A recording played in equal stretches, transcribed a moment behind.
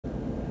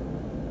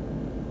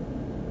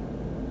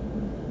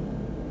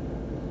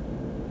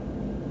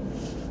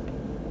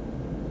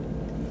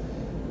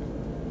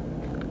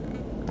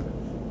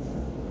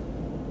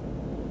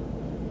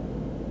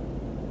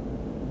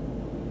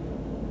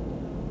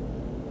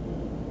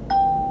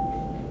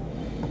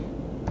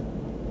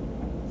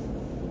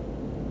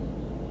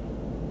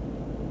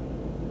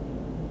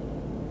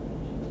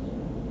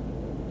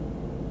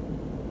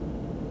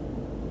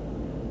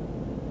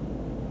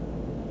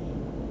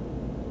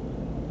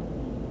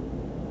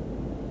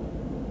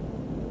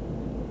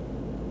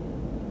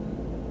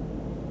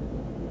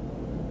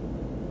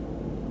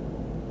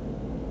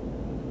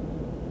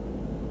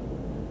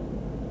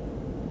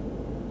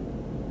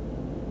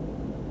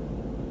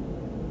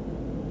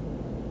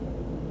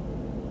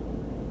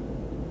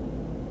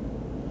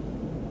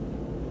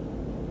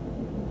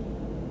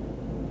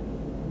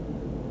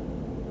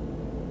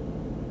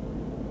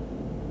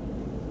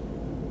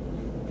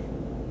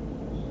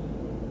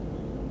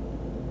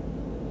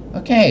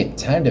Okay,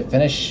 time to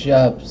finish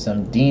up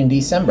some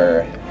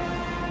D&December.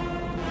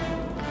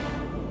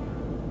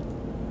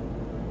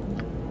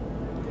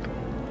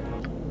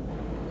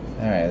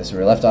 Alright, this is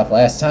where we left off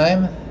last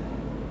time.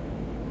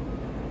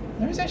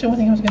 There was actually one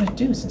thing I was going to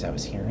do since I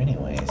was here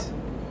anyways.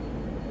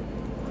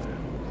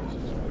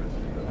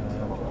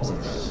 Was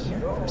it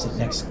here or was it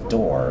next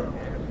door?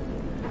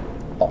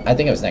 Oh, I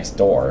think it was next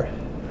door.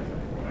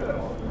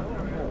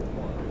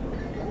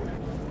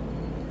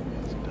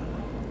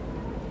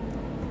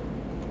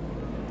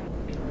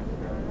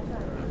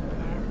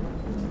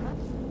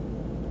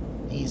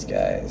 These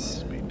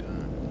guys.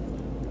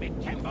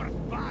 December's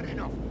bad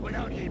enough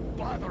without ye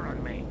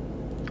bothering me.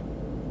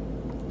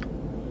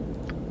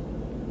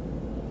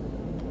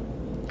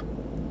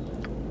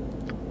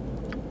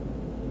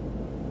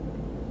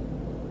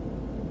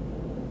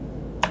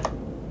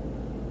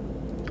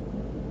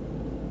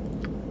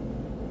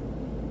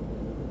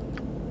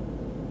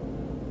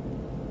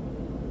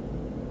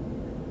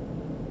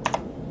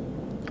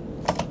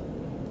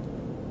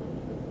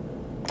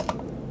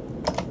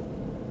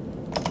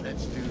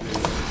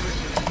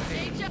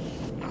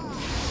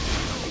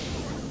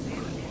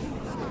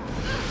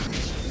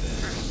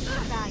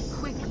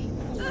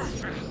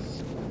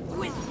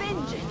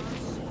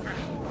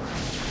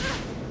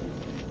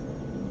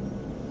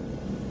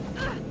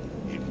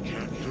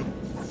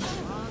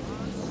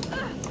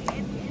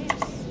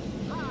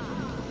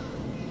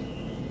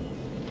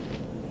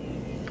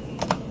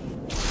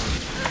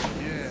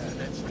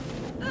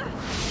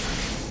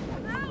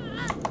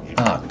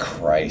 Ah,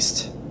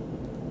 Christ.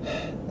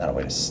 Not a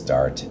way to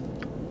start.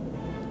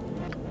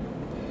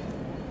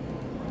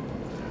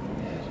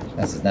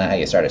 This is not how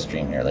you start a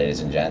stream here,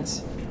 ladies and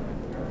gents.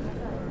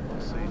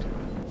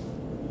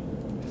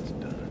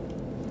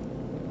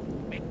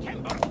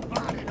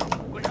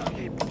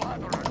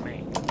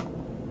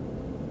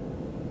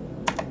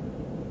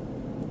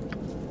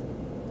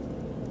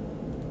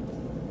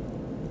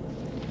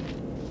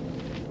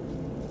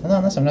 Well,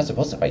 unless I'm not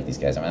supposed to fight these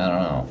guys, I mean, I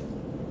don't know.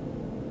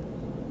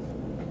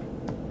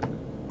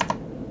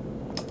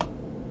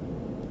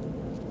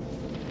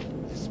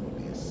 This will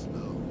be a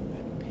slow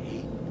and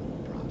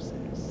painful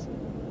process.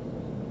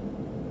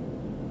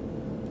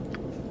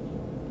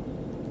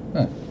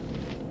 Huh.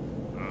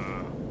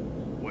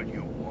 What do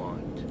you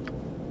want?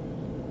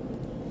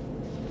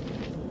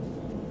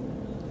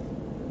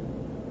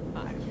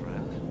 Hi,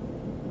 friend.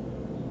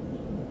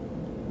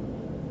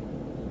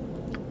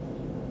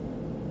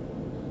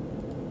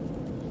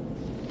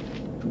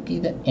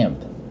 Pookie the Imp.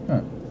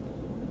 Huh.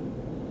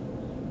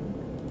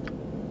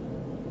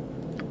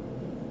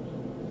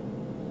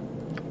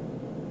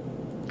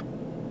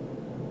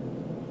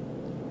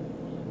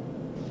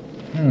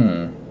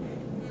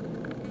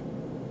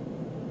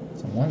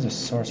 So one's a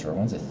sorcerer,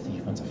 one's a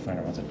thief, one's a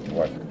fighter, one's a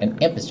dwarf. An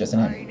imp is just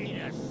an I imp.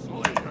 need a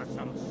swing or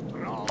some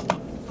strong,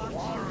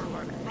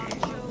 warm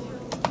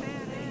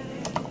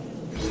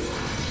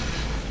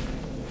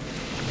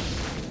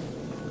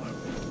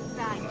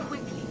Die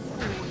quickly,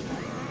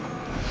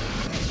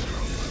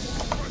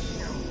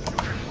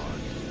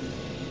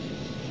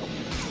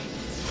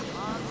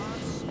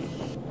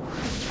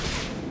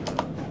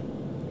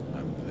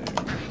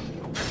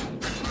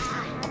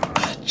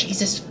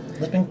 Jesus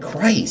flipping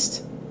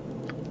Christ!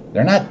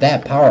 They're not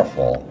that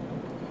powerful.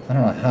 I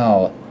don't know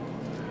how.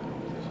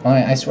 Well,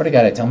 I swear to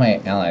God, I tell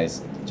my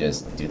allies,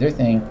 just do their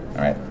thing.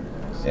 Alright.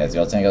 Yeah, as the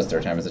old saying goes,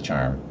 third time is a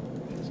charm.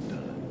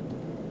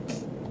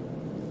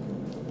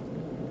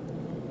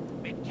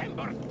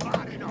 December's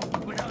bad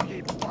enough without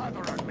ye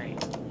bothering me.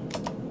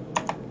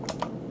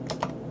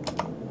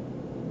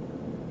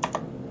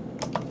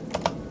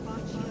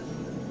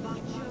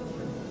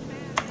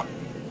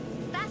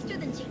 faster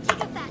than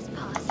Chica Fast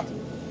Paws.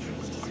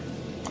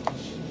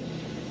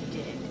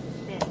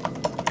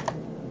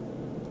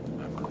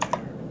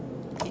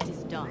 It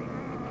is done.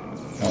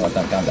 Don't let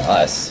them come to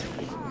us.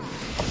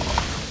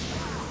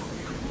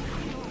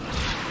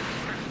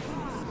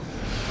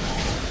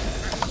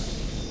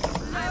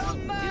 I will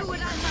do what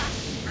I must.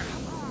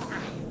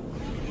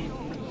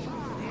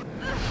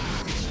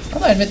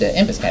 Although I admit the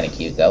imp is kind of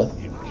cute, though.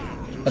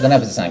 With an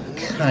emphasis on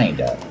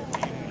kinda.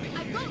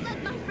 I won't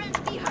let my friends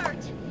be hurt.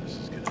 This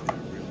is gonna be a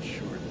real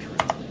short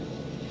trip.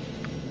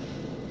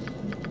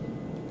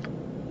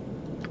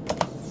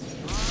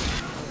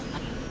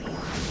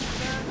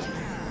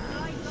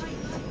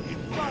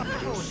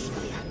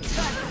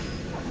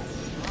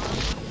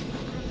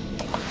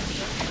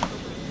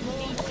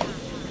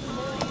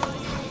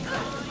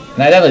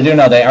 And I definitely do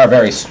know they are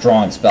very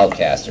strong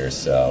spellcasters,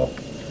 so.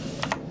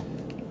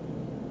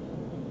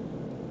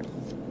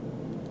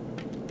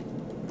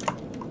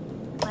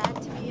 Glad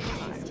to be of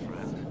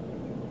assistance.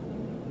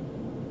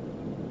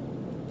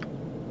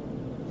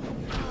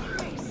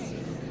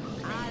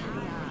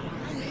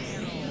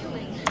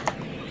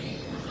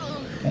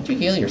 Can't you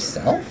heal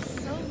yourself?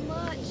 So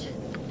much.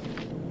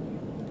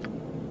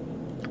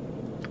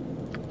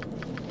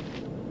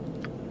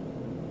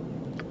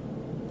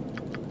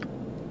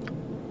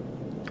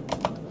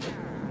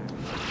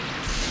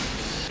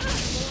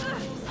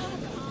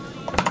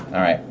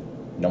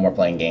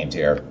 playing games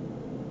here.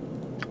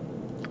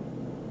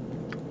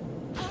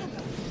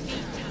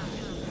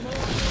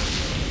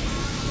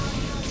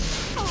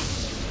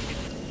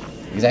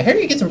 Because I hear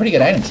you get some pretty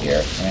good items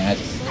here. I mean, I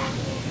just...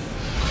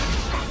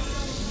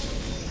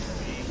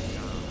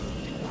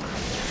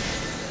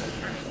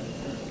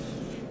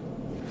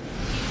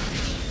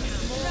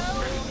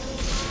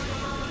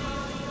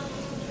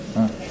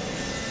 Huh.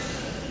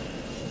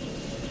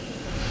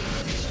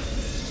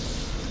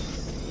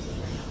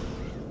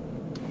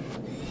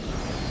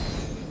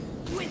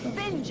 With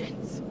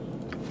vengeance.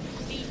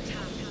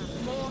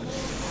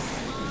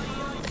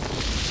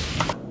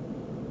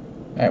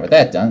 Alright, with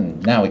that done,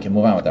 now we can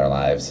move on with our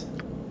lives.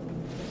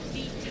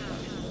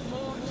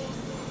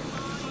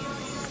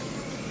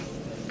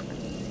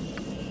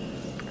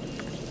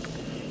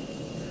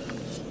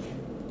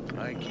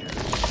 I can't.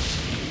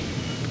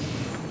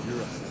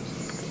 You're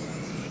honest.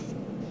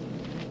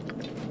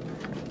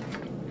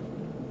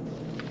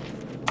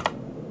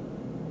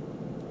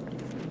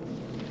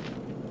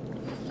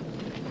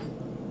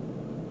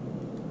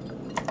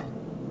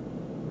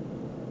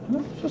 What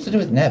am I supposed to do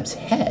with Neb's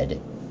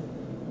head?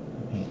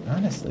 I mean,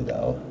 honestly,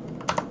 though.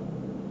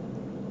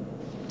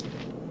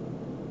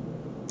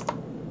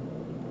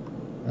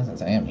 Well,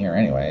 since I am here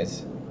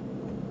anyways.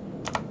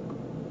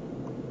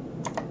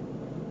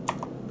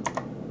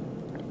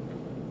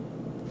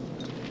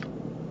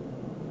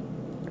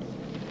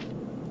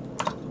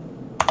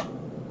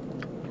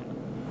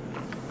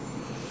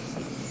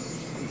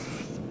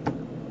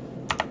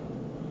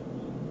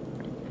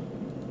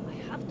 I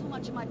have too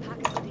much in my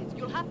pack as it is.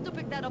 You'll have to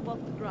pick that up off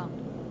the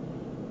ground.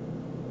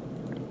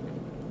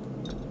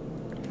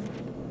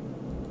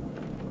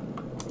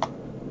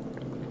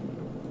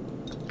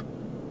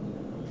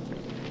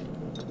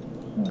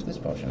 I don't know what this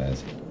potion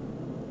is.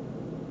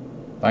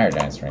 Fire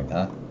giant strength,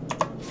 huh?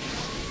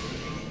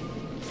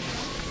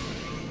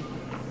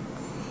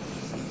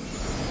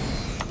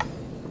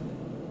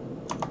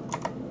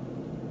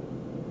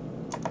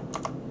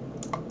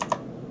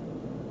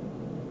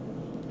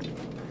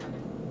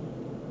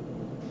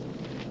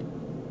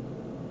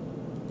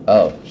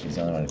 Oh, she's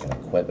the only one who can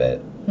equip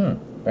it.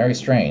 Very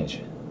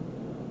strange.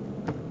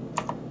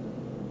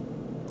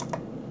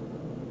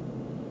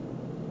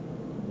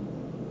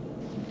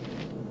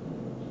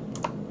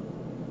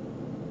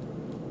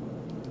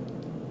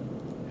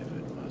 If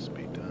it must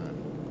be done.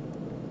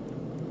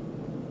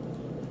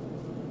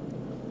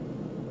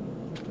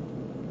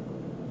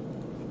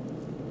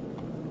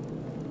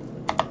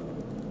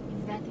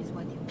 If that is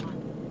what you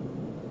want.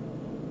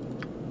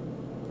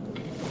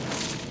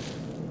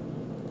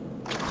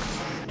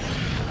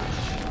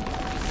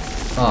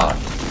 Oh,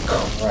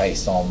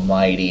 Christ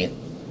almighty.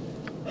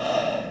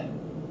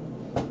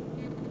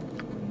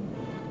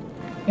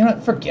 You know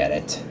what? Forget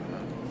it.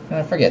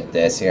 Forget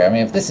this here. I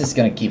mean, if this is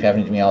going to keep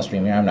happening to me all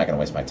stream here, I'm not going to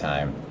waste my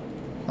time.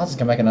 I'll just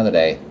come back another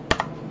day.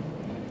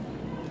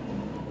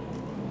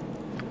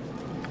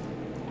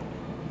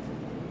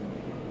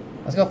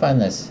 Let's go find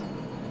this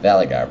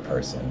Valagar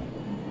person.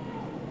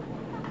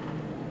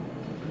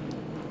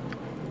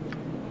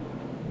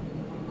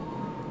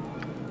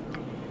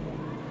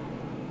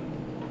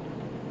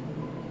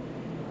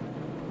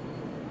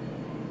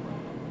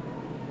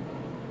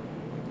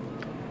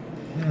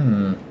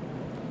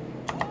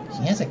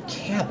 He has a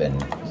cabin,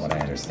 from what I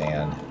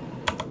understand.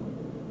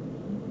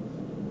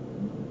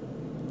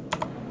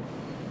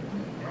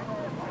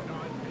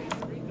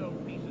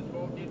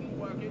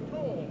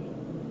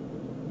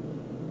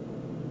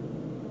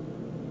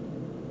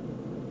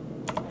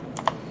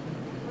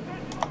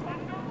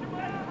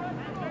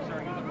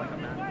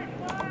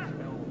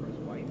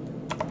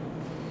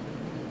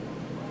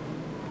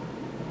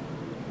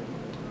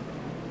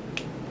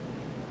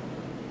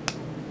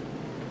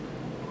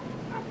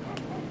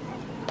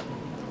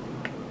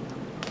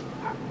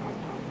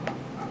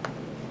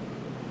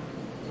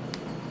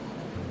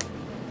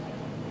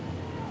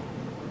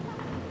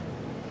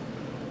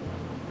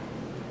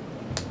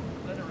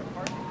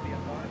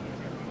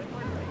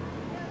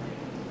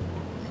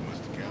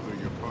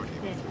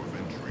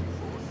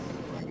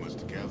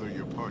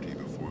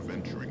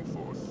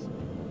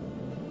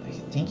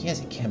 I think he has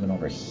a cabin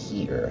over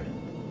here.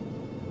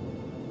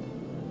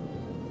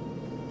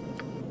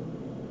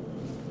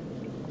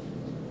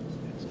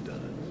 It's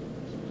done.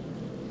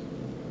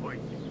 Wait,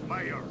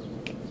 Mayor,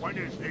 when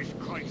is this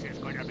crisis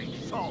going to be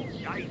solved,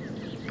 eh?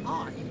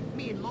 Aye,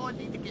 me and mine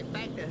need to get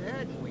back to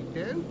herding, we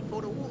do,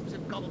 for the wolves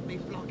have gobbled me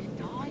flocking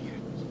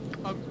tired.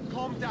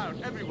 Calm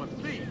down, everyone,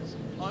 please.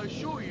 I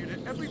assure you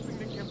that everything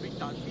that can be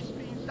done is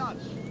being done.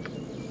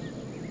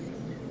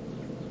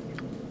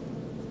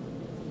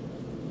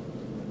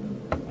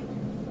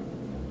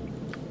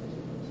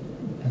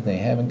 They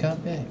haven't come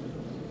back.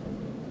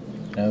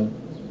 No.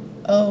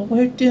 Oh,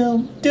 we're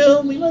doomed.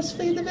 Doomed! We must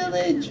flee the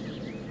village!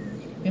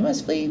 We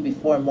must flee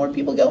before more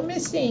people go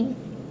missing.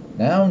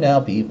 Now,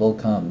 people,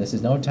 come. This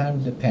is no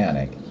time to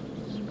panic.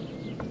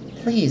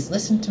 Please,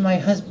 listen to my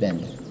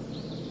husband.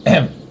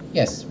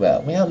 Yes,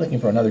 well, we are looking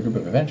for another group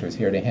of adventurers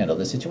here to handle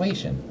the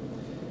situation.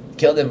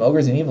 Kill them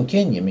ogres and evil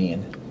kin, you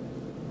mean?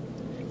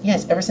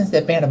 Yes, ever since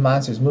that band of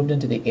monsters moved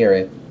into the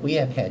area, we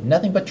have had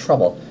nothing but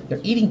trouble. They're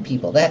eating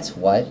people, that's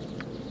what.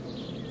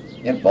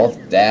 You're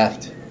both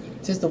daft.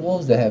 'Tis the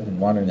wolves that have been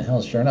wandering the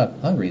hills, sure enough.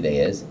 Hungry they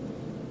is.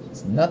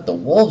 It's not the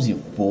wolves, you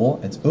fool.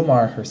 It's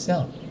Umar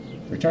herself.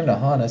 Return to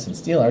haunt us and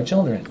steal our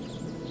children.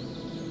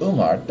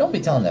 Umar, don't be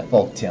telling that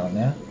folk tale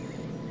now.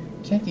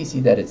 Can't you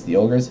see that it's the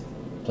ogres?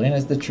 Plain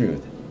as the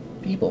truth.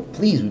 People,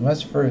 please, we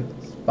must first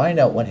find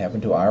out what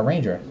happened to our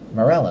ranger,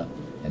 Morella,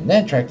 and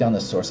then track down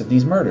the source of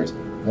these murders.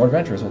 More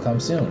adventurers will come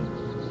soon.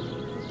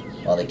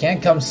 Well, they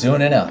can't come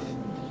soon enough.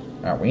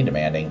 Aren't we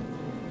demanding?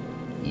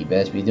 You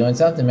best be doing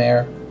something,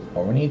 Mayor,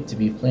 or we need to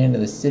be fleeing to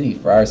the city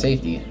for our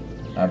safety.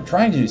 I'm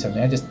trying to do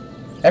something,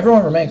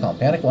 Everyone remain calm.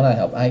 Panic will not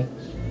help.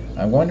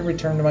 I'm going to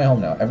return to my home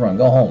now. Everyone,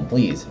 go home,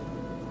 please.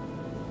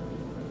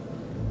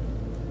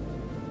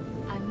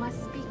 I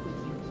must speak with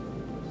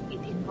you.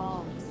 It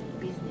involves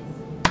business.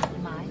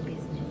 My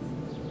business.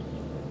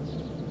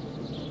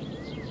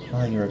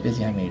 While you were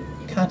busy, I made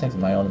contact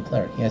with my own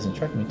employer. He has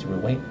instructed me to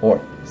await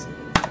orders.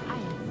 I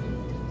am free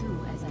to do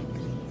as I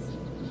please.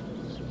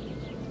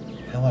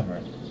 However,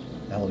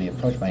 I will be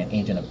approached by an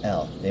agent of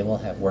L. They will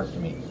have work for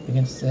me. We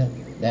can sit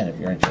then if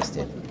you're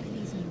interested. What would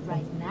please me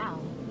right now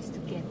is to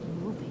get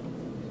moving.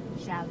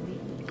 Shall we?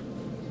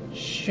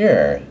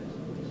 Sure.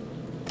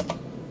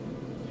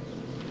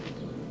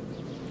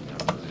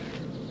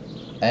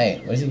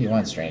 Hey, what is it you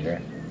want,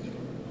 stranger?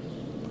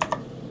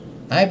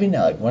 I be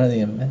Nellick, one of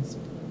the immense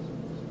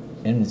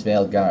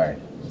Innisvale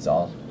Guard. That's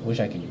all. Wish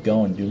I could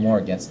go and do more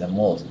against them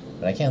wolves,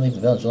 but I can't leave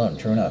the village alone,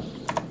 true enough.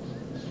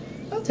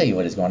 I'll tell you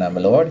what is going on,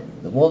 my lord.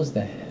 The wolves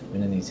that have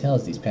been in these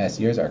hills these past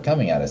years are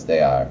coming at us,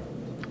 they are.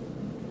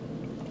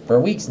 For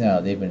weeks now,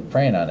 they've been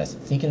preying on us,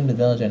 sneaking into the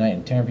village at night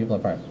and tearing people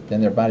apart.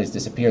 Then their bodies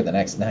disappear the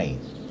next night.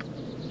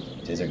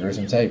 'Tis a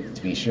gruesome sight,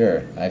 to be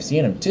sure. I've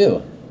seen 'em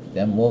too.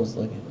 Them wolves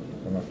looking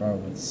from afar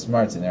with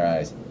smarts in their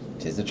eyes.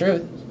 'Tis the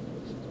truth.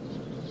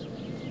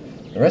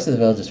 The rest of the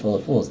village is full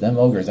of fools. Them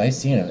ogres, I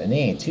seen 'em, and they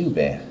ain't too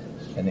bad.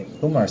 And the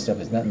Umar stuff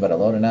is nothing but a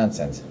load of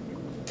nonsense.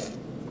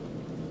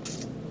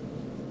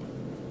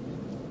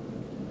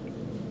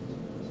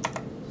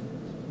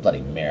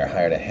 Bloody mare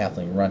hired a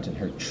halfling runt and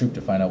her troop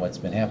to find out what's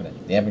been happening.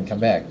 They haven't come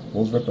back.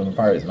 Wolves rip them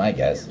apart is my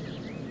guess.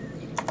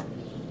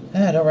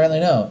 I don't rightly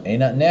know. Ain't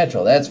nothing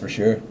natural, that's for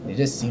sure. They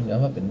just seem to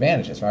up and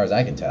vanish as far as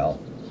I can tell.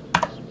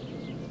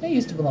 They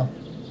used to belong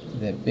to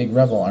the big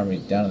rebel army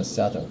down in the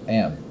south of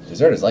Am.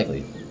 Deserters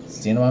likely.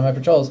 Seen them on my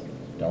patrols.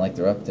 Don't like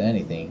they're up to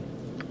anything.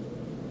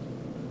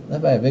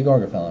 Led by a big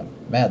ogre fellow.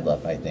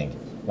 Madluff, I think.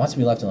 Wants to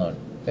be left alone.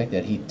 The fact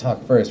that he'd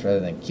talk first rather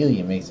than kill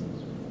you makes him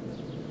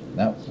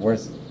not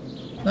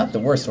the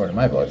worst sort in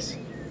my books.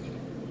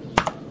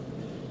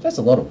 Just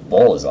a load of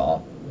bull is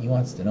all. He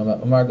wants to know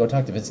about Umar. Go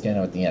talk to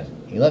Vizcano at the end.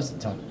 He loves to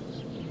talk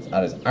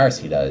out his arse,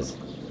 he does.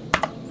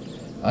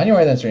 On your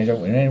way then, stranger.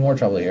 We don't need any more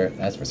trouble here,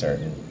 that's for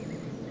certain.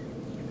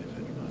 If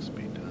it must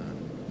be done.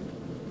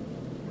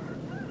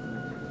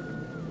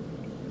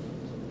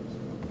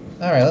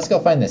 Alright, let's go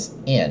find this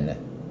inn.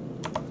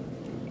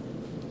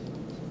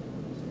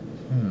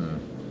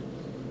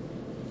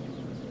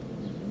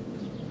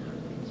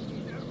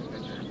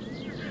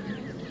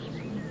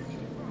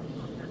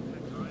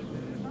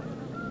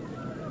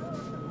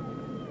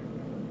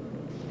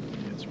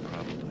 It's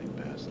probably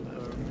best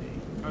left me.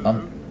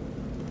 Hello?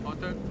 I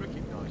don't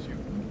recognize you.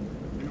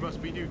 You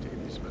must be new to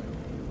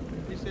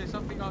Innisvale. Is there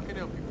something I can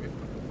help you with?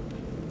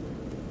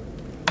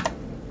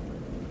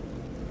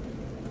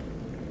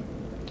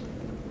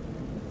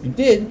 You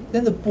did?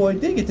 Then the boy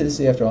did get to the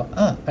city after all.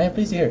 Ah, I am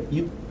pleased to hear.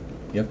 You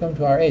have come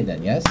to our aid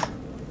then, yes?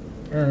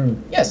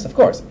 Yes, of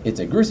course. It's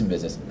a gruesome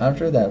business. I'm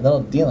sure that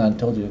little Dion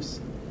told you a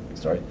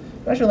story,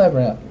 but I shall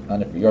elaborate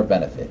on it for your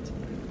benefit.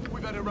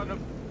 We've had a run of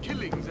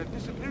killings and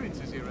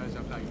disappearances here as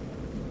of late.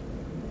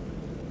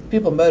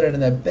 People murdered in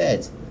their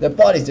beds, their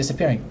bodies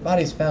disappearing,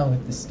 bodies found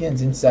with the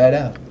skins inside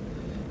out.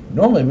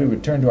 Normally we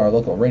would turn to our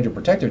local ranger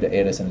protector to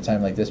aid us in a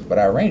time like this, but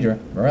our ranger,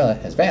 Morella,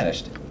 has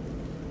vanished.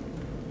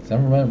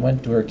 Someone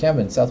went to her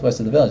cabin southwest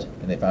of the village,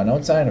 and they found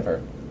no sign of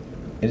her.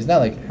 It is not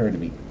like her to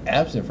be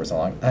absent for so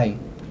long. I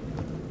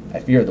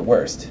fear the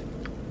worst.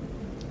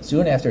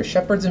 Soon after,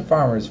 shepherds and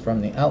farmers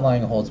from the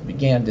outlying holds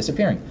began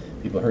disappearing.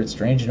 People heard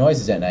strange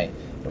noises at night,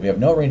 but we have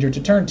no ranger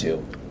to turn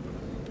to.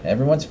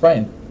 Everyone's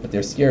frightened, but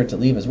they're scared to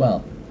leave as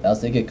well, else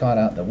they get caught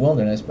out in the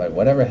wilderness by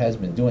whatever has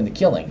been doing the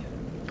killing.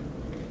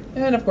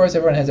 And of course,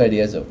 everyone has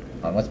ideas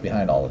on what's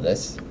behind all of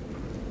this.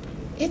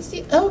 It's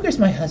the ogres,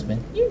 my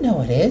husband. You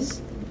know it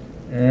is.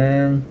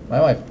 My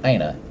wife,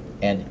 Ina.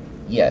 And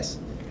yes,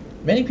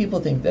 many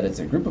people think that it's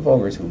a group of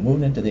ogres who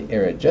moved into the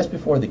area just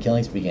before the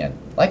killings began.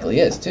 Likely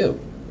is, too.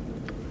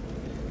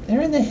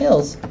 They're in the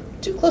hills.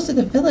 Too close to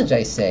the village,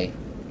 I say.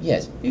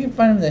 Yes, you can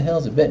find them in the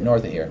hills a bit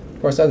north of here.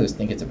 Of course, others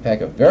think it's a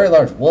pack of very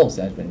large wolves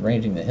that has been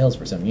ranging the hills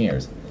for some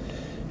years.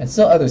 And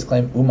still others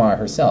claim Umar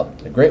herself,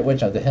 the great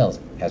witch of the hills,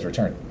 has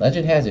returned.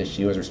 Legend has it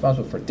she was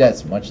responsible for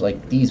deaths much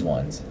like these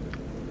ones.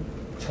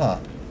 Pah,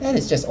 that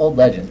is just old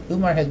legend.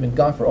 Umar has been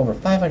gone for over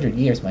 500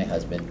 years, my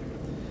husband.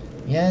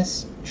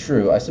 Yes,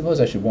 true. I suppose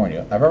I should warn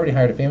you. I've already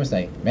hired a famous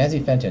knight,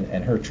 Mazzy Fenton,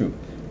 and her troop.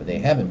 but they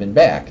haven't been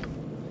back.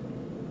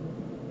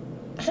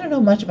 I don't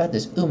know much about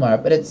this Umar,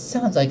 but it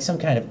sounds like some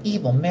kind of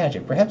evil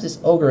magic. Perhaps this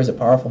ogre is a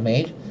powerful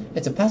mage?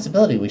 It's a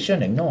possibility we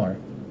shouldn't ignore.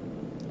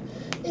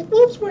 If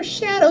wolves were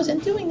shadows in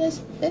doing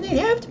this, then they'd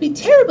have to be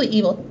terribly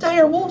evil.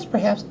 Dire wolves,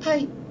 perhaps.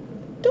 I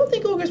don't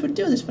think ogres would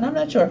do this, but I'm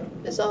not sure.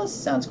 This all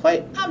sounds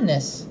quite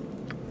ominous.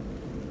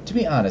 To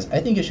be honest, I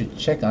think you should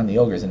check on the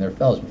ogres and their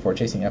fellows before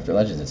chasing after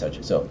legends and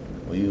such. So,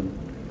 will you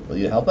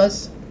help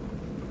us?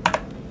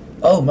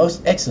 Oh,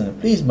 most excellent.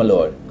 Please, my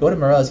lord. Go to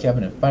Morella's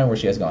cabin and find where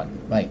she has gone.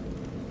 My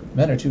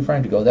men are too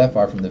frightened to go that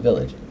far from the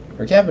village.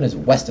 Her cabin is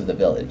west of the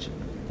village,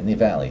 in the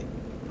valley.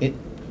 It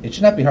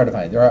should not be hard to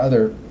find. There are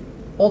other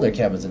older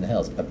cabins in the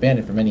hills,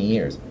 abandoned for many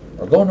years.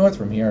 Or go north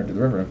from here to the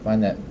river and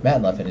find that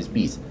Matlaf and his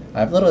beasts.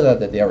 I have little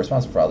doubt that they are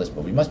responsible for all this,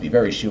 but we must be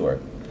very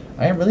sure.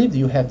 I am relieved that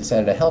you have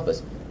decided to help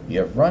us. You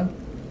have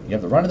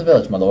the run of the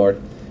village, my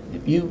lord.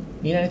 If you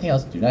need anything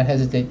else, do not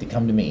hesitate to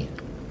come to me.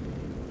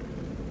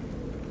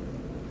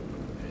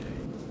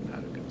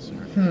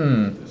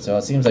 So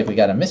it seems like we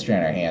got a mystery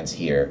on our hands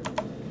here.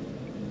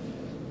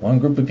 One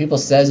group of people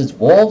says it's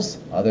wolves,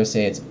 others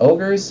say it's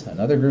ogres,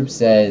 another group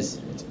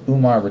says it's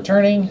Umar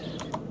returning.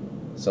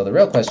 So the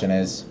real question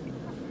is,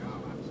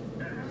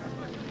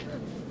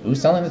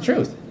 who's telling the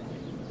truth?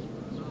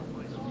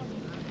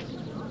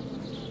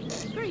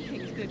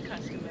 Greetings, good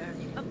customer.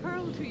 A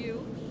pearl to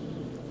you.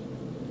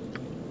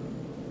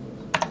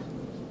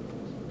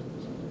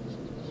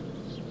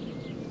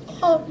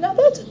 Oh, now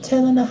that's a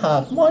tale and a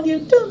half. Mind you,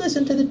 don't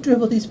listen to the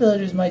drivel these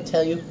villagers might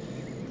tell you.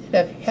 They'd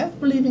have half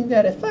believing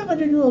that a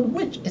 500-year-old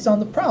witch is on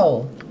the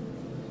prowl.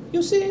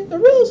 You see, the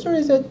real story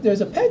is that there's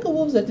a pack of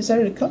wolves that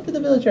decided to come to the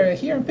village area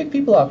here and pick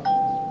people up.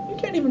 You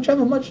can't even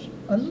travel much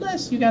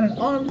unless you got an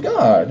armed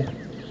guard.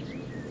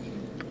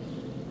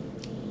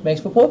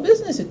 Makes for poor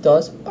business, it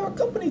does. Our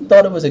company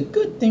thought it was a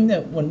good thing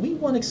that when we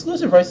won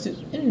exclusive rights to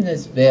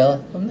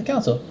Innisvale from the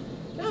council,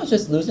 now it's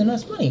just losing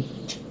us money.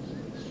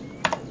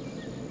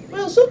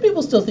 Well, some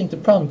people still think the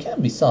problem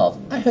can be solved.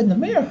 I heard the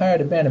mayor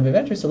hired a band of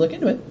adventurers to look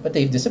into it, but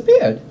they've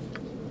disappeared.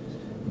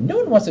 No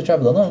one wants to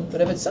travel alone,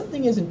 but if it's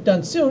something isn't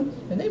done soon,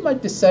 then they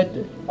might decide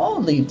to all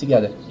leave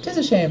together. 'Tis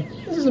a shame.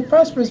 This is a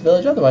prosperous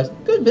village otherwise.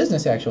 Good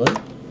business, actually.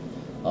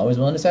 Always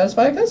willing to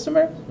satisfy a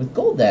customer. With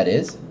gold, that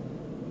is.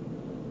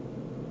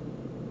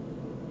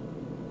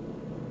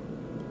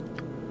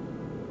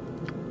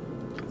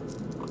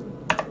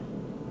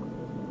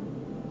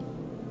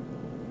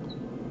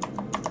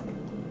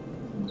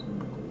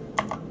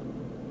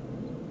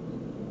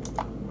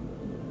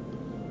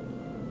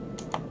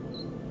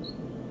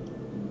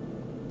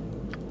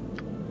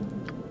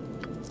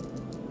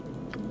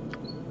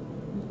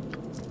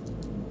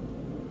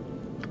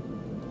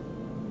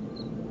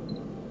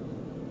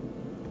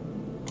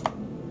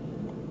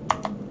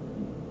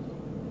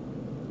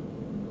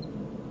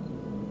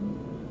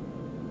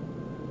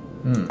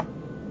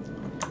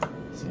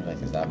 Seems like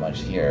there's not much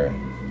here.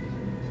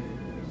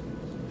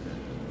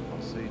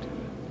 I'll see to it.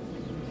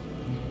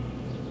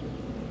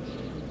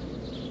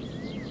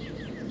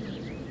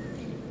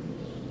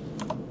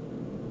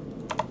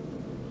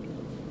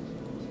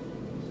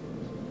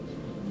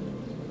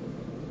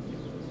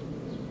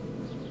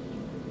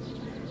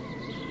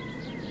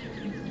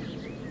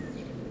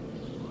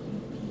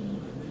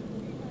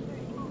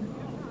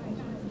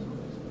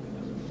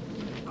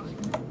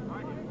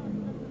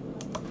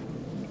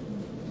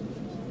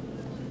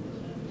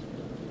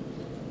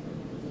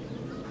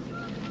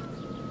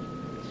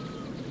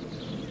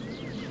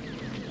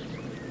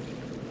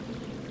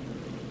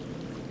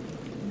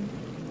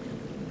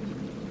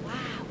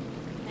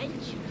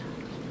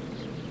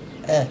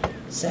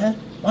 Sir,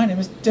 my name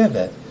is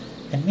Derber,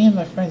 and me and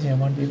my friends here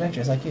want to be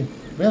adventurers like you.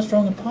 Real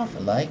strong and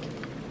powerful, like.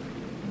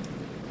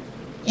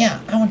 Yeah,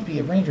 I want to be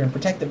a ranger and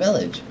protect the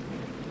village.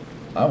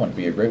 I want to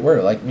be a great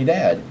warrior like me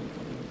dad.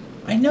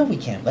 I know we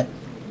can, but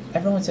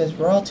everyone says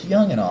we're all too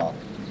young and all.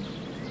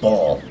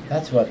 Bull.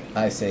 That's what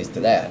I says to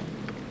that.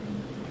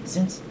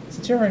 Since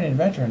you're an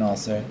adventurer and all,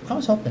 sir, I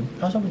was hoping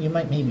you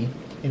might maybe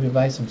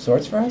buy some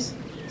swords for us?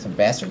 Some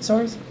bastard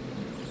swords?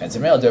 And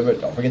some ale, Derber.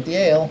 Don't forget the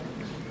ale.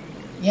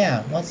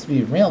 Yeah, wants to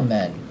be real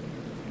men.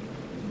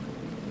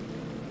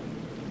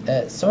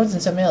 Swords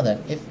and some ale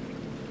then.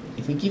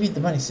 If we give you the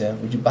money, sir,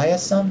 would you buy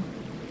us some?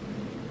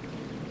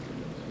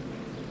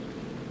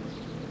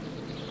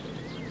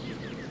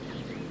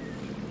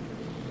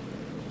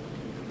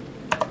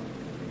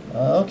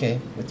 Okay,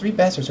 with 3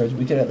 bastard swords,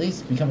 we could at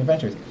least become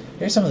adventurers.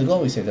 Here's some of the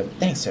gold we saved up.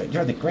 Thanks, sir.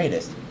 You're the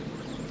greatest.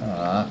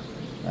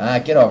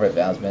 Get over it,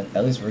 Valsman.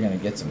 At least we're gonna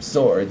get some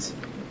swords.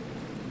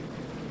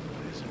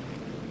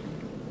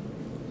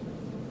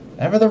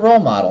 Ever the role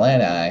model,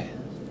 ain't I?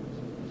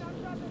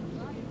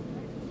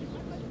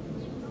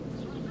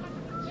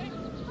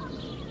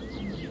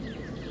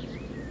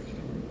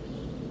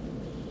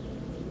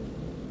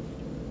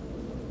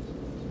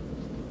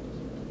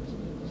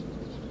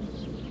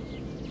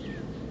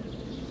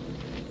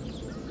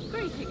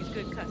 Greetings,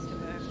 good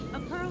customer. A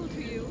pearl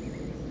to you.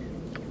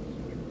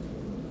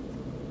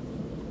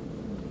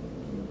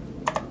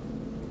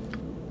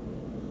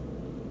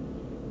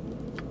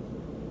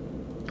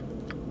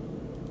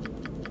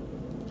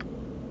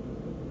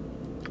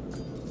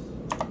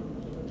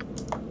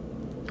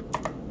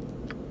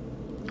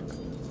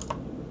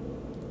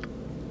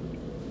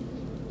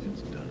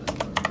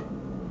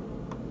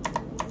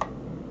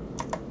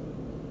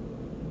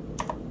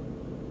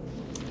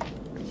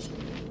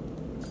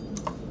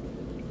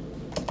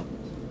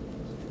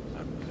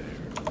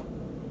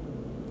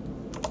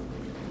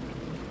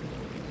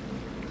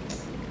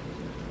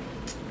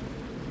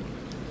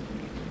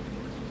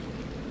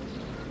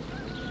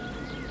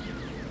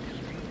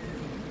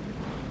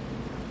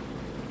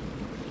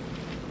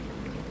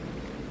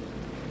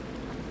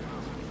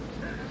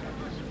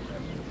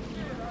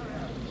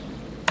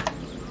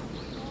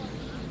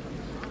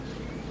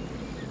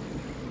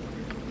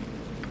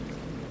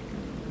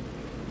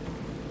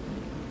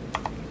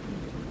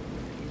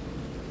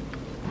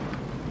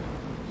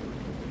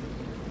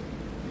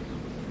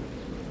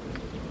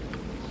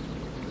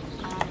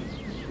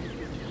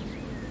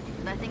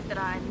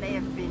 may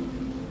have been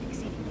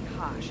exceedingly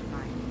harsh in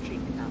my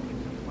treatment of him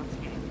once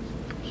again.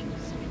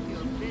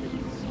 You're better than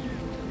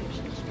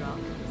intellectual struck.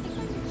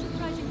 It's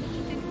surprising that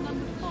you think none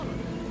would follow.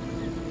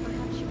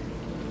 Perhaps you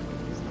think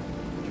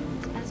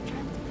it as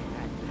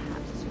transparent,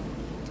 perhaps, as you're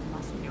looking to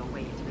muscle your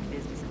way into the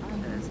business of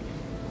others.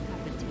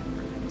 Have the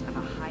temperament of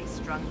a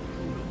high-strung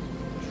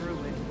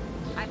druid.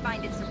 I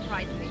find it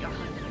surprising that your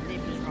husband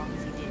lived as long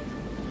as he did.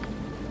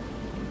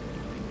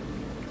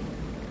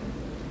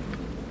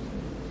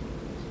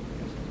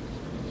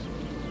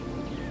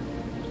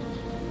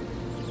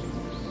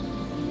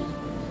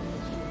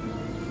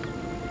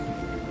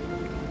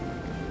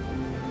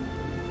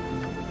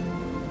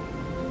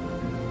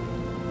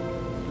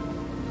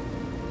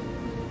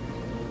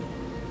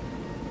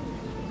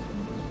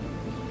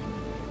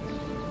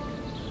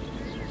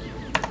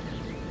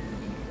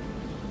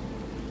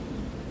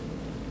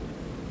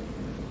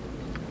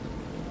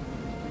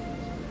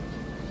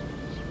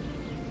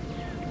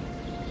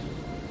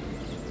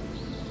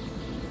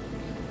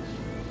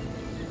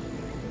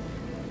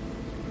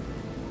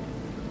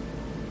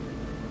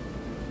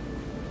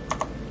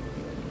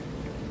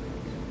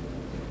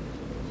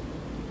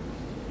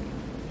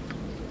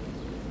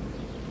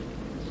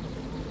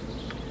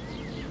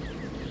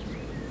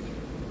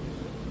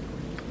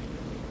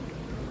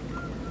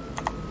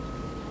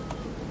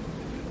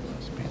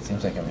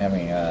 Seems like I'm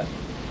having it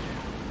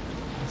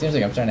seems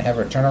like I'm trying to have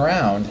her turn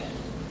around.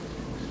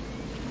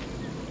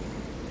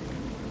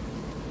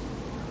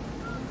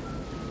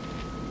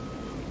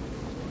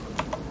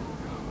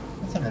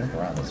 Let's have a look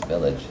around this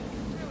village.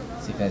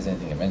 See if there's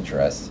anything of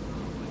interest.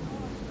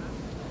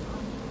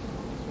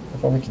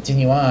 Before we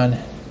continue on.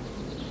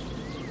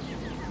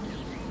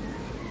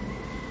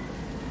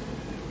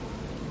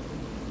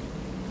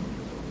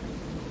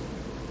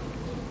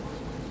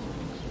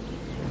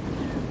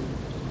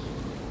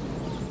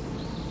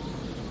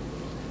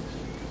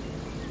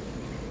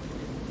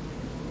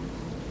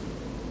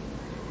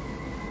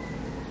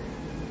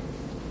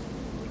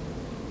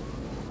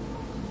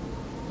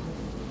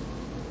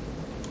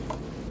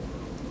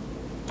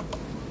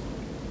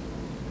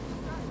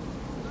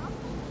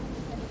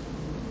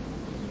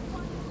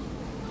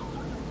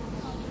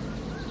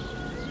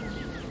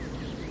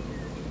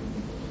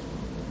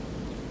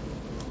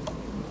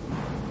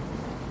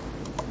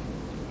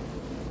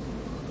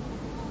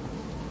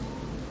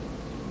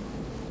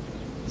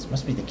 This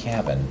must be the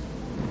cabin.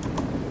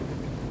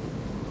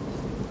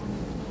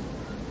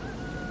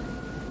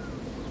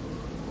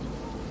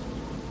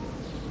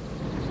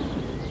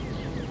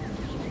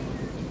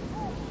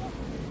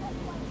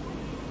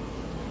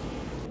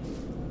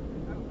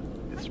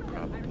 It's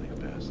probably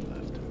best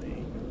left to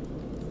me.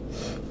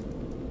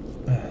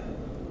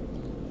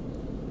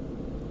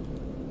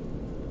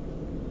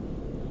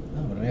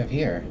 Oh, what do we have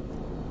here?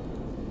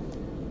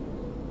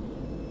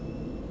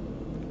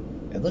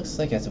 It looks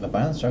like as if a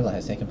violent struggle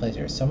has taken place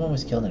here. Someone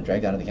was killed and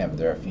dragged out of the cabin.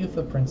 There are a few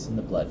footprints in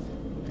the blood.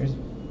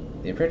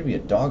 They appear to be a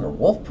dog or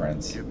wolf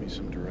prints. Give me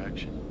some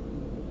direction.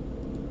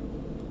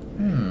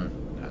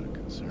 Not a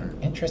concern.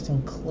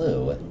 Interesting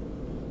clue.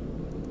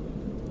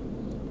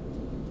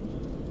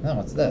 Now,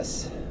 what's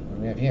this? What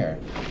do we have here?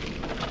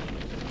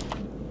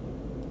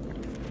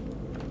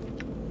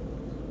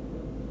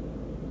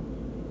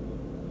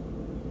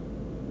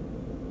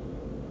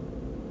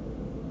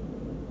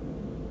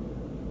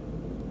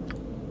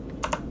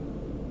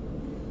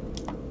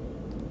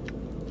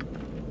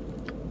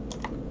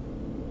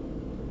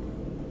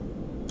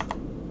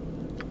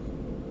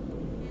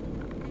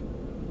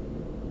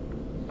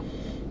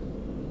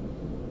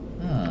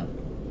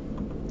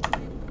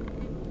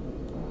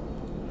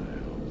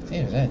 See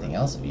if there's anything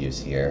else of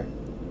use here.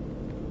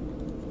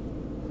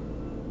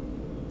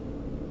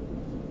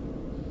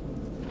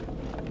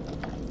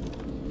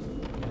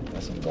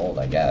 There's some gold,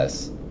 I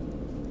guess.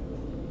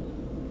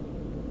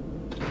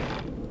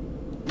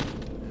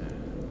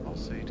 I'll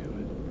say to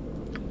it.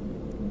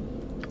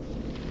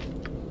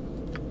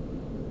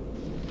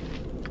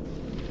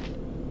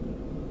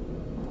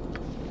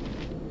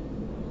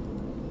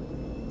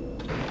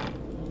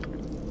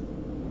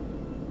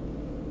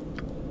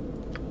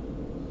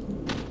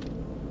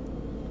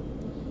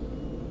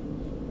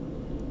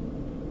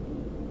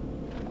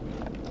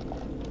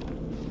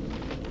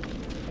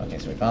 Okay,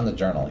 so we found the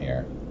journal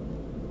here.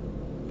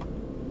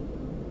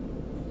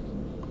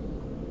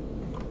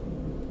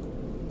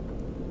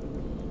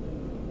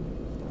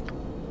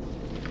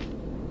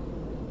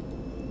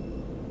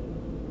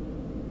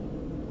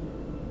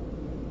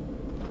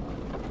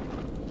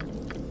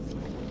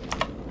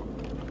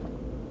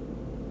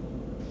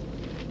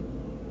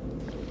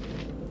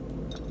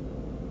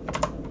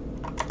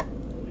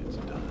 It's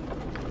done.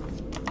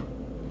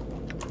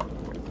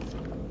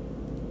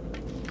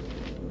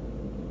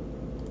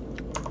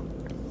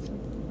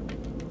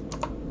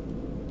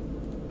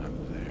 I'm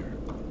there.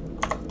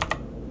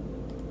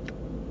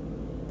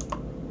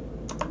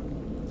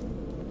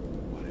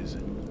 What is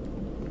it?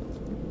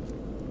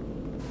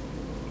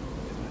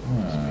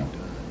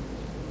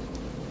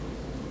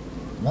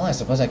 Well, I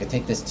suppose I could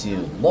take this to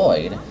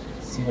Lloyd,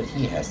 see what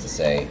he has to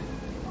say.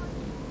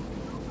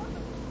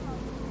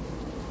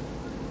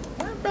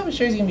 I'm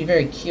sure he's gonna be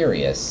very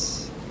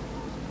curious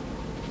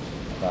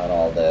about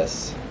all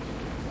this.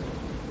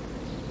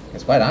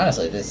 Because quite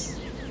honestly, this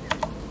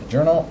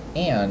journal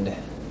and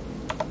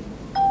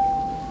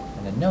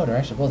a note are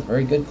actually both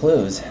very good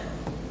clues.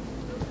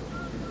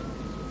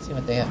 Let's see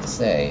what they have to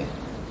say.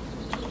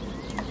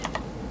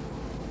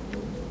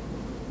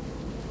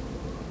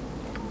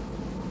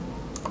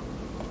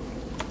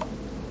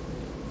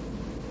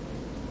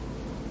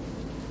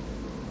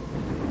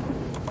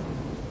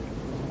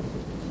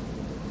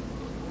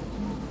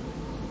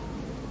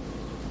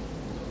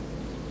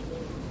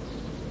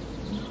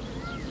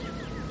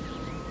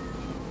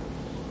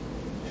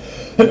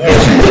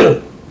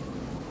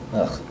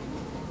 Ugh.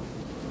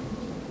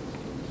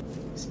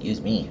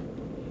 Excuse me.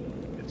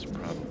 It's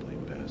probably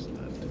best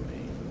left to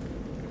me.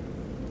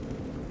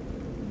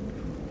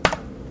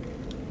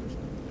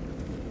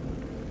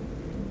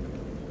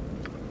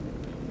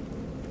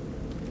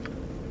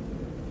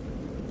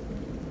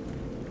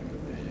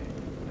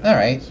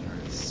 Alright,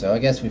 so I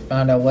guess we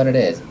found out what it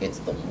is. It's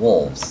the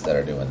wolves that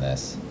are doing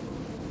this.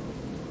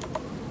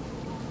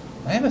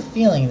 I have a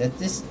feeling that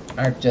these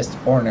aren't just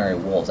ordinary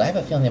wolves. I have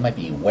a feeling they might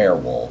be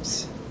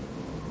werewolves.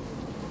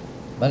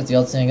 But as the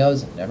old saying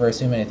goes, never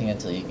assume anything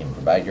until you can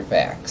provide your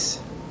facts.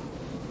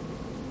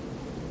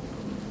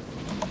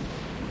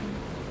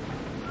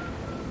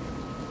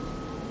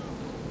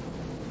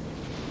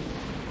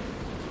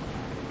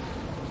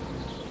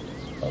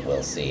 But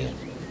we'll see.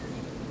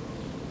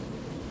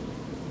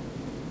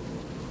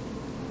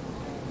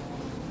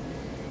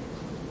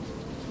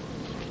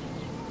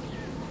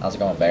 How's it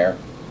going, Bear?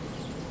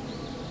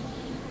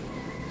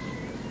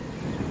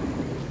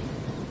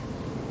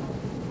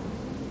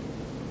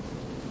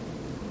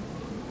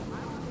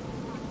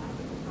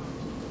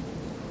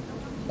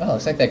 Well,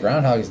 looks like that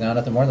groundhog is now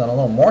nothing more than a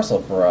little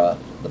morsel for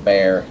the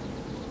bear.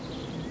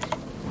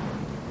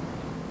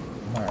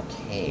 Mark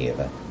Cave.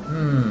 I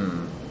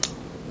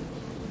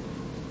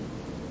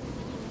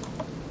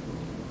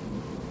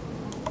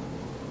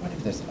wonder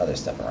if there's other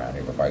stuff around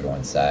here before I go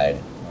inside.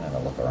 I'm gonna have a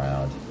look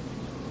around.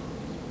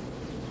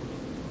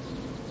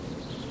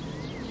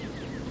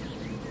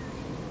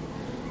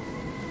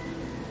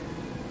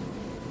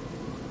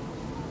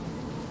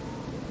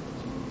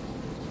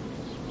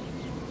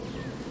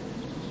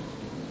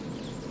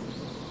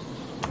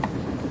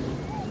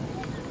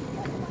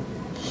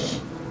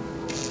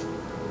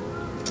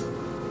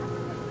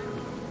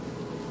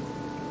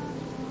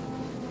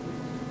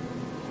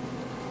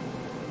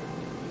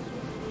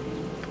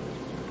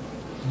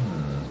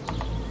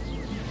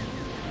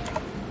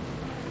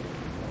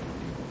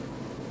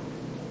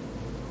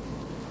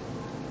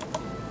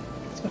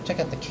 Let's go check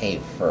out the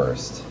cave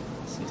first.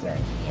 See if they're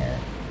in here.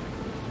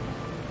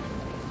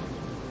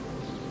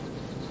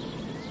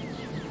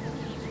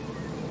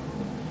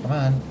 Come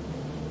on.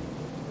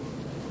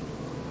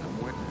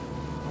 I'm with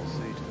you. I'll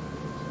see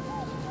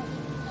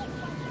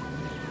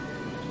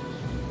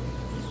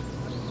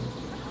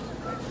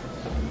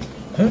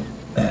to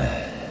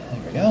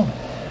There we go.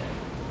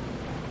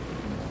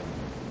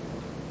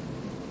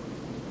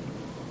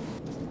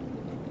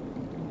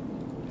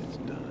 It's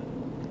done.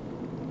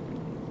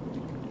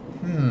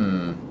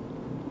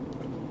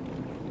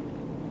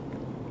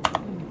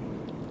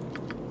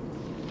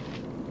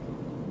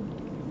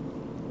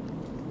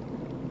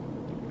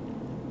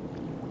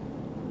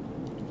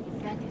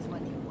 If that is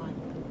what you want.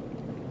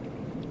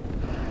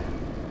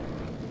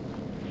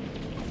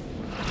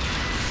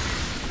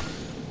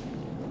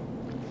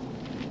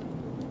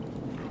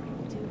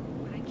 Do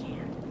what I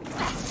can.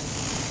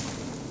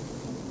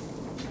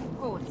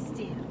 Hold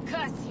still.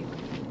 Curse you.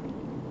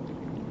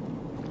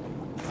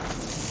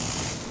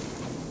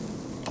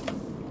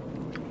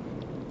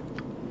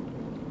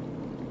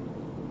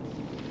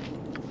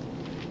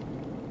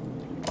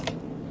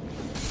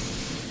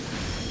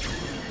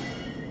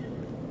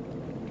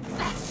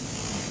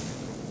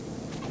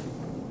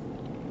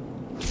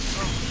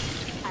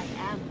 I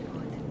am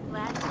good.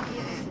 Glad to be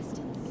of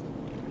assistance.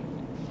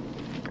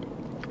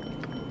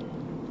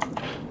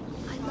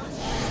 I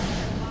must.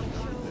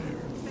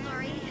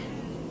 Sorry.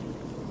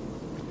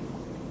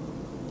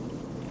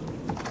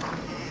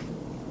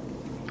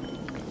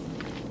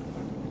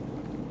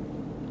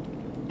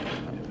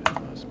 If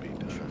it must be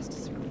done. Trust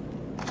is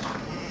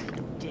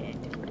dead.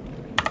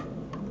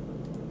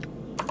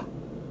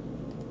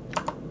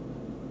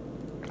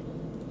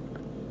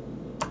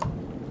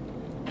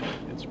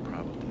 It's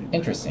probably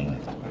Interesting.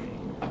 best left to me.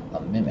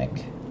 A mimic.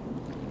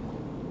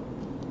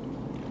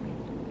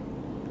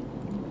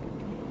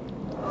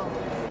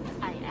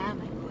 I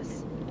am a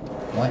goose.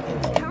 What in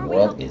How the are we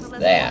world helping is with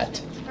less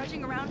that? bullshit?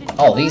 Trudging around in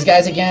Oh, these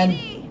guys Hawaii?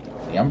 again?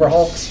 The Umber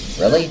Hulks?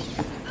 Really?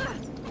 For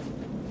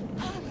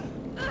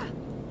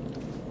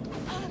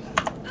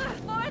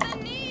the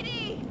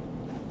needy!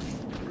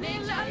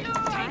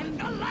 Take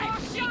the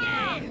life she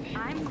gave!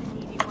 I'm the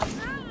needy one.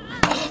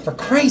 For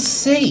Christ's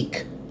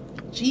sake!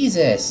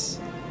 Jesus!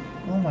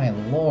 Oh my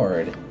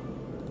lord.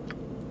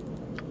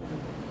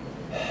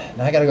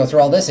 Now I gotta go through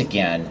all this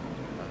again.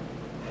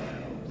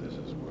 This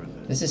is worth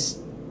it. This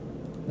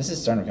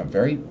is starting to become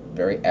very,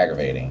 very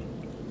aggravating.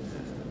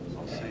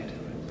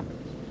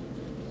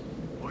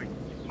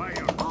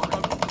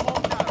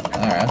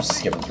 Alright, I'm just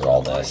skipping through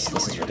all this.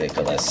 This is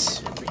ridiculous.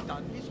 This be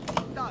done. This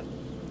be done.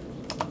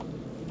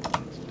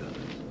 It's done.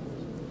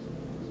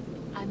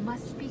 I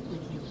must speak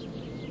with you.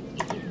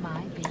 It is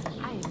my business.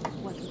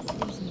 What would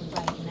please me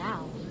right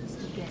now is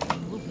to get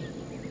moving.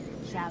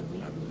 Shall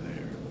we? I'm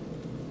there.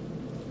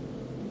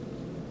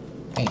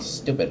 Hey,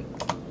 stupid.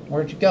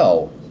 Where'd you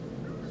go?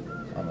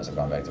 I must have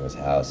gone back to his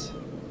house.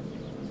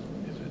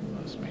 If it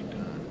must be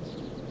done.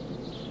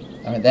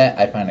 I mean, that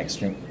I find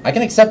extreme. I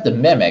can accept the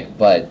mimic,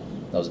 but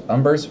those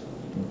umbers?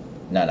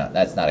 No,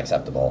 that's not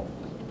acceptable.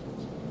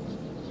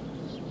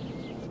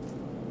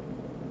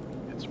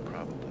 It's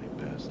probably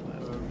best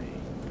left to me.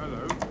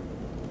 Hello.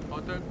 I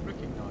don't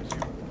recognize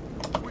you.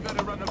 We've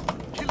had a run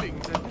of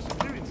killings and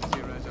disappearances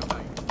here as of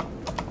late.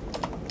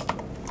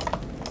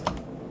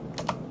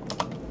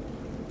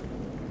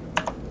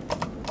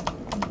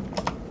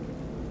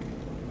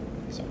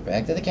 So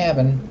back to the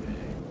cabin.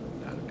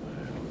 How can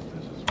I hope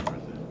this is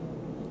worth it?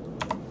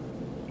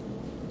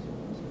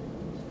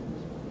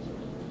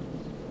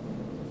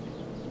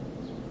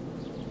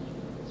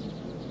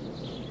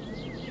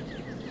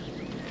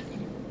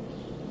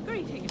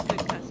 Greetings,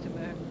 good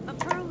customer. A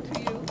pearl to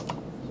you.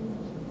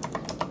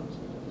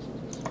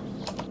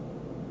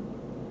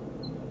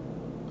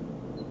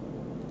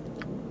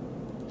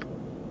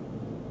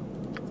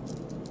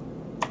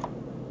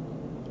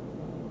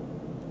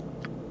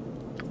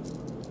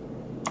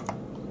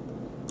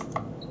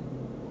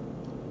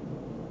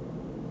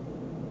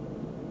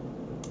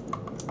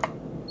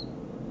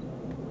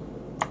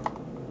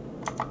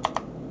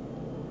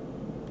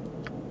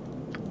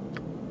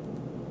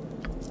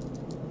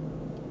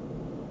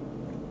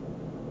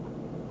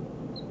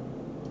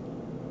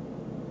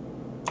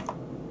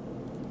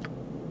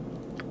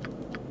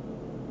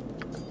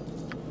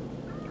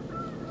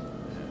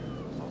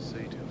 I'll see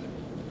to it.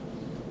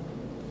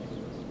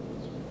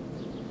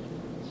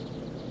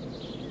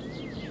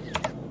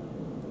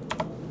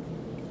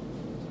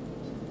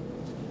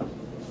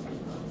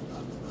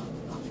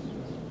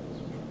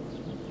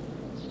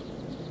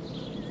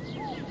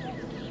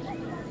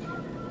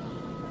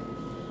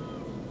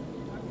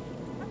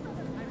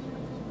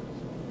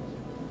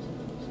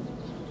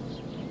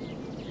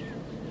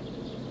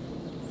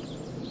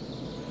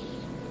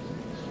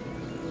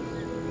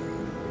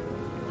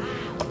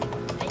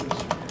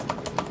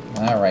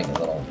 Alright, you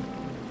little.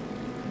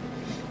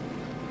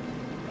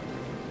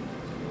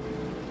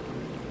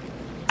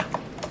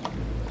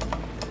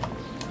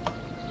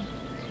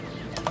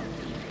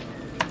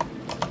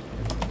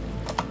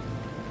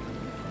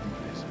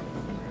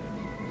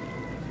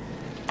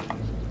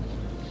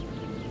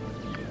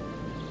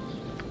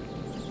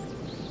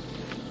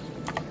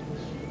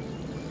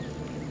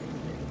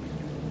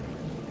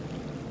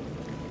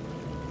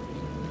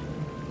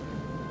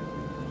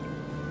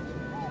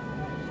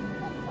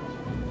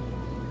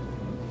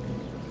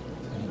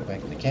 Go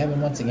back to the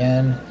cabin once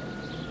again.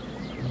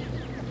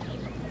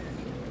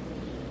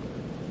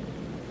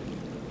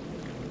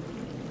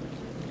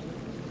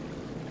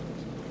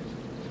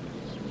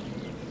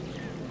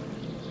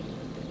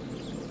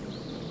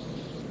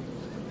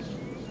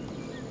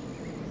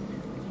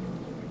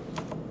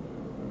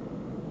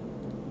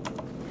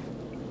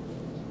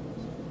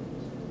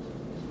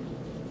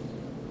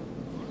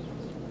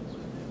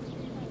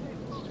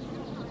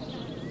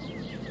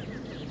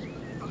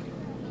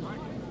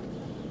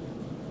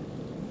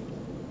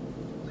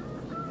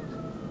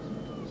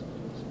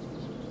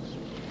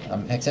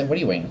 Heckset, what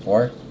are you waiting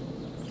for?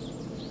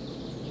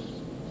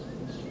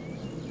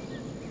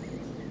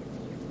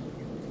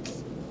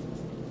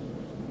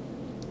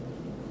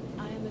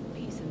 I am at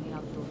peace in the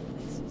outdoor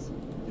places,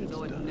 It's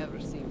though it done. never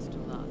seems to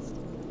last.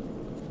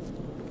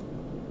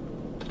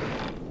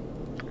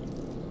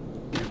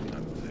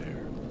 I'm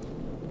there.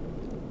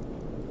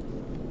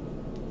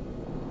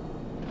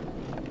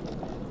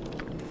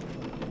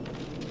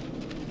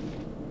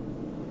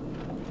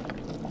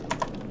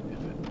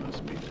 If it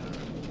must be done.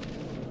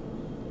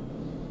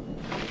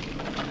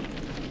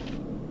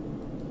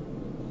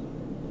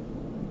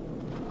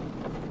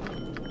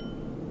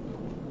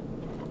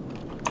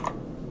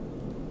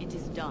 It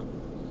is done.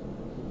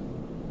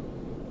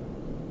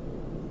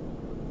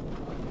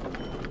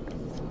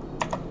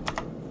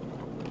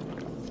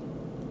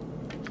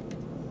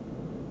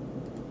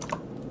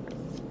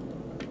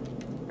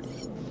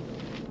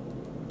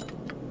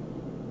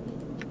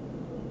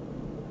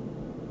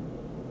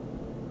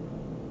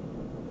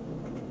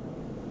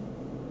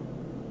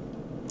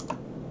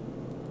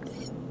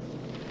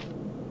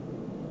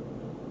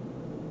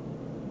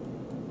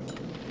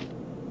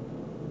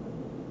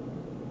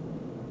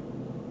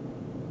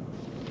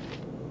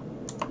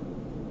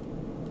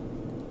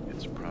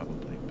 It's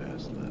probably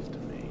best left to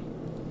me.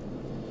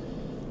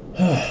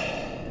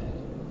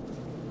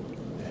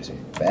 So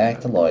back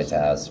to Lloyd's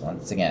house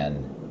once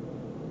again.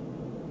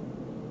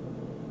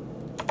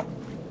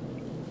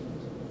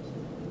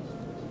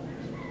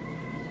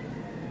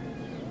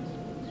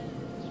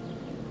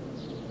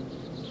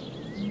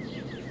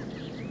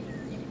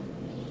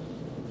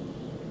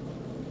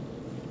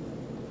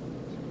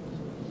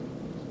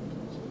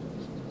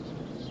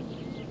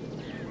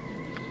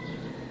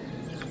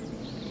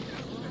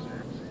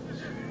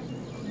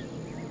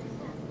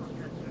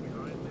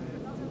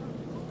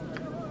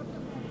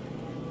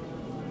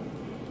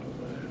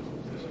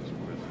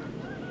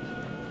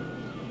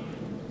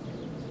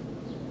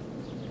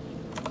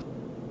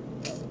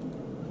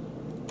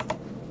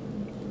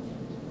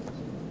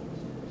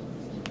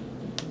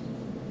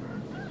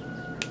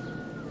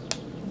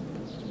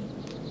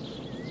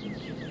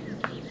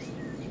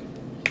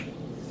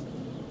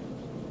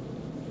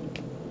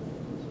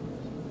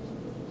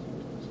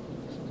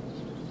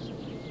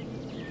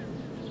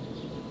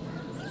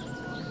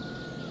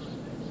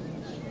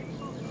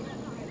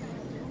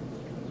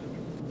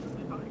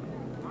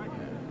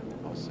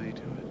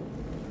 it.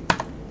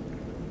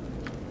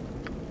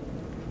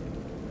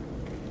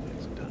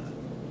 It's done.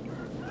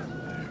 Up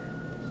there.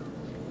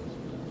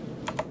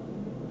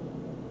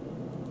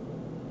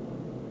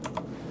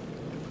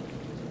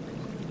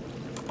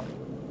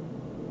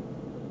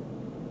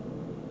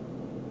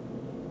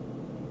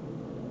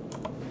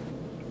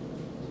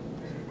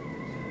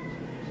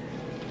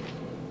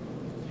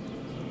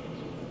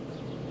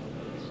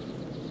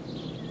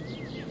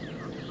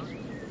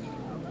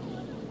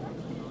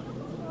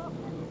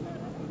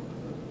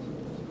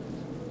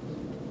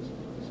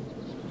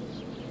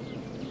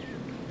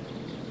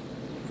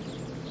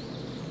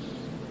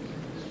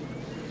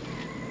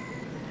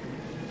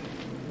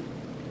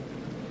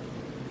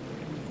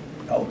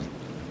 Oh,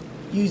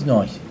 use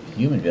no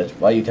human village.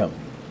 Why you come?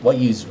 What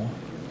use?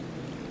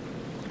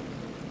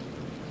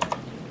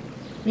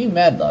 Me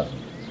mad love.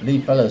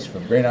 Lead fellows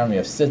from great army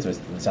of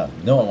Sithras in the south.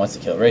 No one wants to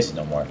kill races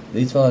no more.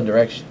 Leads follow in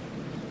direction.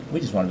 We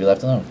just want to be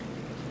left alone.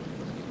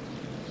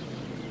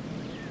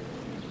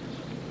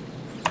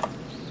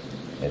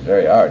 It's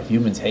very hard.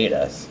 Humans hate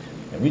us.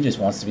 And we just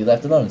wants to be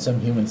left alone. Some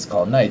humans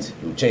call knights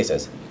who chase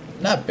us.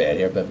 Not bad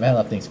here, but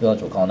Madlove thinks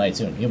village will call night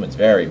soon. Humans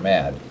very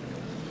mad.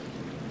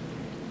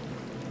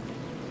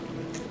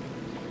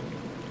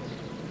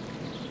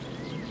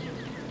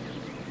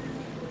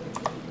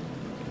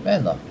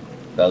 Madlove,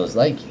 fellows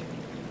like you.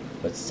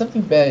 But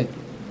something bad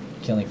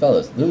killing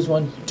fellows. Lose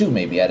one, two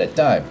maybe at a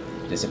time.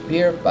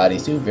 Disappear,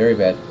 bodies too, very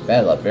bad.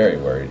 Madlove very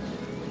worried.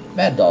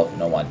 Madlove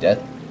no want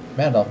death.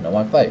 Madlove no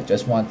want fight,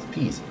 just want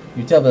peace.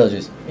 You tell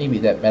villagers, maybe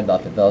that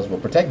Madlove and fellows will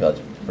protect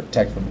village.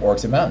 Protect from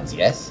orcs and mountains,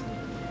 yes?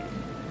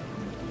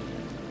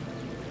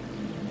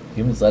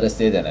 Humans let us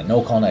stay then and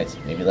no call nights.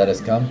 Maybe let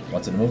us come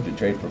once in a move to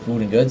trade for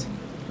food and goods.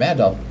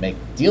 Madlove make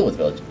deal with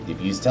village.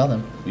 If you tell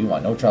them, we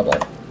want no trouble.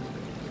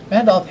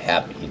 Madlove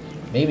happy.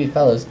 Maybe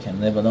fellows can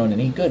live alone and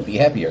eat good, be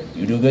happier.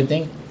 You do a good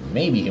thing,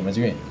 maybe humans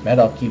agree.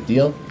 Madlove keep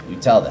deal, you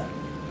tell them.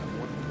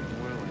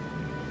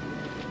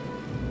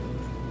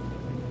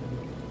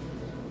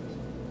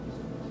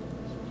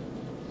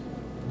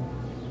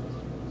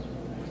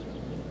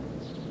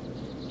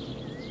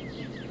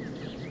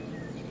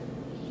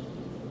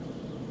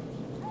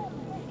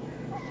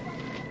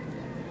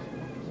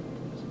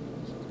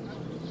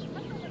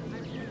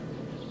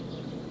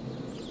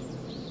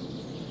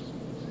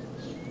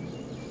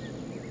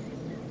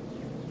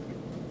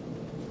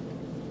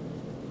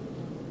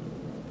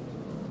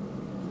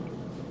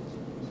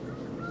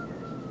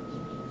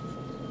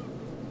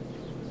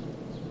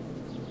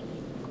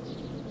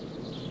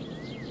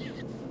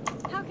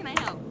 How can I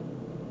help?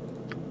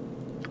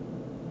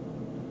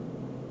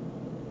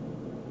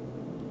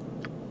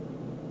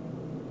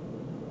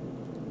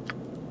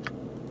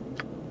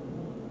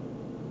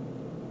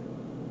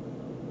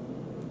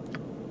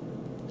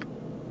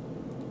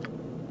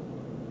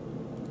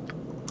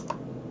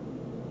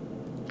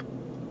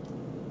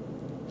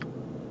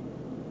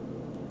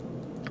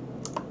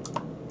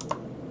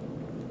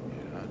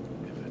 Yeah,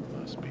 if it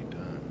must be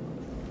done.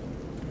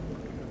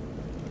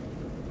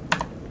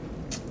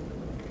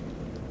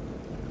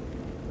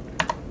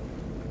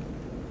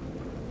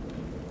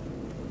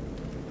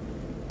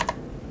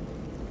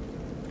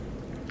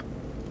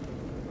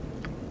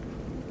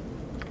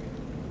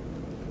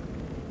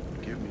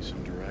 Give me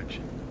some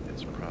direction.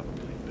 It's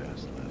probably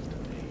best left to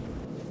me.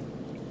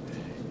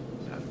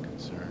 Hey, not a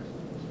concern.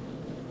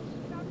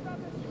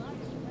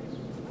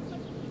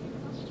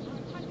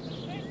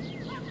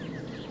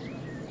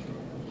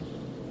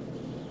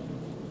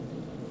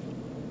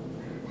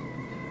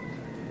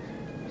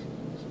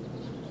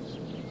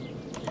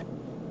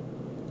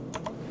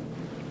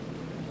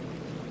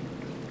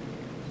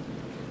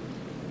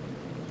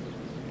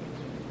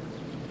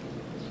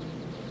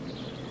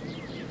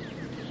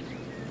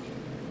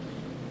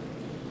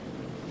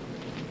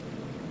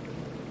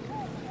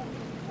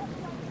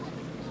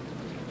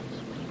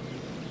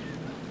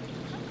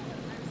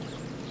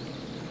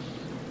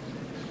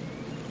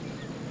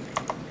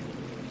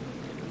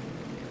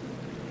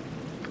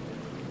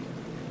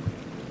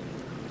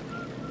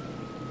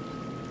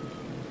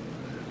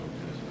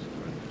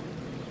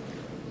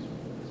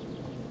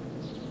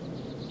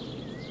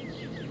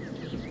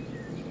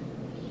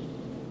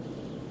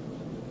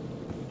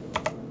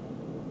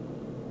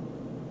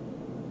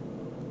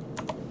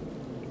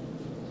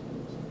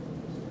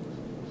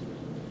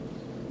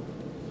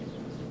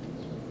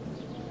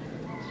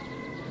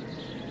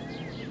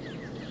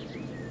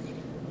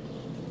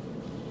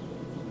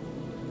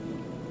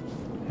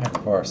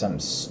 Before something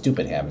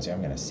stupid happens here,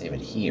 I'm going to save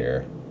it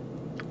here.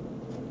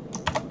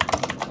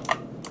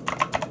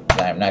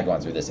 I'm not going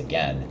through this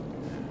again.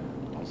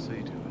 I'll see to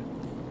it.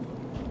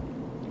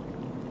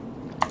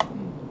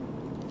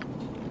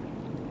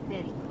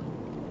 Very good.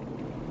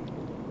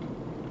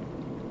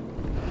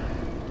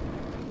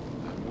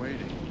 I'm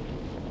waiting.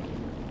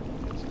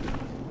 It's done.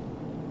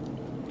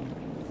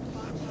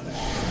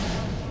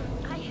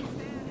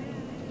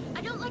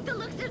 I don't like the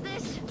looks of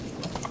this.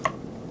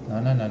 No,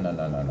 no, no, no,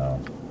 no, no, no.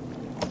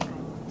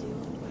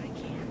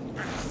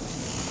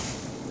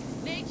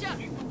 Nature,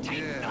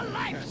 take the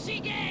life she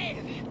gave.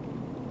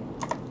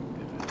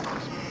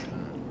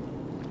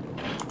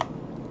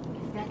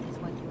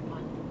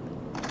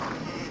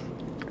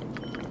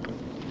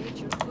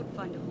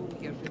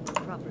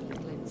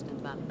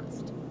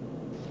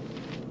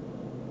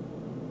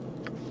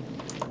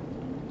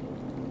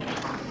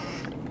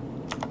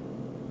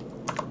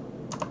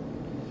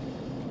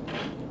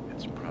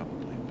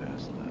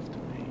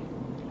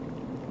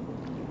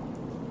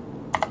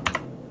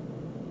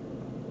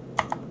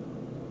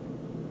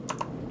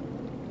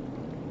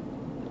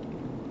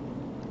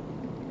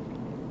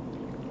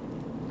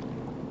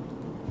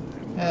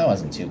 That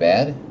wasn't too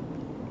bad.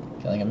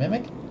 Killing a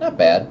mimic? Not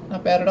bad.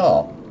 Not bad at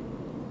all.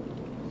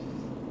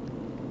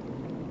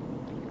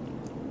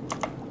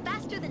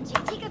 Faster than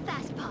Chitika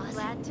Fast Paws.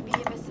 Glad to be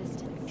of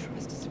assistance.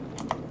 Trust is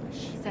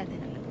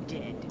Suddenly.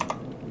 dead.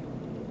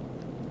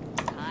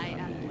 I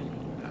am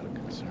willing. Not a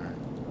concern.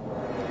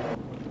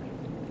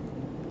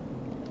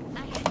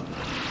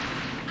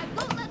 I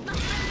won't let my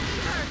friends be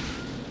hurt.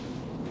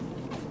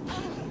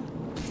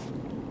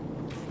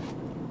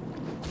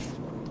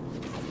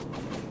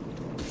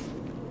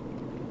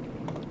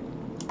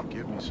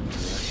 Give me some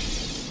direction.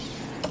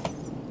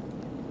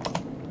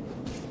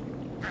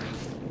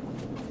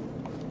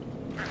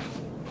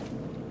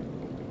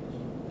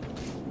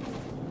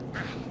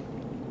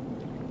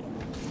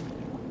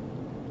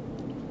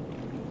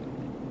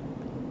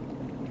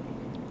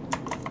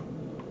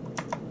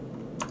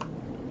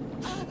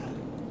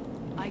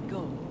 I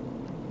go.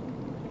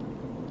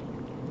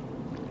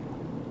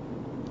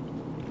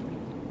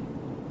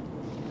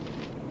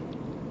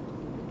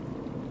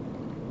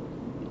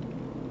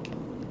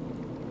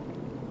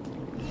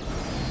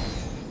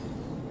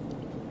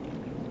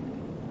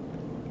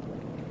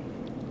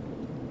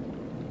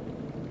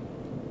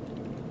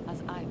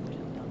 As I would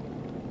have done.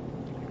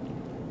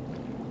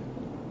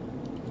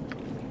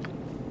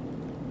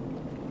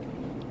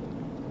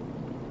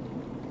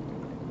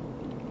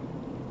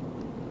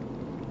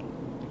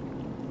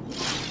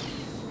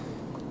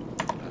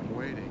 I'm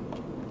waiting.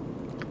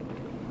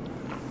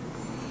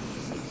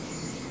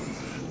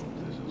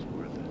 This is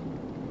worth it.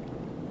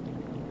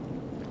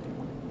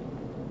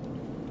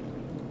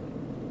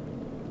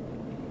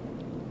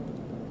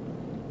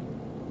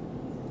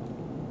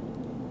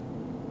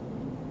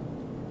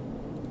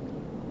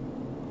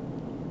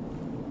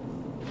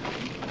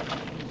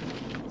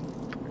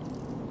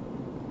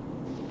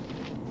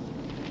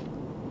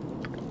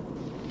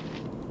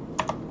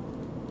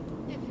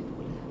 If it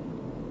will help.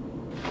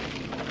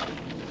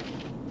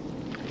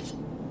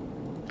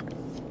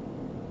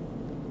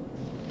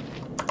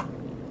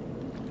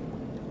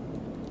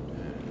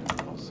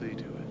 I'll see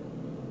to it.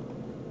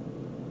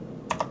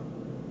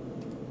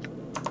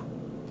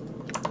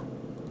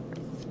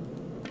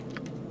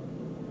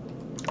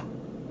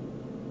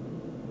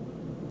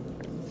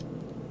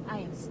 I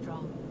am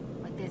strong,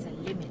 but there's a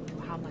limit to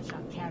how much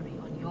I'll carry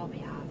on your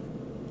behalf.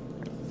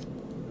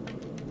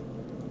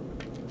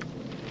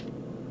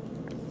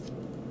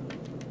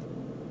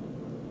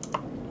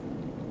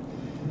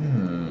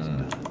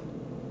 Hmm.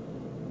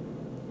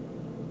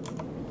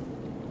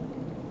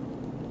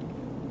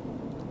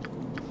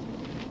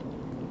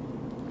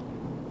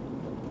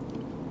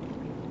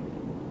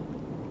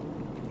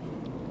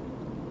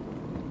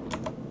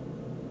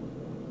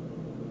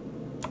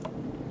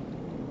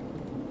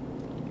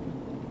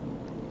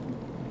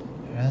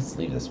 Let's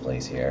leave this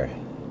place here.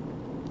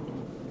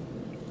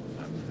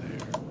 I'm there.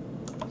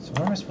 So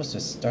where am I supposed to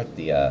start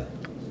the,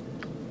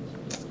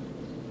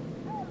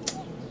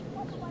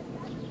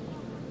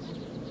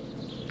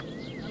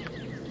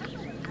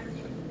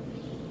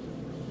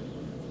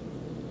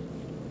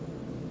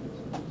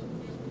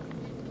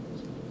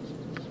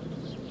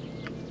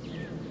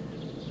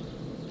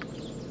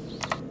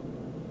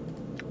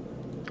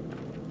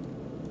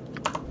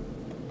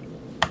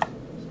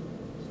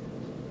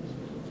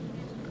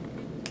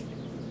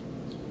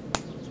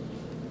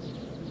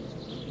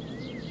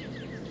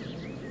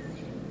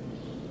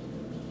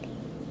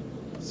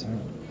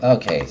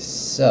 Okay,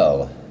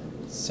 so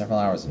several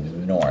hours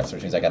north,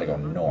 which means I gotta go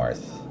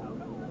north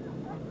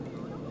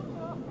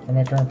from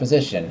my current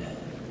position.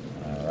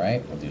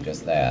 Alright, we'll do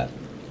just that.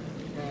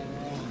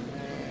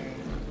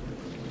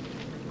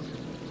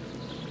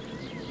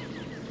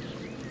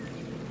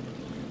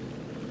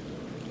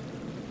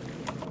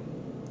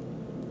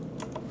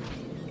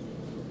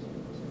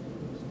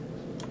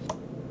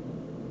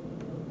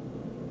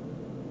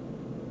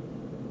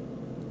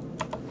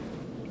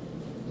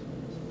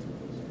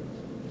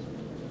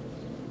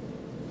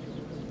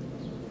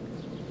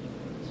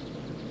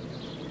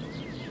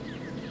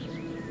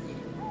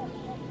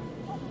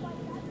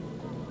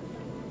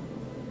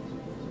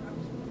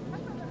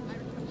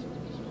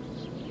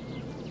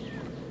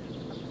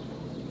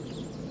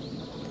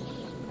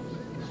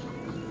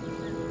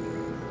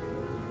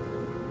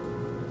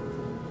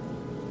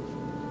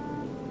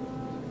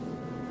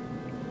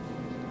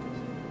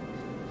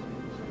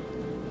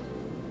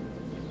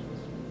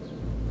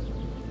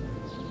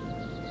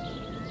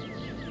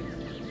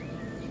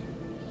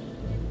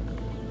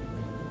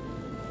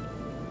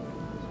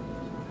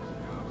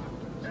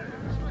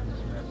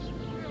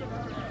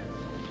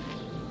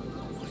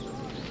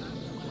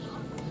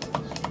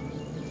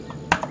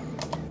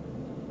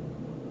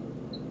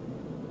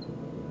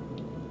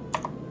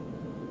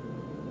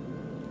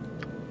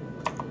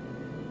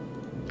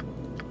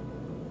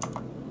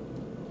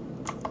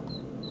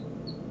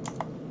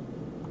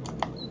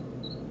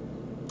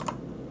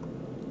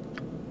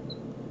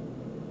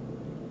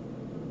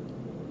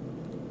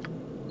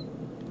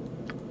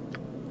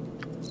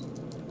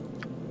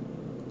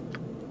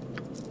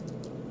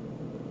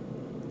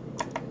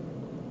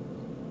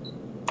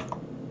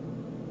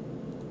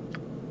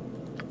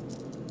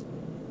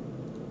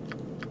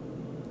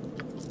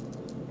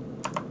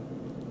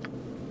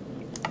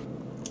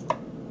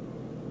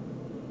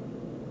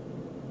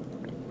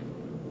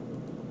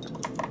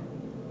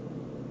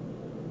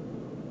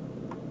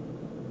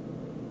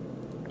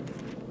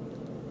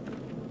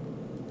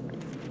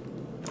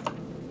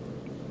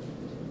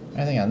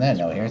 think on that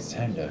note here, it's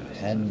time to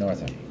head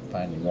north and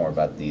find more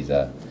about these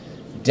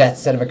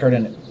deaths that have occurred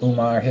in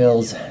Umar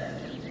Hills.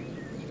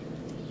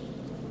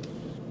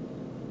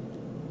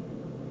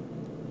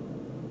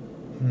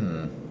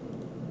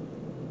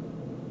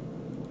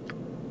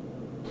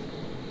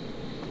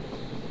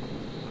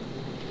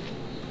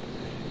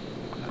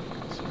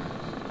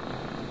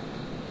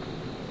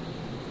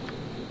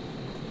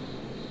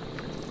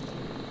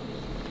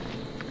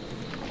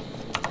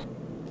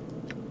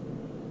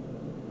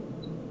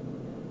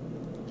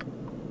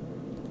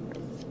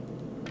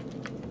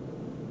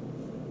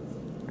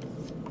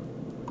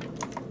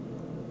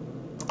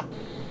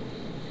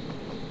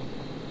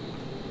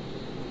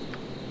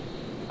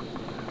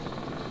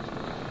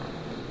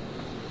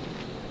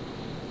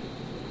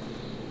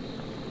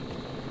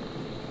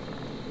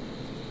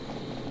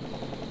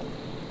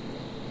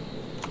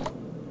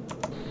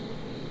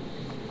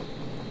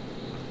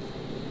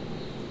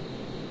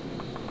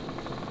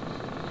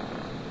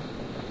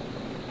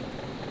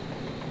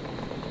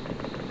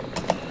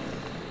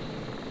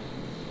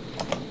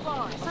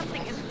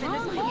 Something is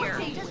wrong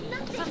here.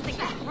 Something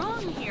is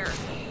wrong here.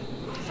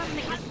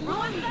 Something is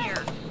wrong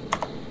here.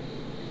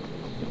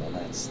 You will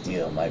not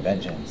steal my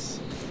vengeance.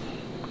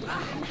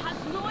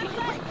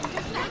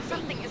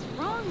 Something is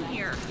wrong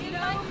here.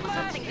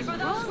 Something is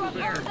wrong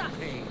here.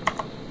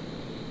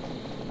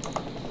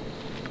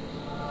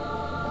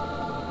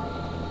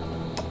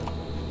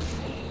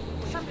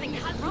 Something is wrong here. Something is wrong here. Something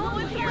is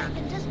wrong here.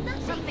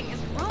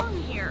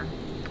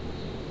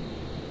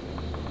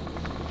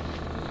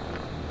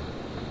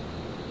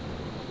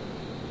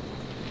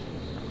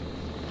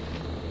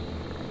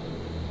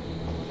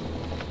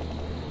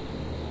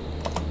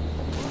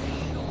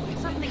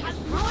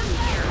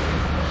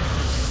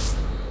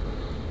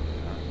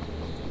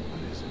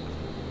 What is it?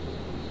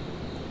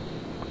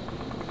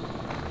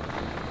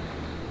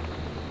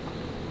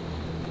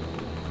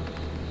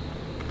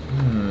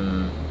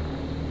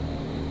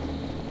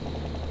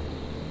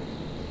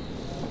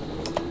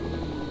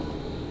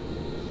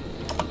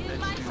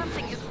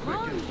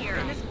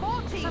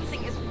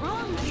 Something is wrong here. Something is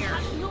wrong here.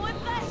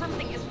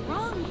 Something is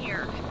wrong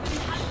here.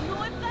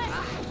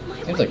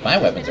 Seems like my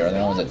weapons are the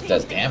only ones that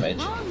does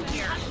damage.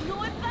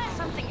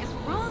 Something is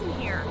wrong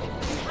here.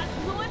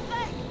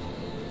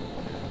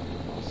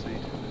 I'll see to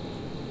it.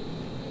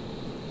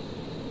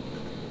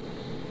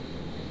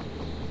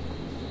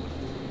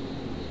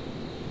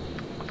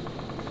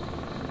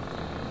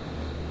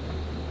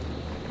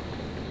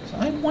 So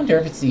I wonder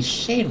if it's these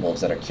shade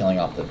wolves that are killing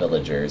off the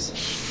villagers.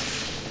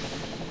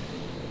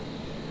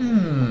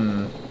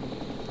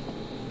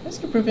 This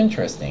could prove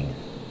interesting.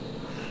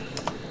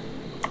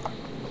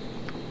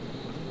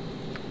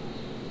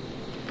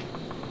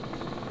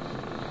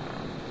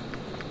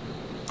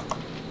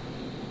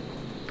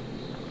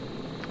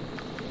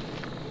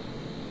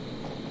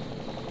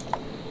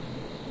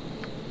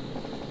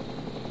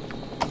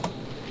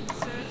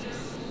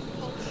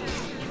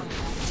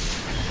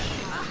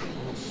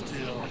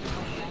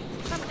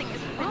 Something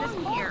is wrong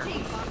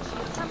here.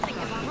 Something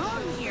is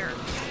wrong here.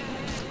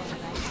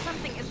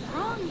 Something is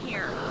wrong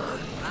here.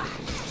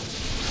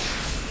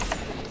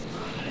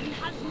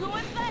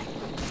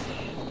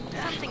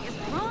 Something is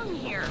wrong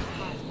here.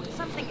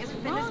 Something is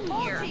wrong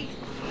here.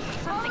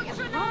 Something is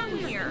wrong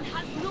here.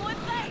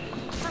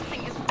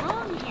 Something is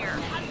wrong here.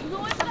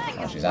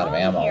 Oh, she's out of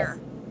ammo. Here.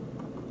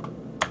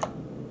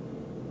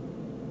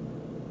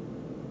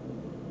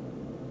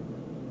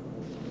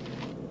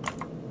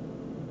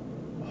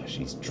 Oh,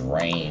 she's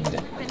drained.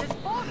 Something is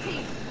wrong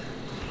here.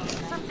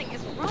 Something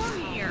is wrong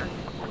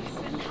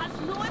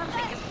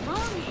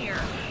here.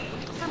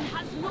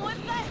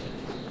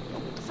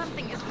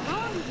 Something is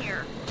wrong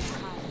here.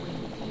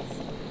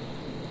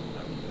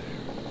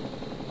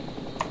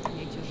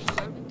 Nature's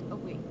servant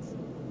awaits.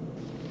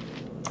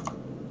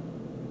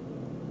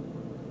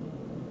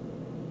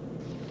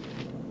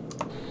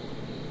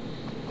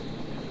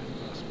 It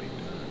must be done.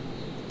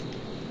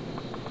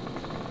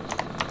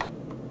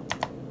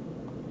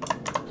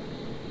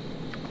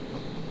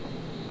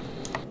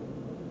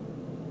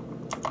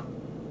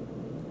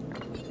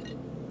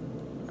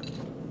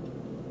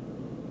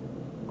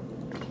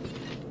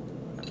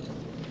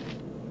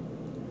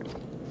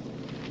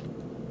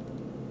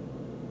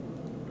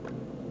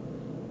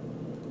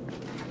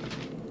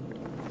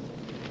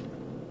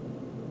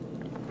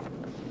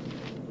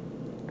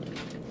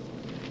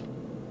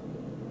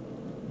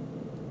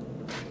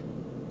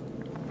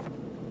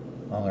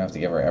 Well, I'm gonna have to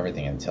give her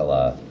everything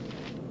until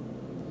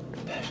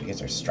she gets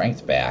her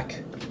strength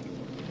back.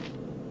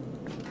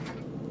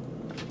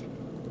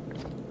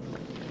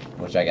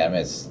 Which I gotta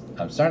admit,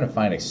 I'm starting to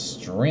find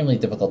extremely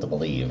difficult to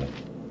believe.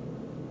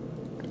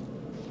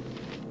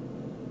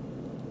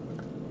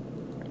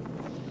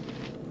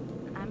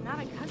 I'm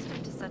not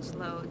accustomed to such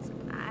loads.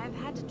 I've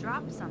had to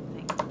drop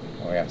something.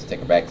 We're gonna have to take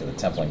her back to the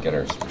temple and get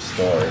her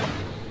restored.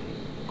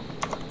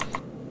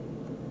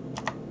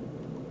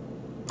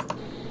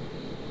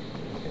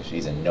 Because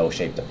she's in no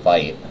shape to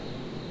fight.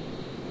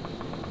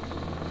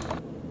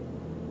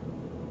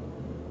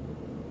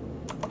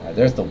 Alright,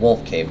 there's the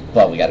wolf cave,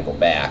 but we gotta go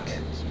back.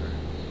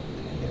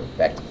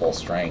 back to full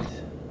strength.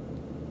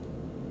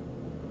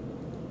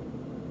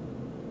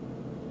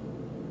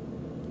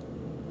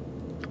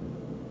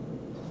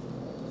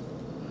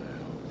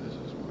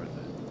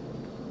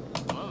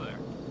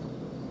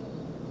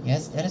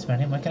 Yes, that is my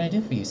name. What can I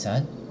do for you,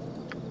 son?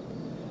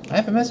 I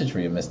have a message for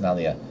you, Miss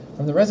Nalia.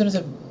 From the residents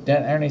of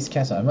D&December's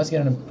castle, I must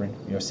get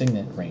your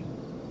signet ring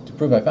to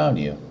prove I found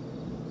you.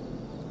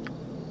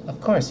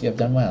 Of course, you have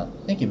done well.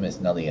 Thank you, Miss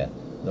Nalia.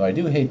 Though I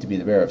do hate to be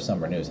the bearer of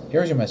somber news.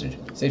 Here's your message.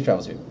 Safe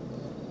travels to you.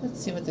 Let's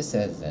see what this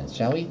says then,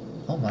 shall we?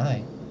 Oh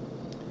my.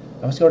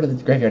 I must go to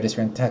the graveyard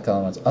district and tackle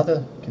elements.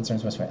 Other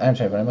concerns must wait. I am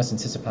sorry, but I must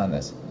insist upon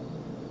this.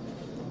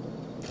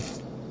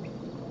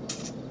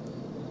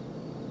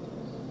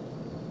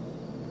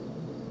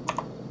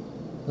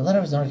 The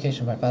letter was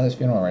notification of my father's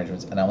funeral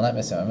arrangements, and I will not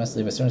miss him. I must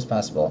leave as soon as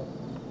possible.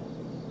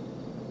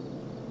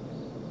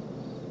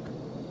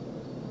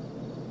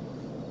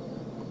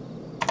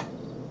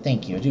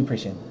 Thank you. I do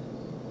appreciate it.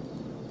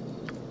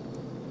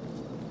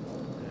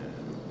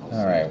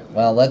 Alright,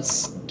 well,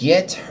 let's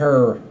get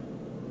her...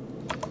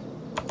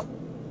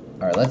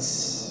 Alright,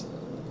 let's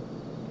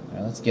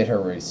get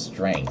her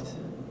strength.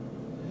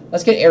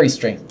 Let's get Aries'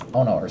 strength.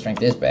 Oh no, her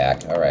strength is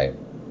back. Alright.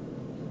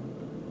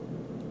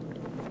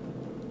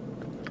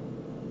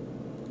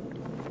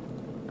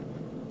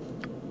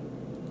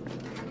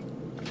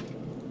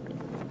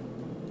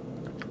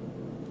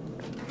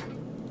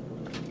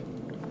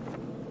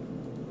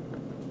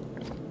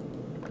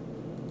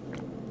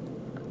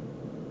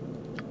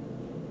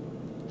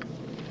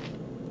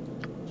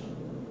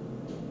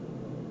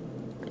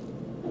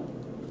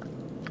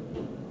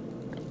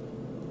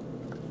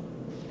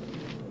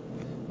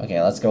 Okay,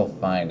 let's go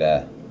find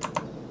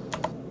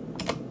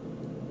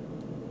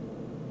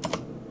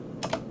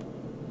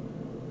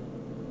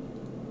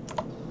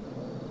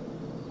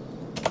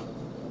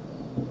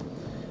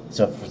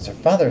So if it's her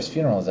father's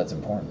funeral, that's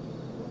important.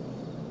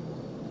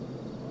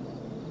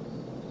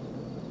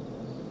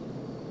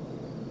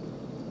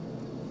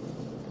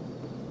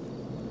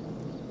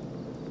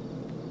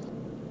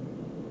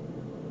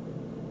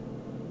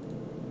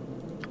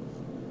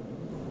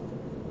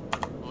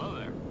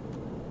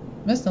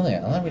 Miss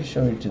Nalia, allow me to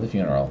show you to the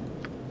funeral.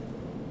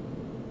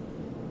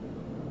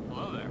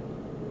 Hello there.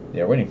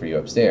 They are waiting for you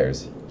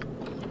upstairs.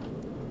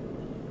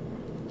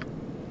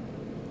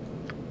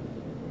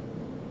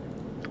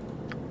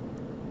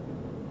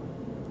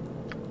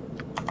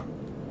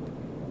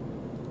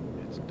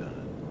 It's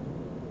done.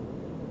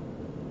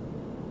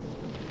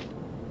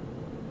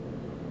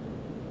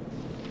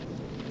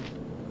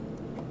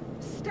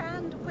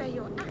 Stand where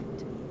you're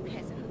at,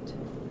 peasant.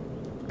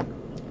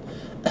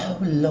 Oh,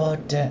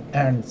 Lord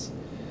Ernst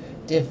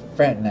did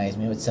fraternize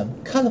me with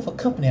some colourful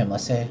company, I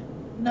must say.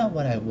 Not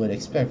what I would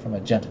expect from a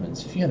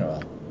gentleman's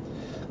funeral.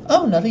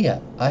 Oh,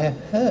 Nalia, I have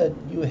heard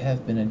you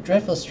have been in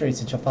dreadful straits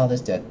since your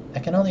father's death. I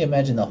can only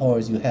imagine the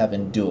horrors you have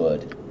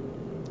endured.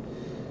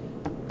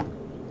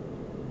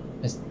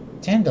 Miss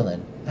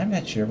Tandalin, I'm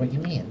not sure what you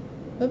mean.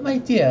 But my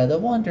dear, though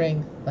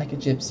wandering like a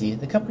gypsy,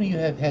 the company you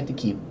have had to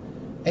keep,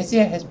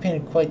 Isaiah has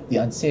painted quite the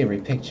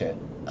unsavory picture.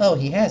 Oh,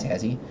 he has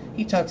he?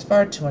 He talks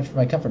far too much for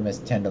my comfort, Miss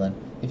Tandalin,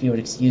 if you would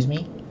excuse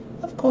me.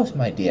 Of course,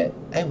 my dear.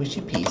 I wish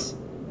you peace.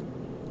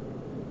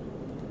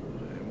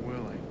 I'm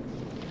willing.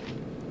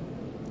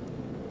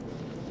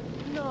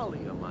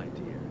 Nalia, my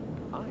dear,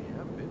 I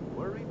have been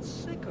worried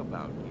sick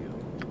about you.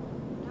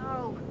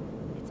 No,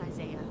 it's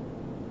Isaiah.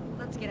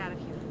 Let's get out of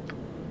here.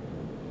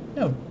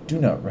 No, do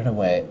not run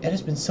away. It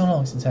has been so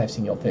long since I have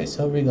seen your face,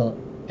 so regal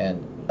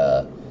and,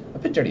 a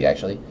bit dirty,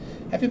 actually.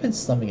 Have you been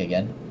slumming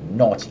again?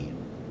 Naughty.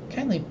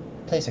 Kindly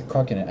place a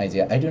cork in it,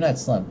 Isaiah. I do not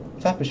slum.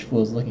 Foppish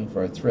fools looking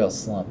for a thrill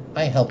slum.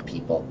 I help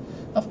people.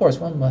 Of course,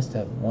 one must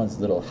have one's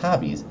little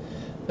hobbies,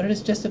 but it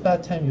is just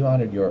about time you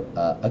honored your,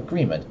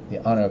 agreement.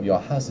 The honor of your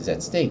house is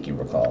at stake, you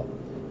recall.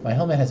 My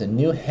helmet has a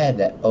new head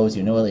that owes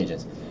you no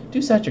allegiance.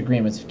 Do such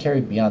agreements carry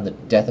beyond the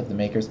death of the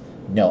makers?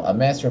 No, a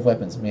master of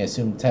weapons may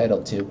assume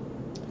title to...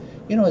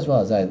 You know as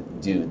well as I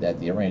do that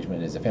the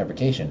arrangement is a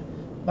fabrication.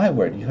 My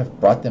word, you have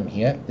brought them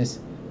here? This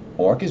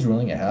orc is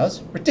ruling your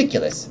house?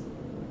 Ridiculous!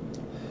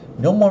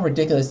 No more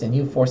ridiculous than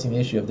you forcing the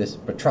issue of this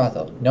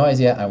betrothal. No,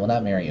 Isaiah, I will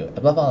not marry you.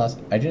 Above all else,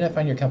 I do not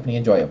find your company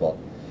enjoyable.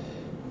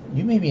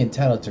 You may be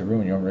entitled to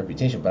ruin your own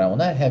reputation, but I will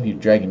not have you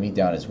dragging me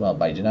down as well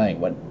by denying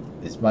what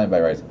is mine by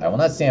rights. I will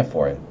not stand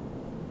for it.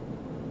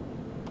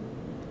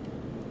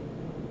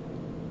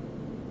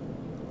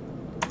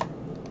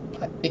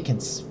 It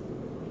can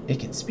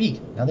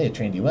speak. Now they have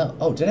trained you well.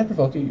 Oh, did I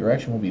provoke you? Your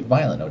action will be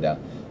violent, no doubt.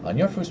 On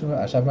your first move,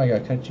 I shall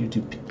have cut you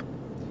to...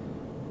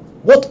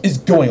 What is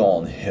going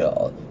on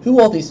here?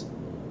 Who are these...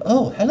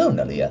 Oh, hello,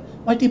 Nalia.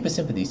 My deepest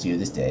sympathies to you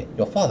this day.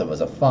 Your father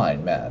was a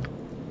fine man.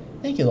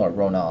 Thank you, Lord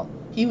Ronan.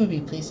 He would be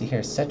pleased to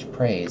hear such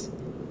praise.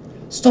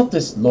 Stop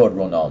this Lord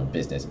Ronan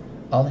business.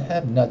 I'll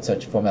have not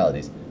such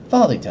formalities.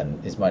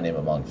 Farthington is my name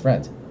among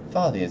friends.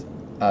 Father is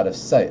out of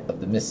sight of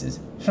the missus.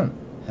 Huh.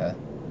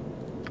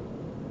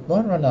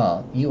 Lord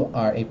Ronan, you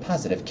are a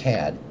positive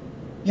cad.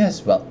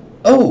 Yes, well...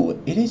 Oh,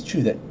 it is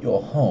true that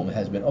your home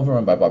has been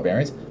overrun by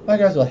barbarians. My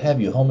guards will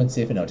have you home and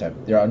safe in no time.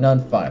 There are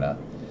none finer.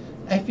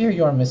 I fear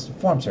you are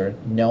misinformed, sir.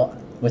 No,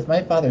 with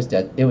my father's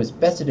death, it was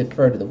best to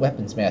defer to the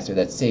weapons master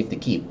that saved the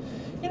keep.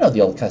 You know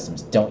the old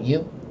customs, don't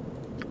you?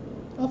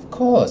 Of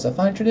course, a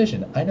fine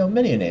tradition. I know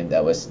many a name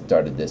that was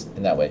started this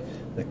in that way.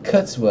 The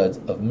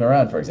Cutswoods of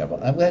Moran, for example.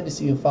 I'm glad to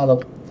see you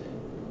follow.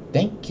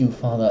 Thank you,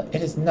 Father.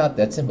 It is not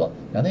that simple.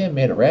 Now they have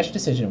made a rash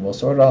decision and we'll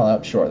sort it all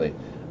out shortly.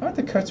 Aren't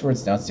the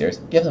Cutswords downstairs?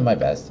 Give them my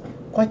best.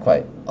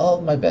 Quite.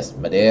 All my best,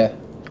 my dear.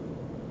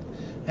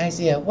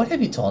 Isaiah, what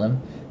have you told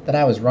him? That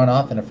I was run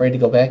off and afraid to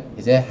go back?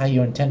 Is that how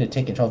you intend to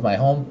take control of my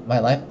home, my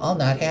life? I'll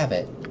not have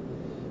it.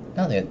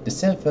 Now then,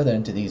 descend further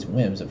into these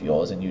whims of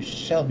yours, and you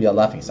shall be a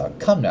laughingstock.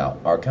 Come now,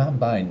 our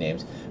combined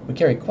names would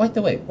carry quite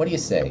the weight. What do you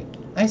say?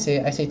 I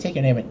say, take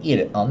your name and eat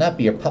it. I'll not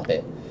be your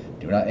puppet.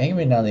 Do not anger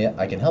me, Nalia.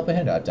 I can help a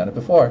hinder. I've done it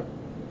before.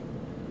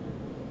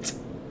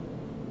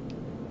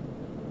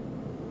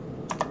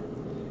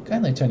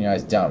 Kindly turn your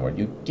eyes downward.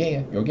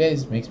 Your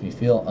gaze makes me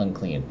feel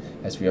unclean.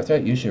 As for your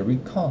threat, you should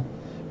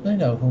really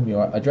know whom you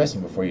are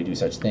addressing before you do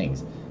such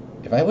things.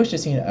 If I wished to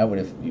see it, I would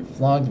have you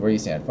flogged where you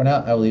stand. For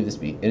now, I will leave this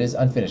be. It is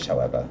unfinished,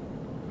 however.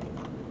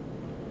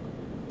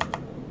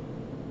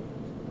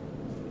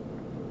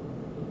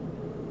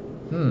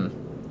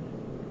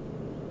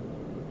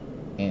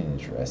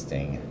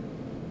 Interesting.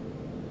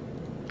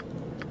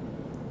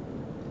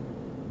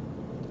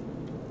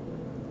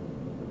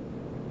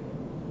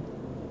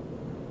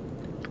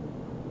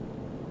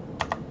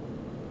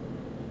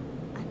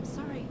 I'm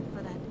sorry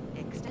for that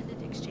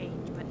extended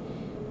exchange, but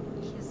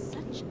he is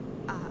such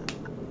a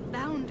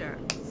bounder,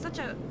 such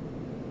a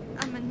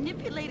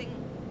manipulating,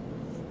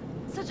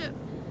 such a...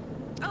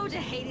 Oh, to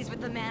Hades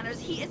with the manners.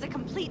 He is a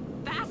complete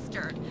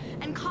bastard,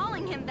 and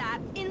calling him that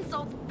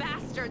insults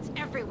bastards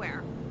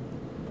everywhere.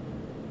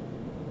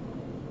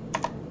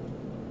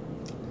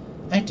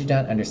 I do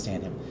not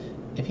understand him.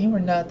 If he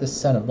were not the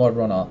son of Lord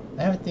Ronald,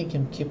 I would think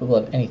him capable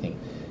of anything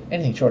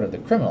short of the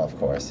criminal, of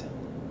course.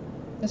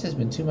 This has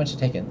been too much to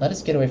take in. Let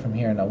us get away from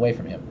here and away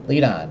from him.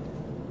 Lead on.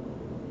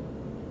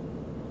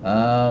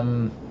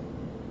 Am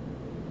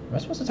I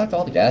supposed to talk to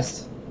all the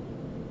guests?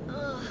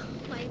 Ugh,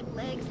 my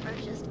legs are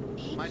just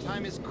aching. My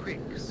time is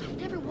quick, so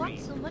I've never walked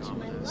so much in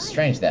my life.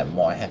 Strange that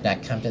more have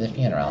not come to the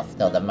funeral,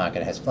 though the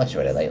market has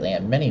fluctuated lately,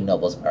 and many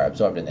nobles are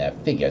absorbed in their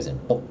figures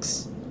and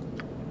books.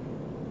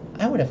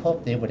 I would have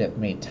hoped they would have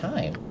made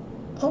time.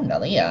 Oh,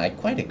 Nalia, I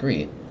quite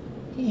agree.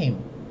 He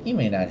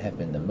may not have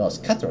been the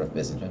most cutthroat of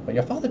businessmen, but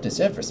your father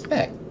deserved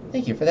respect.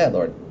 Thank you for that,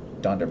 Lord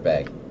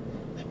Donderbeg.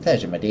 My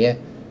pleasure, my dear.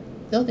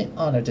 Though the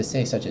honor to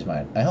say such is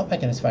mine, I hope I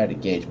can aspire to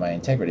gauge my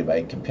integrity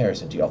by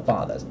comparison to your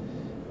father's.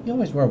 You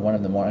always were one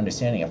of the more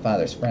understanding of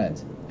father's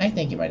friends. I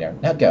thank you, my dear.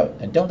 Now go,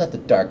 and don't let the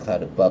dark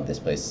cloud above this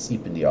place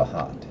seep into your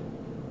heart.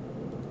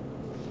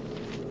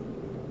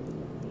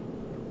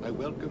 I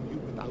welcome you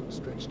with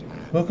outstretched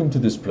hand. Welcome to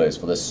this place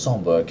for this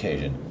somber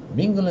occasion.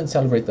 Mingle and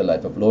celebrate the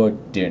life of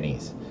Lord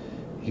Dearnese.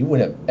 He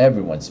would have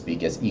everyone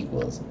speak as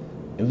equals.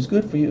 It was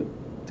good for you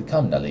to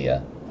come,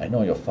 Nalia. I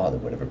know your father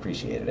would have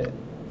appreciated it.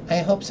 I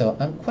hope so.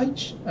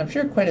 I'm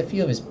sure quite a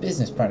few of his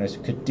business partners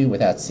could do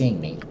without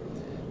seeing me.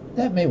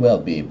 That may well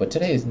be, but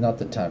today is not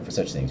the time for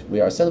such things. We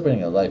are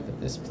celebrating the life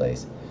of this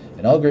place,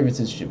 and all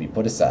grievances should be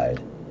put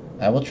aside.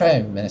 I will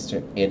try,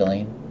 Minister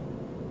Adelaine.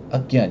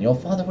 Again, your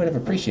father would have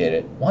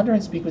appreciated it. Wander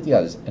and speak with the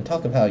others, and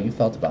talk of how you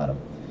felt about him.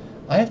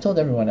 I have told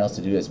everyone else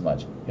to do as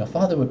much. Your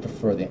father would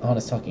prefer the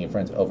honest talking of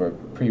friends over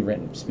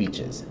pre-written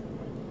speeches.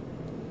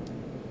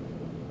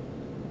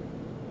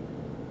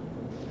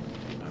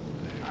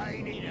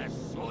 I need a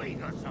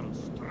swig of some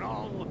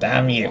strong...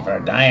 Damn you for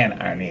dying,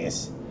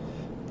 Arnis.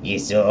 Ye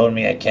still owe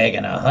me a keg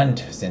and a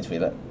hunt since we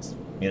last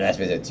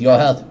visit. To your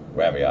health,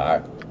 wherever you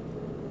are.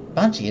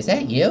 Banshee, is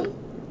that you?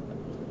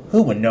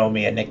 Who would know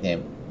me a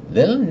nickname?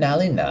 Little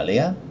Nally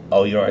Nalia?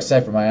 Oh, you're a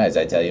sight for my eyes,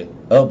 I tell you.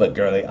 Oh, but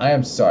girlie, I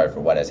am sorry for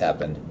what has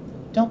happened.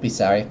 Don't be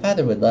sorry.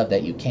 Father would love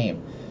that you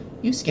came.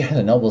 You scare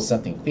the nobles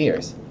something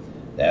fierce.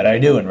 That I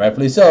do, and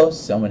rightfully so.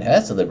 Someone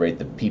has to liberate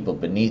the people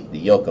beneath the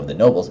yoke of the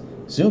nobles.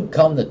 Soon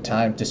come the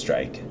time to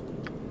strike.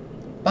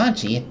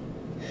 Banshee?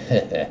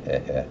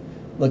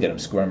 Look at him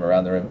squirm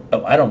around the room.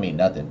 Oh, I don't mean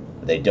nothing,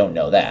 but they don't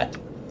know that.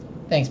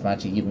 Thanks,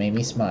 Banshee. You've made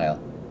me smile.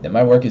 Then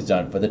my work is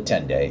done for the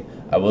 10-day.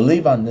 I will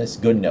leave on this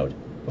good note,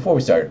 before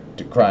we start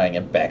to crying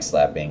and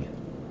backslapping.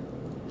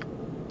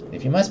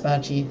 If you must,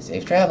 Banshee,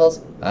 safe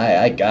travels. Aye,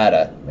 I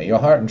gotta. May your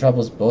heart and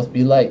troubles both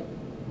be light.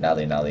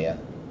 Nali Nalia.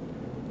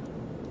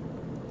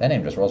 That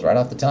name just rolls right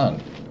off the tongue.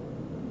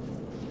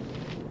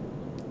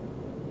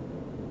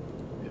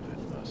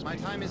 My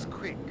time is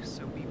quick,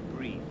 so be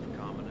brief,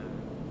 commoner.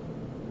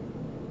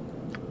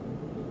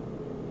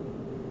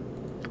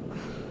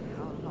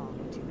 How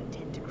long do you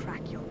intend to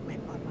crack your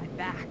whip on my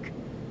back?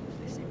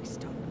 I say we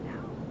stop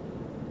now.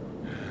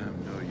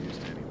 I'm no use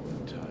to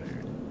anyone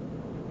tired.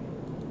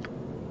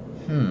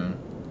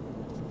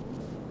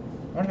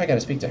 I wonder if I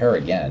gotta speak to her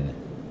again.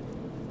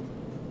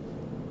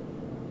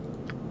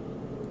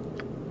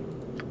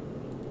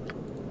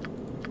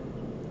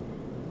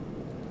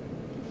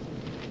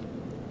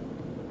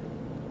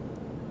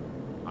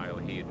 I'll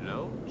heed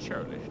no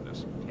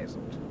churlishness,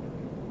 peasant.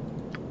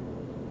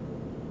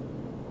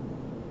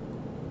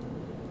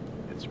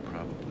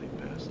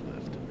 best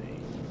left to me.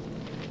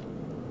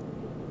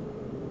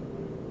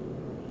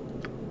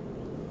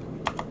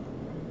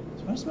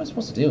 So what am I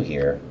supposed to do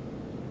here?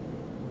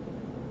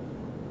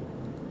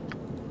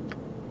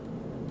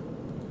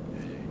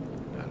 Hey,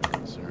 not a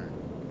concern.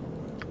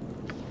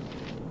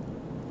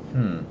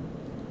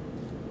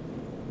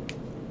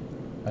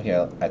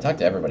 Okay, I talked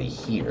to everybody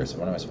here, so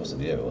what am I supposed to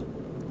do?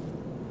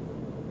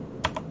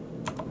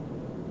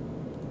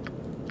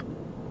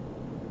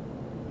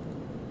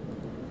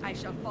 I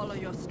shall follow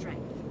your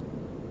strength.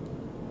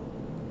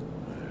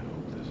 I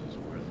hope this is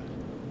worth it.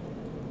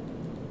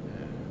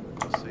 Yeah,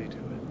 we'll see to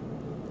it.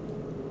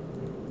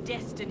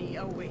 Destiny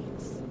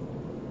awaits.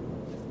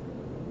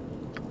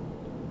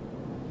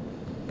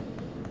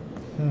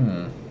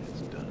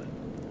 It's done.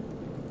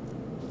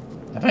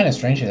 I find it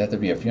strange that there'd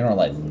be a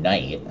funeral at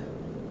night.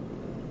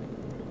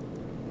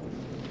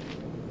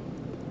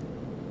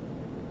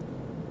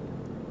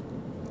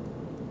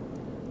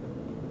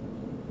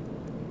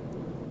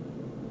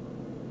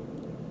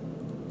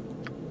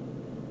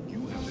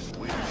 You have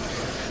been waiting.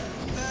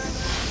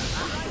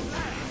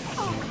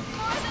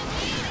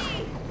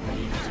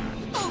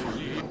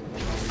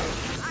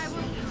 I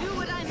will do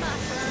what I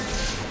must.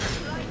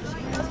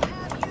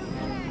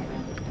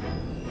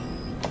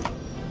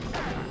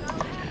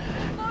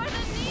 For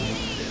the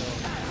needy!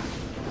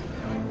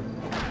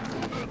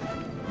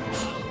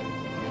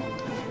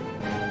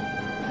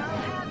 I'll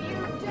have you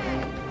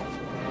dead.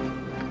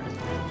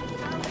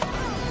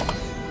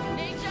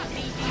 Nature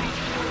me,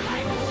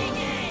 I'm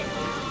chicken!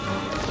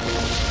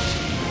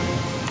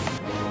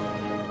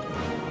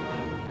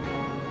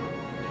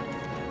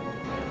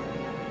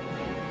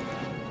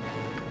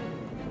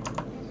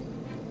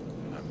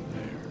 I'm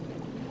there.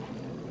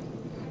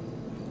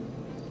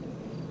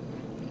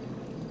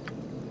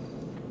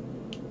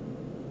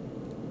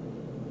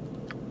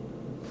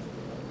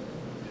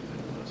 If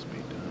it must be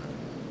done.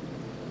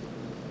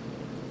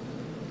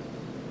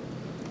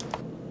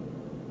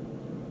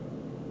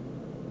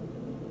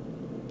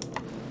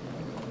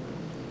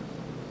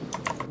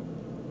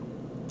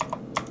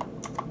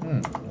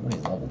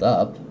 Nobody's leveled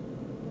up.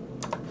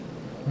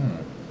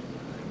 I'm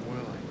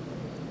willing.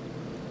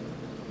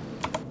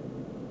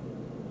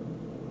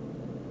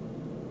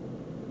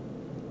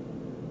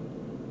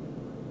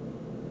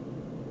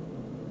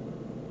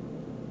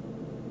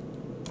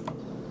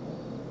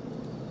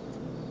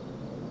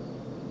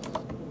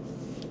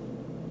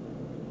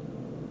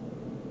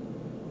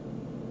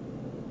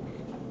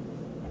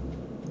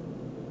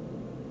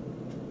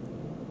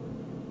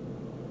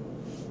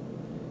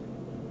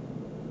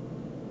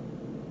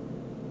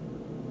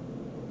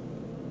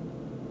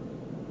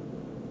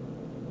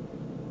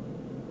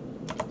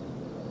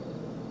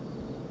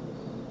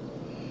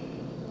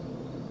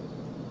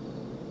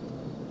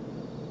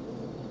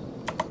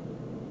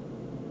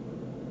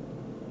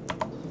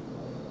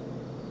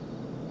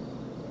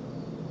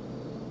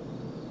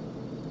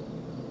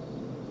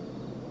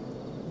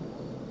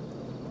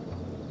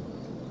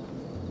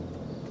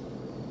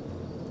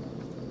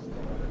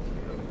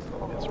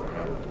 It's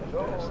probably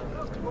best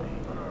left to me.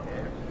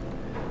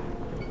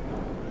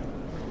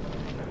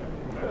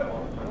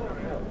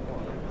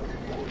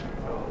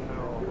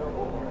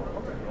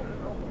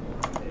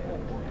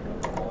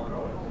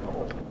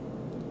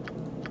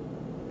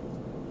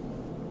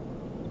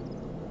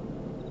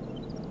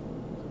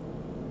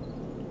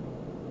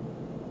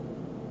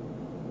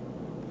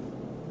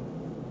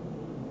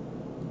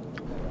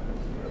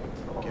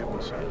 Give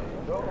me some.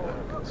 Not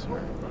a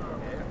concern.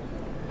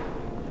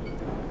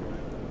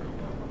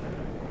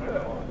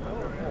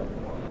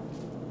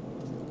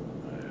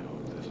 I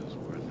hope this is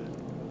worth it.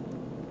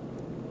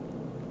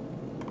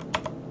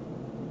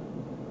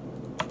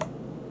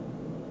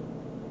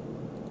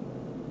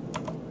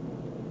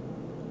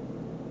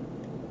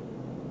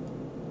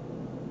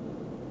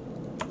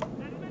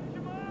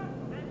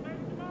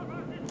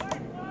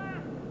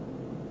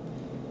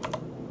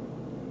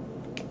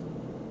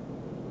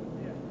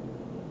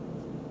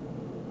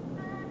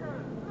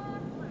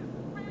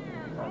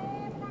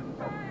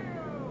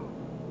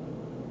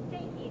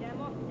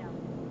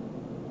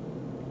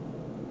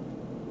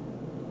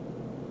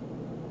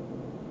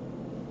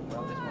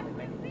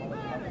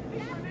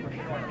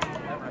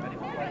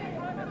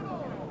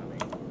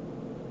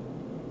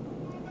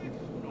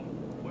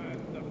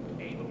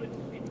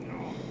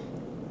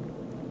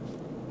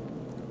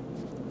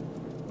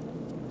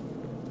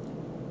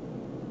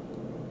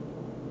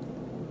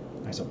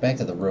 Alright, so back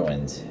to the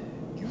ruins.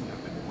 You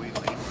have been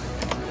waiting.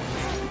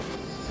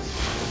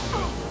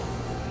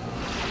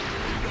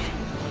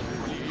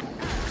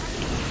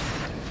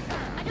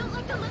 I don't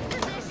like the look of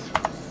this.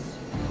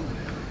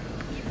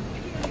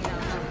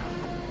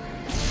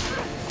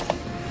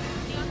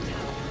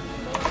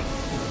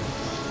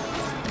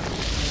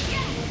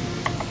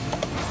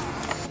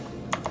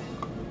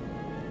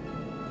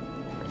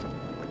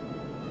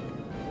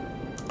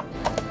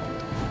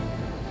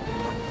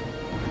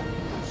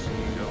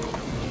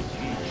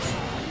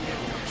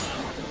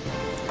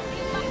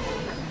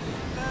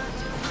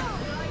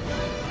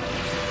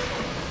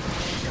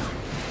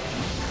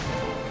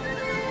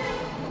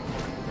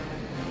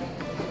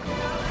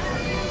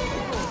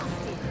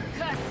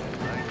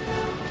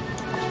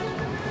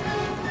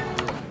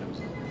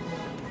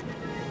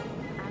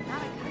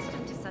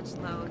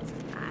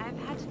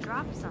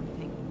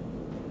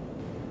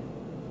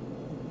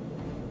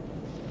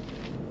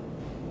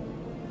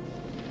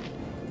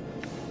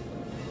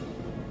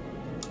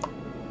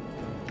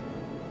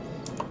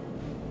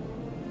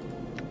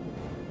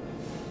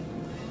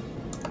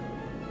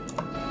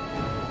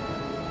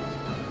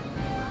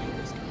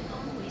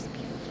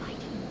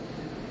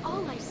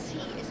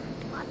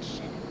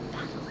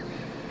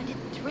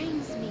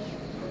 drains me.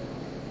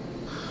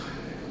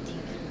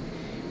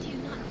 Do you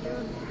not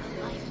yearn for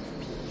a life of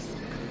peace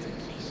and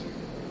contemplation?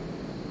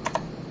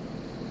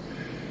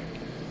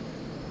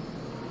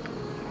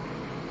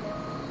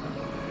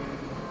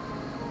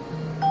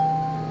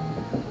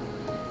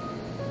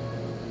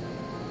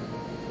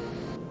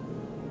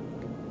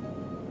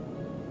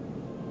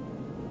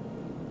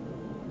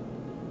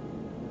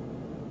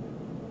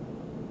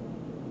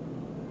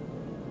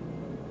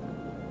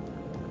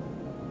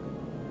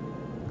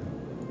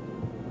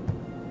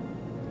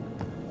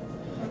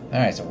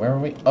 Alright, so where are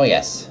we? Oh,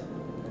 yes.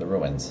 The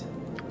ruins.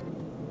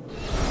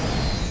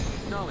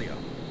 Nalia,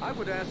 I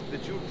would ask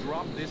that you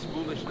drop this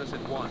foolishness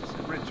at once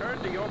and return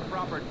to your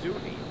proper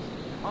duties.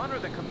 Honor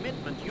the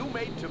commitment you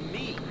made to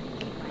me.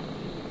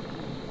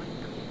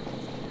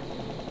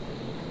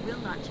 I will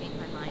not change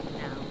my mind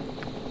now.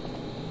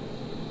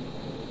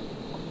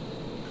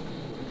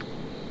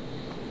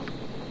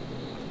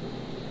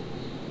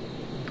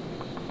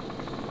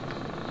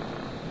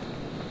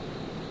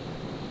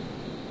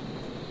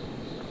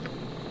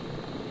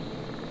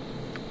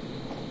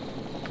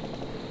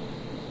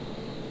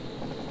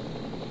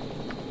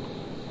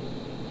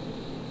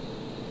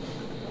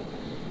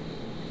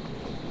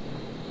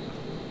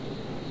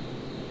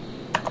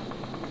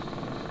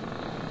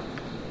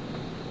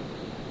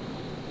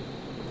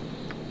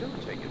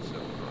 Don't take it so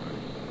hard.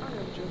 I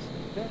am just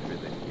better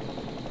than you.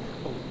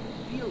 Oh,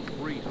 feel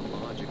free to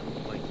lodge a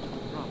complaint to the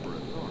proper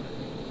authority.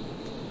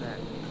 That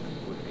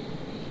would be...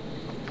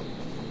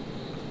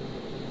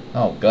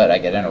 Oh, good. I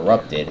get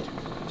interrupted.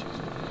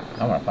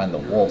 I want to find the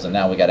wolves, and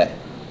now we gotta...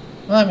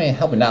 Well, I mean,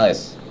 help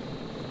Nalius.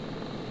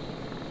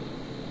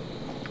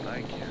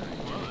 I carry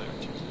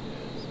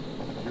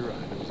your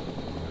items.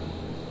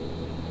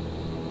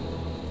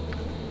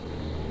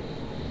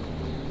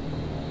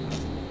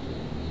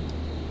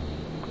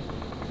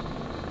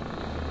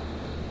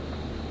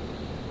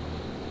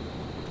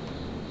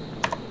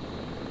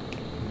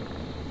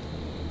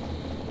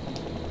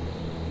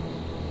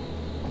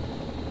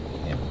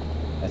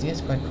 As he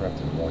is quite corrupt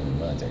and more than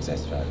military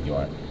access to you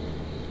are.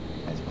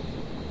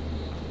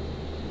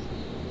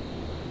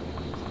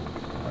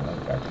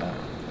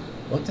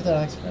 Look to the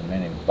docks for a man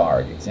named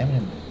Barg. Examine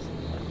him.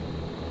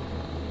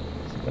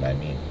 See what I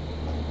mean.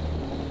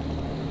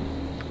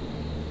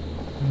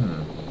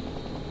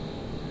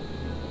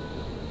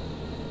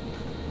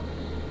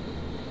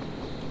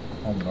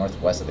 Home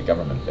northwest of the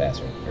government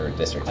bastard. Or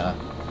district, huh?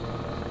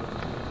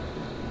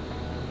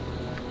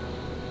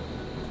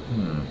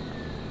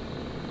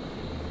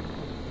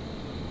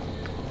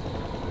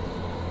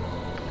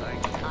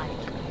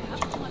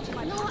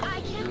 No,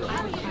 I can't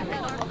carry it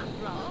anymore.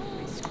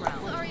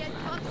 Sorry, I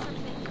dropped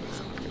something.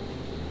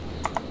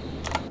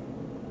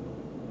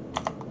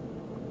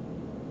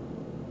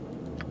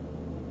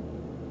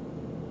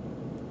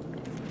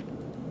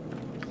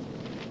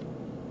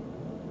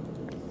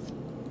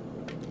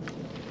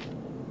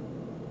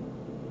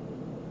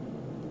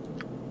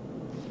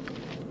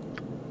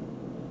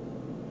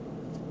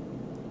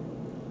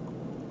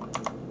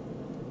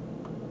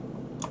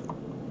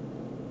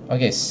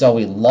 Okay, so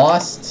we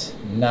lost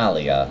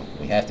Nalia.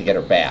 We have to get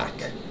her back.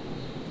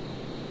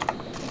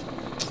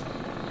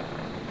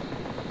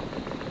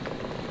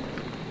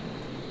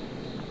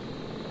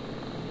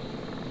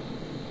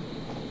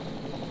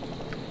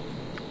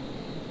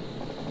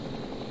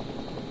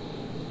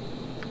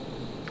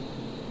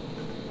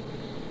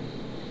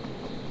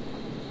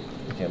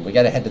 Okay, we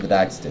gotta head to the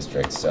docks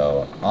district,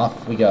 so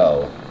off we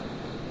go.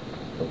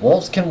 The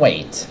wolves can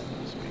wait.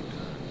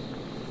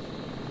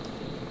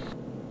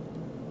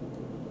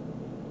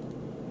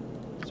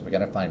 So we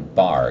gotta find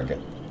Barg.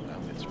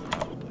 Well, it's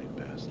probably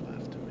best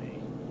left to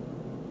me.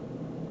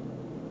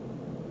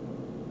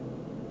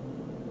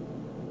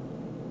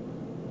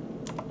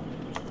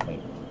 Wait.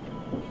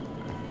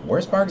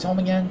 Where's Barg's home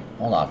again?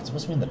 Hold on, it's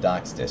supposed to be in the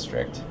docks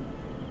district.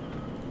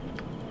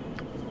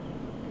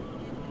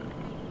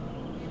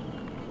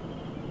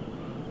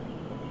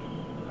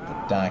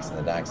 Docks in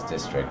the docks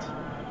district.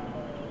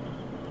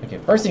 Okay,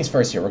 first things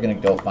first here, we're gonna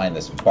go find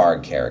this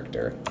Barg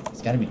character.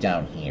 It's gotta be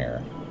down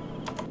here.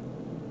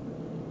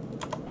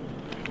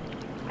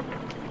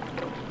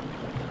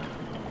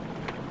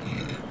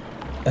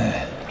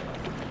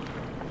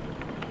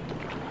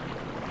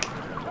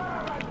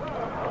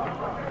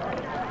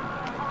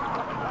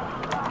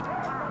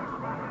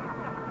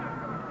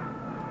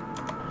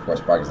 Of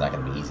course, Barg is not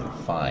gonna be easy to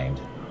find.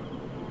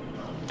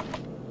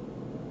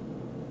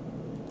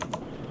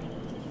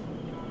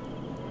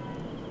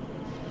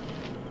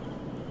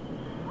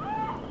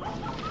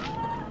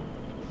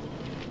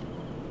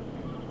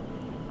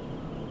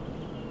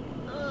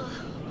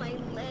 My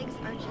legs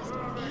are just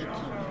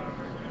aching.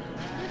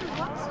 I've never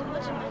walked so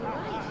much in my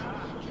life.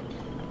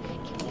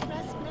 Can we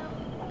rest now,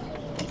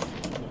 please?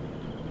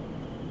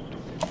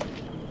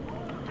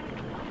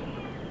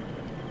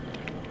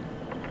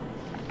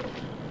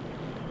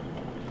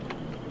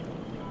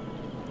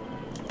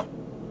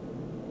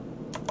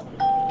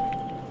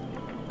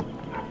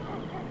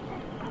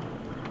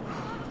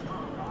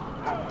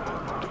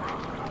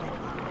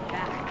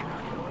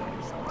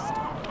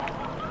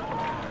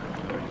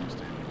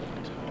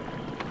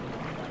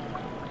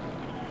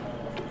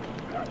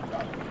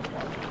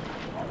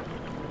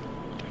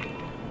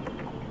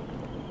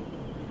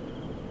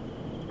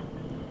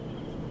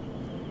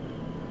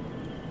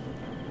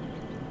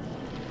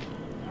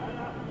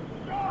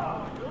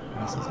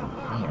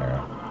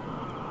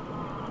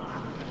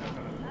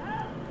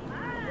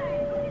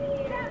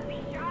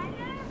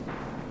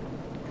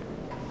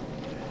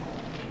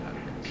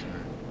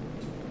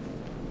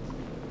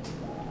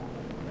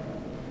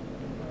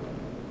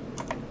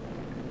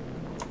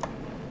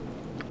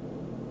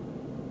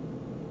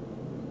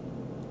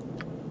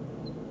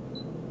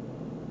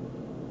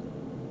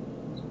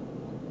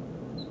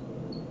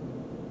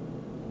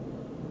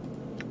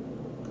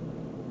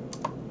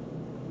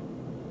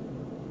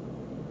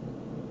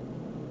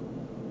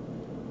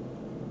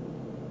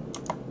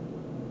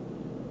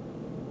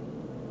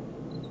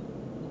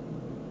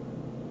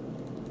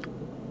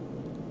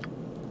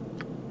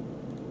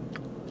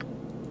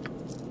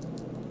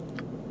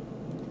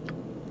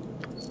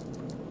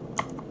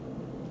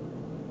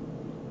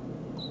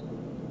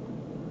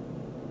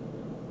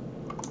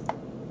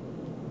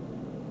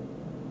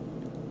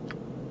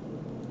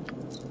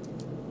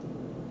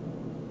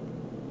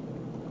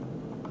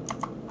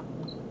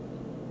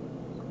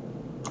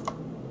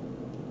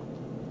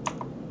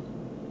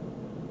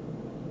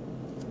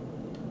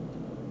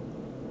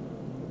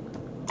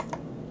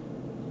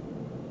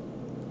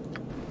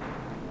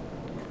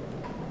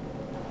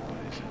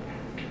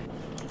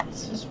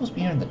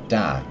 Here in the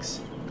docks.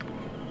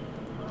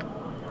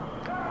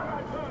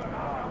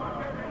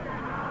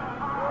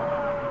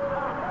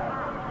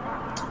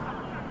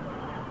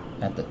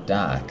 At the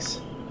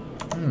docks.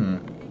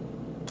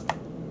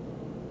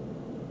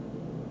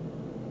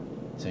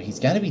 So he's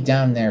got to be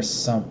down there,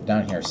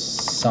 down here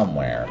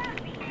somewhere.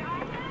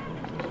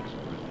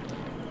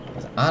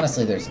 Because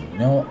honestly, there's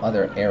no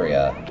other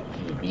area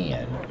he would be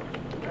in.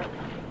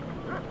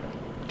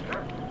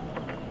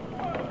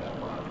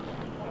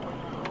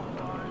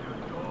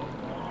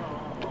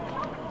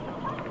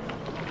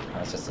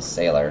 That's just a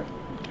sailor.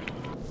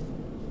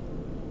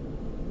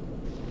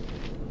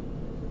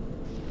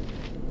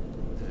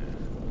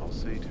 I'll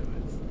see to it.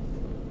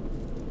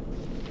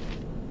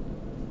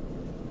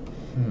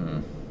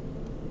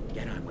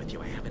 Get on with you.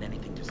 I haven't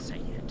anything to say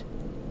yet.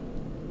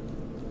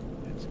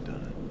 It's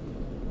done.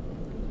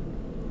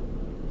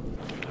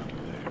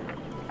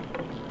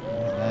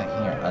 He's not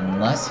here,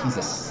 unless he's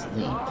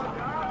asleep.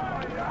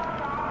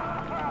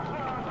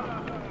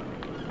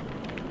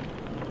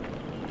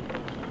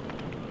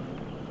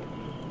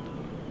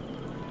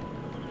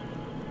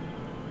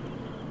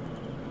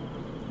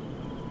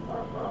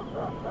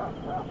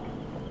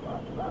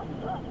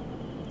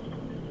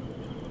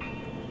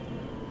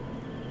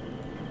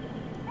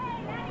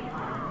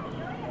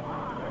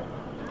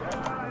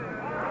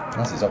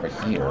 Unless he's over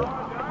here.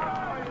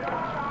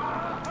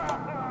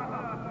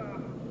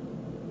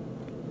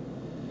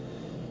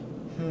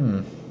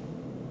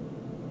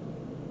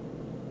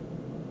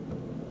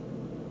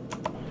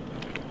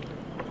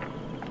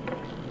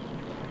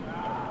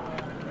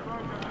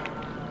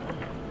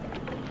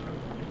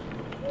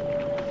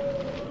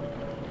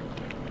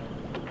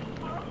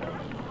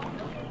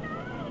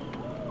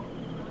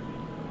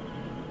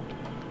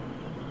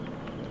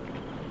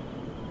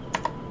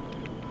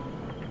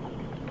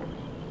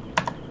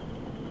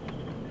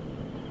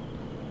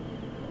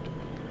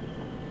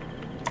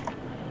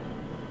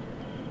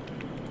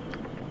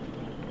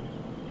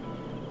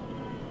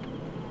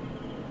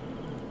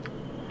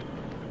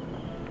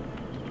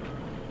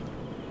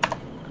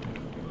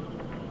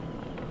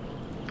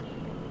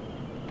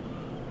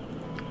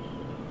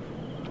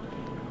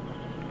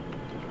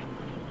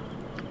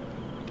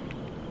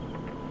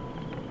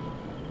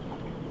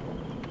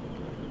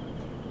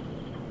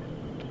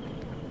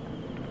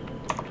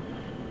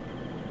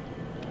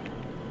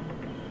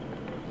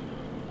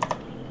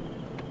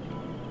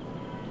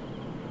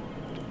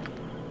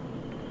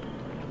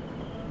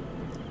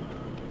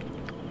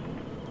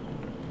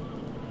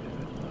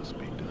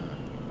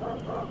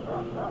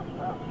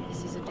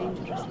 This is a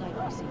dangerous life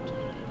we seem to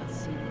lead, but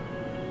see. I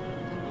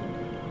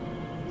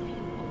wonder if you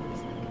always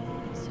think of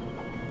this.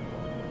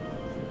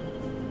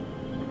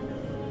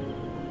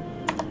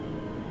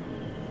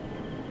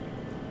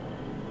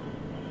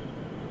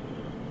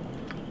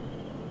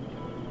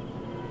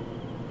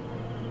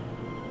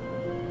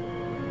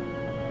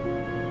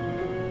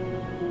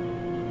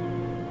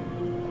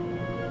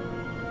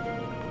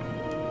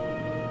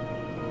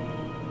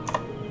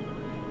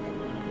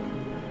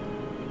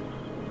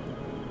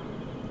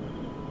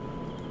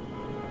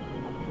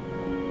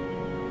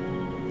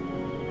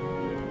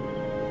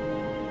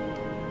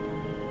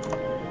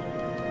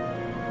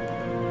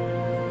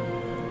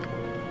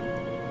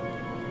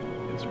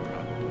 It's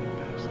probably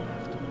best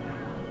left alone.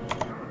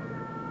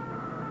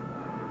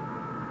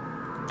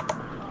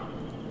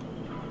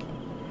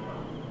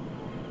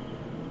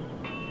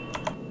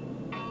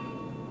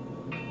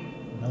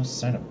 No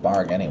sign of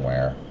Barg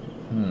anywhere.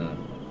 I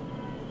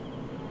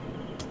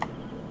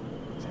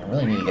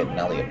really need to get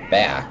Nellia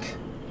back.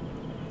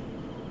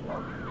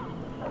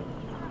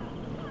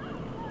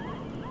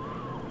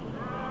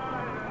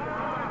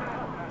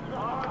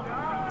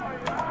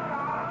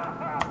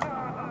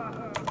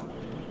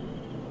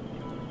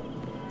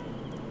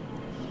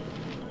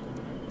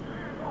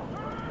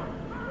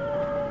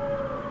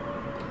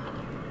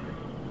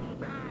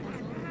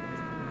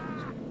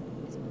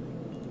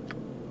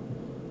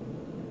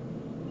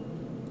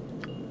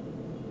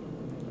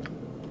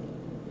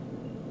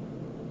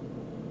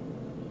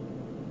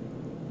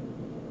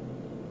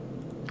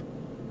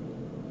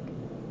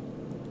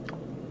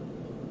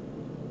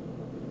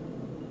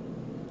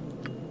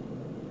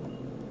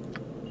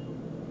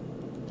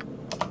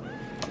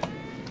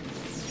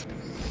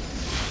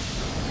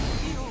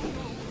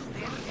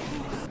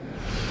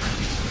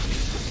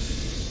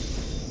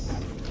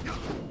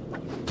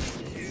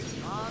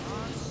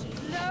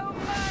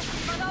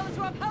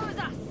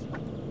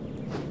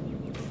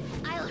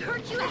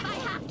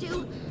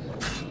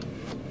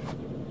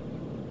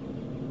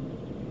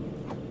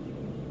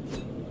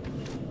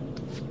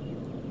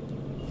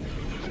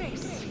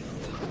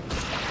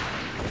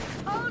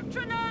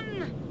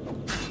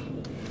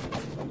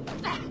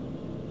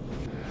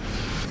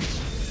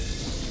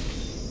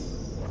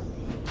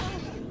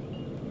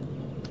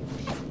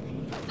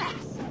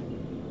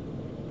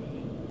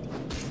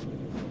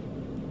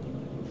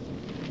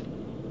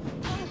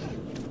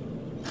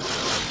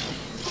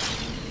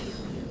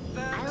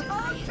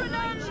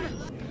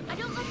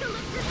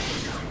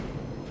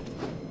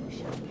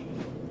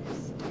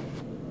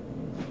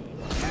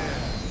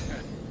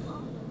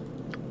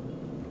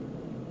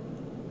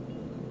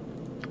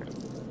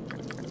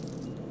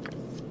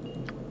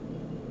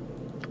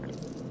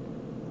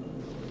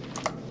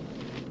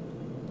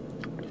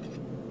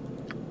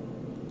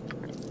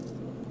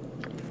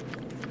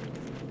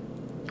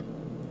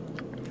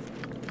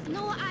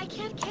 No, I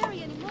can't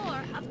carry anymore.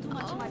 I have too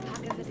much in my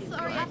pack as it is.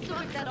 Sorry, You'll have I to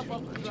pick that up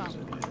off the Yes,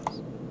 ground. it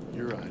is.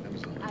 You're right, I'm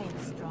sorry. I am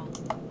strong,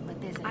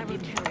 but there's a I will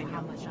limit carry to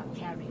how no much I'll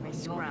carry on may your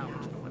scrounge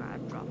behalf. for what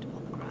I've dropped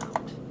upon the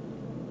ground.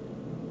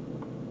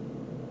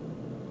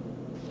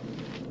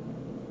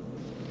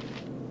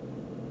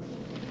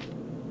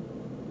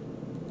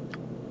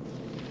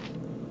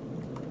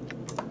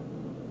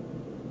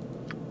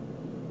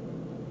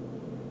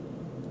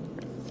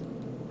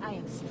 I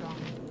am strong,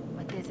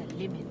 but there's a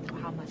limit to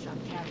how much I'll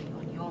carry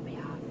on your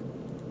behalf.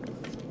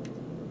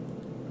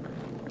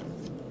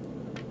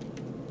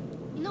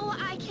 No,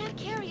 I can't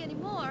carry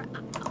anymore.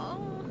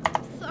 Oh,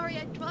 sorry,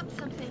 I dropped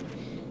something.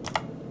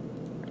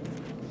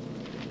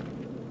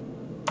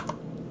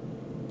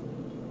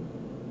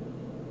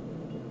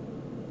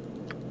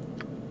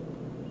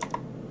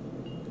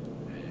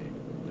 Hey,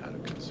 not a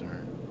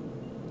concern.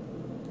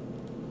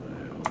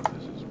 I hope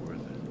this is worth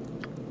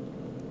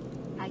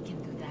it. I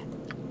can do that.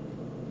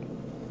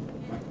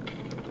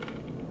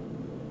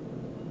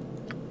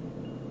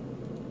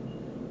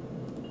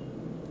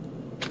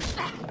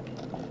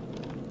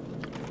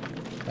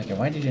 Okay,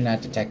 why did you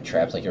not detect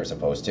traps like you were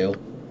supposed to?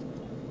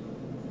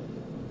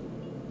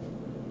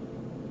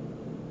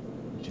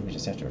 It should be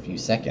just after a few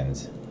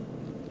seconds.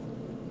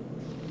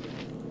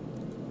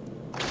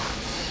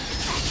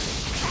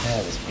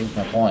 Yeah, this proves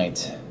my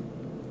point.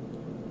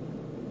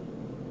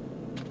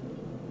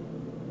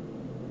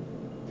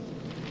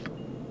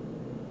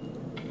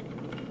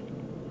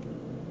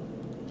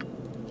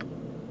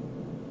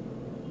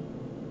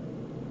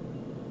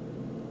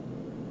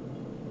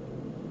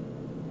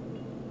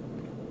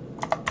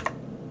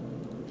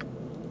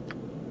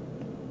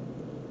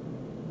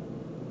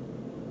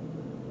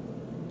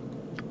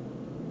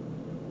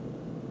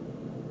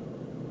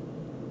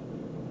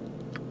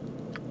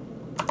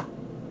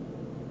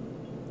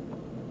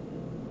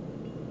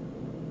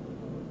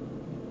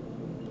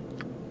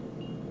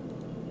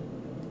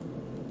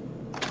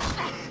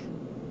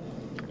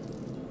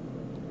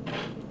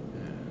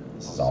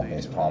 This is all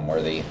face palm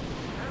worthy.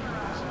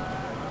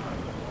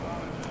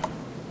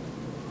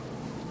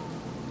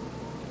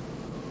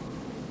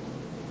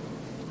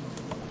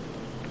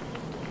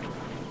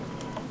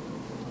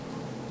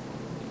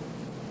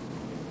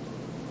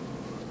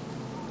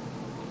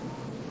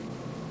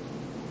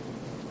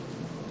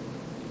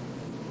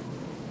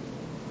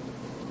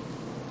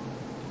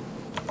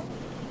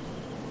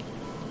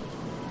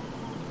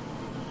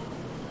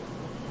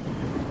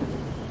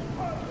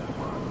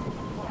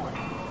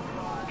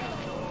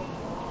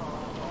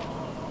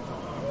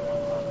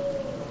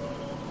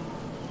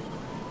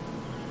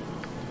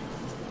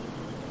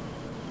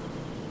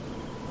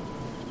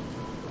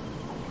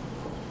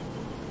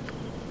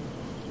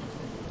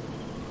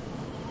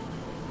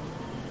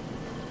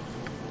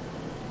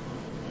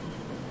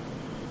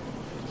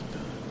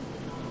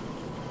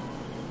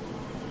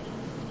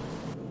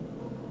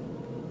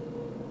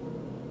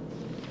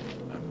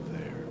 I'm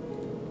there.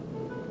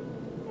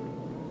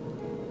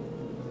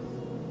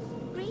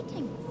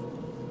 Greetings.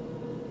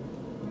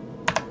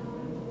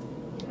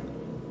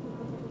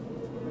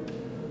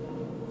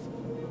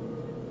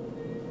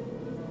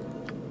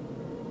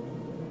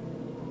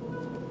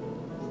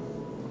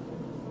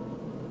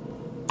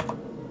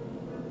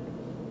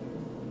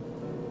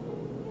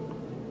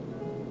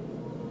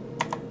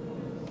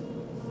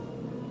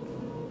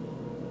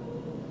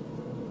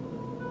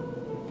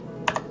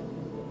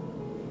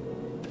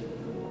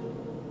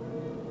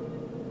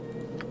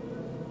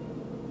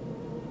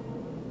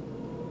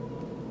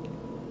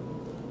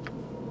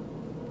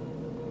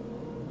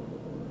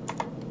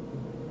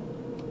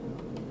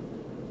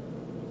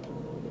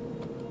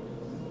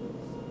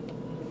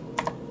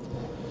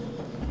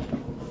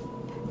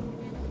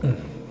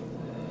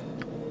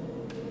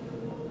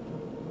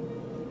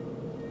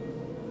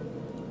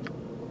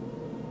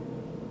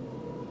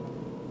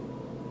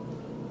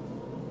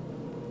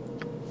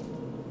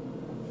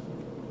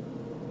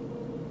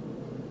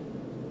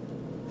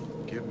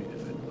 Give me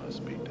if it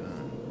must be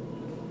done.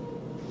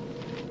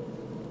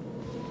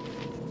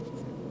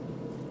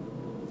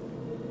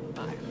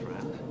 Aye,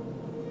 friend.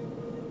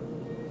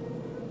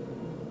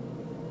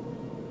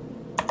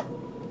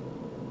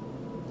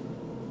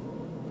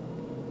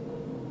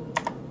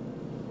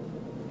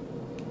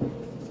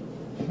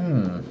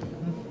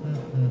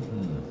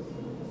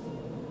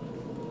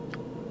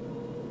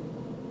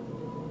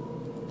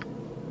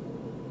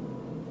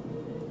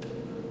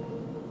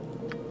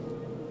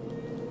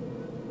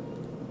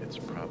 It's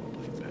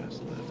probably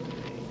best left to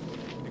me.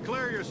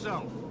 Declare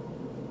yourself.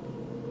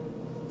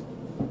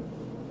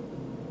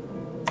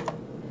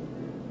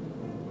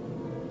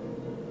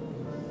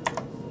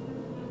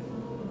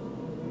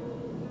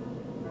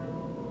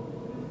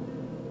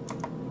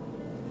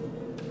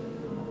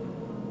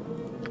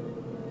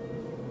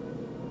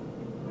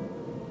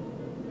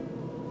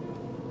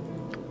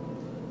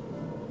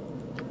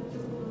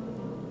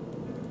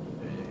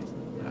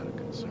 Hey, not a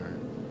concern.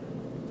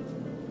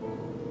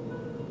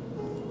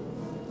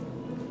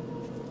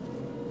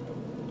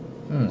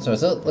 So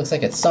it looks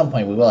like at some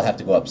point we will have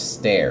to go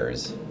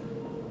upstairs.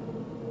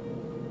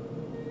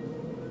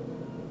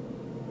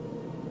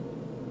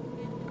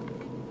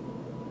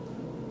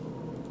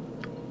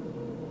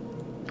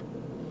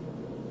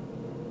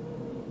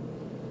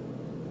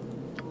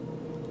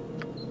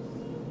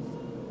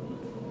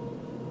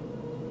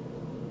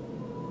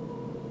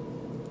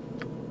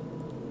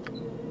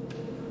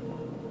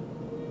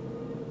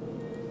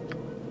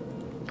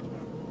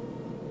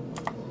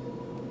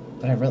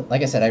 But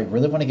like I said, I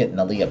really want to get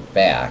Nalia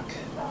back.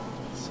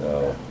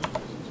 So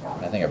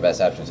I think our best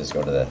option is just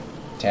go to the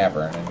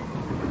tavern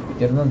and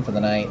get a room for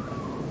the night.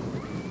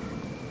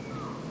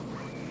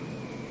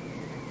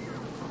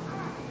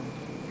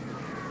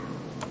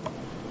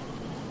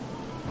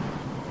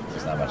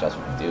 There's not much else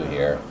we can do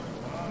here.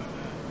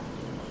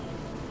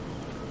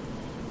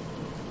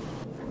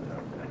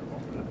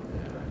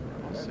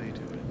 I'll see to it.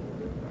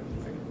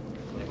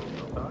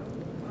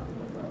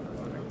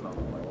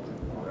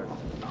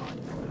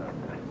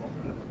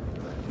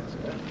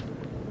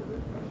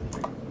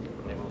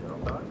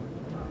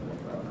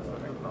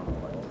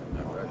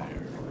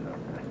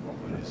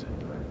 What is it?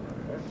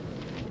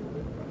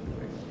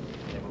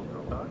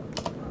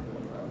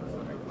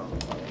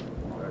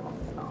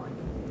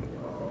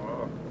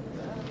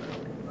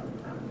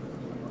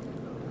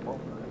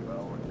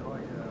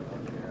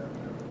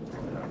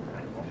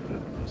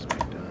 It must be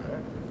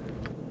done.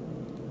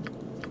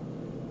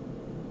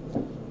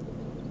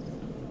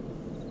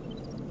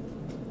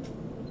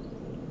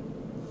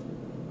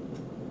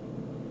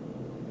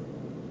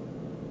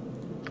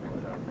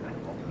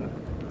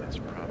 It's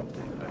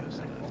probably best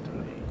left to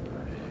me.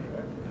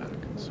 Out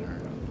of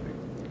concern.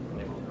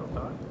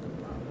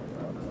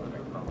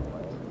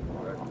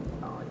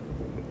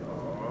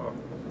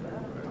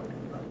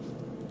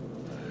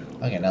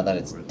 Okay, now that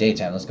it's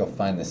daytime, let's go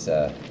find this,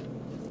 There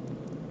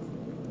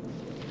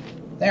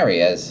he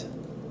is.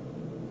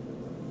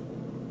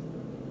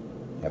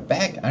 You're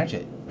back, aren't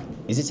you?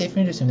 Is it safe for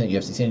me to assume that you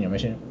have succeeded in your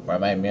mission, or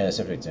am I merely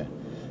subject to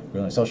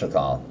ruling social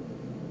call?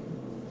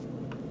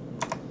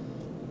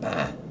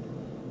 Bah.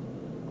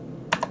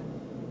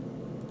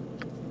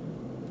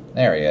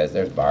 There he is,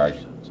 there's Bard.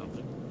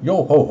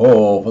 Yo ho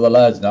ho for the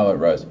lads now at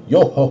rest.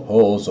 Yo ho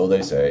ho, so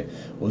they say.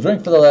 We'll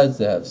drink for the lads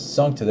that have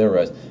sunk to their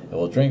rest, and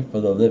we'll drink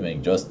for the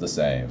living just the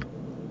same.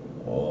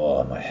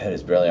 Oh, my head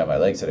is barely on my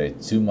legs today.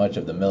 Too much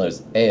of the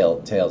miller's ale,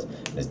 tales,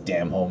 and his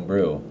damn home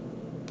brew.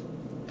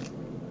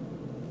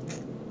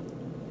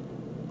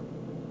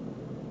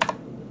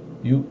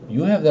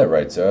 You have that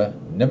right, sir.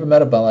 Never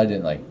met a bell I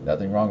didn't like.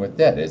 Nothing wrong with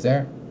that, is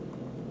there?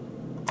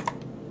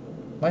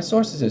 My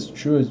source is as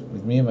true as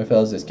with me and my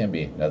fellows as can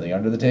be. Nothing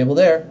under the table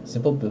there.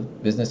 Simple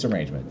business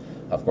arrangement.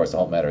 Of course, the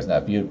whole matter is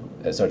not viewed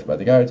as such by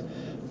the guards,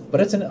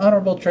 but it's an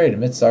honorable trade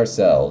amidst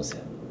ourselves.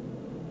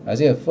 As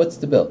he foots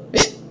the bill.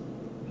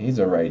 He's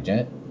a right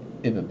gent.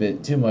 If a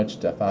bit too much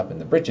to fop in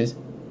the britches.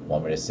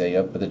 Want me to say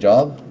up for the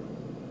job?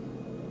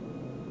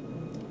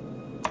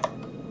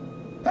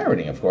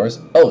 Pirating, of course.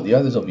 Oh, the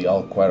others will be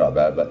all quiet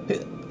about it,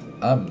 but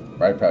I'm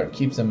right proud to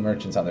keep some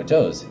merchants on their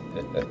toes.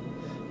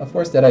 Of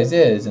course, that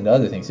is into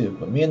other things too,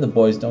 but me and the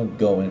boys don't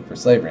go in for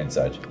slavery and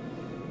such.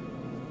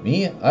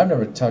 Me? I've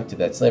never talked to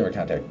that slaver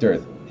contact,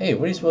 Dirth. Hey,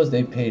 what do you suppose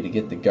they pay to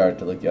get the guard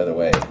to look the other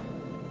way?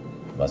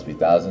 Must be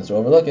thousands to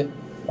overlook it.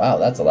 Wow,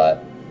 that's a lot.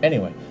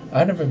 Anyway,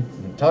 I've never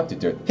even talked to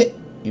Dirth,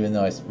 even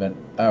though I spent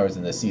hours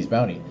in the sea's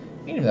bounty.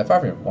 Ain't even that far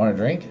from here. Want a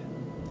drink?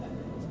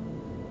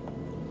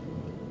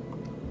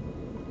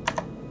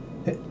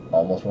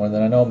 Almost more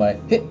than I know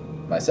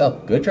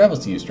myself. Good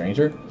travels to you,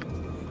 stranger.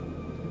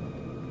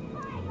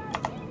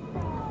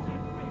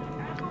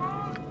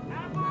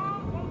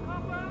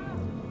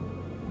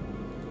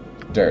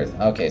 Dirth.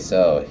 Okay,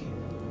 so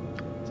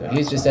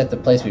he's just at the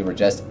place we were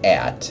just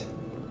at.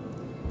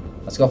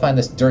 Let's go find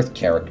this Dirth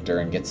character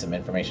and get some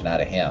information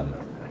out of him.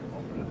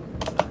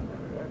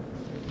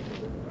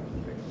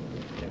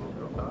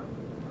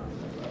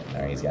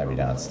 Alright, he's gotta be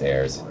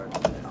downstairs.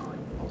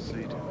 I'll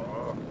see to it.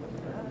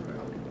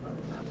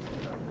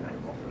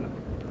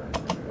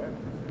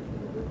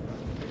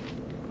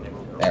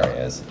 There he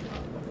is.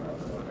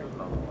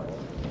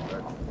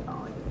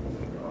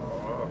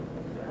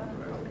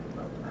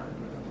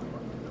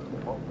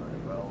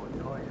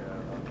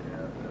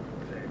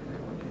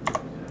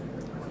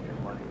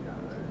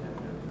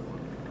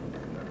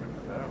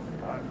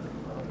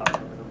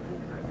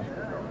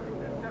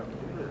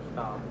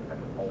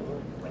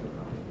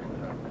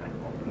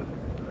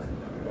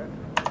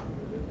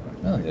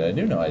 Well, did I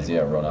do know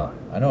Isaiah Ronald?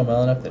 I know him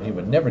well enough that he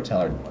would never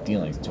tell our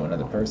dealings to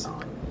another person.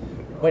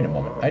 Wait a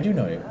moment, I do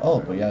know you. Oh,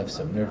 but you have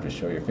some nerve to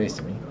show your face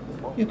to me.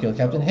 You killed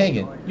Captain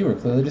Hagen. You were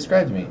clearly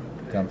described to me.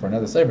 Come for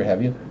another slaver,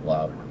 have you?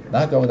 Well,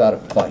 not go without a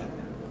fight.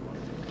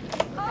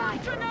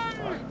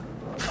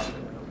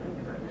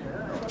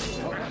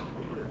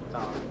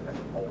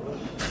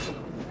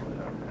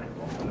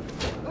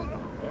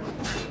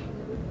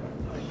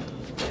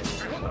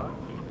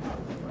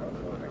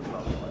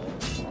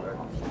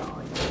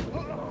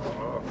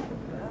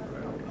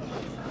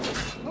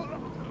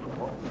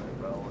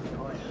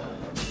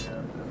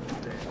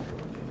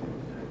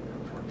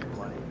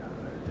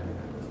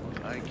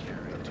 I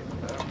carry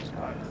 2,000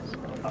 miles.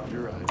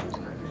 Your eye was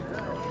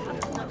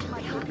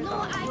No,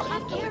 I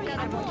can't carry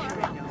anymore.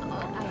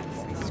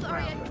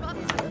 Sorry, I dropped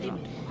it.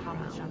 Limit for how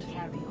much I'll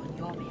carry on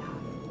your behalf.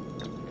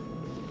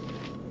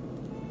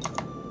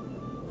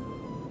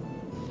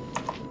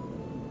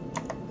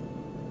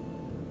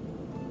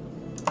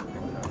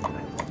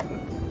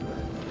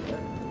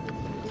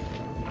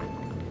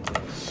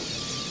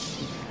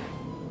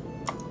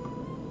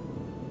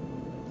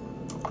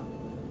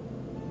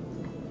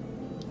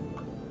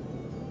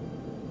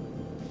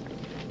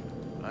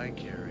 I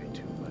carry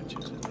too much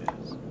as it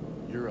is.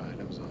 Your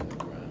items on the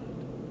ground.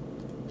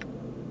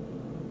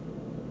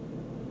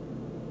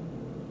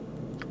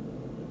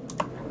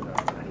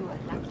 You are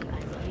lucky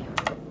I'm here.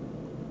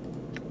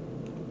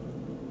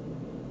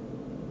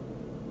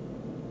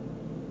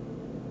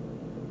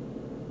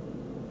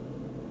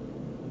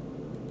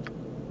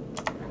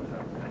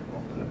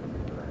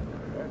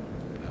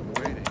 I'm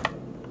waiting.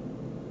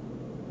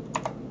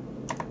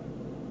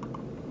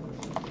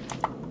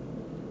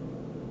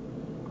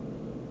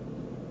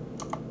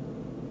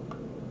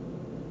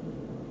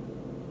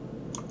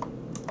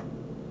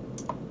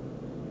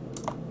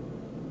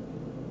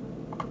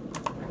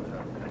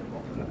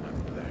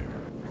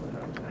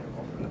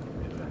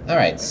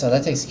 Alright, so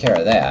that takes care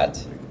of that.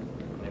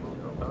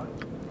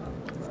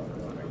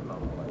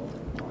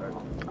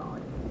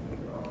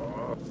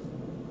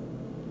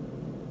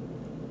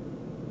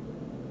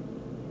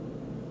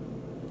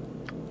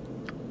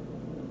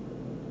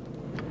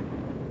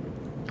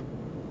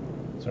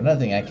 So another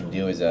thing I can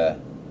do is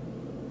a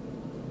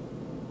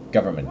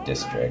government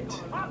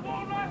district.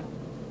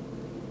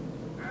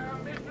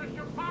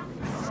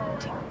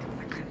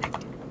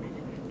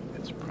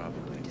 It's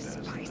probably best.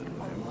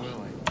 I'm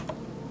willing.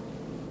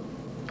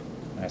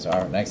 Alright, so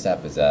our next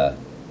step is the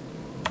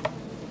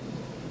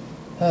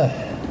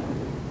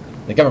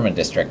government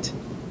district.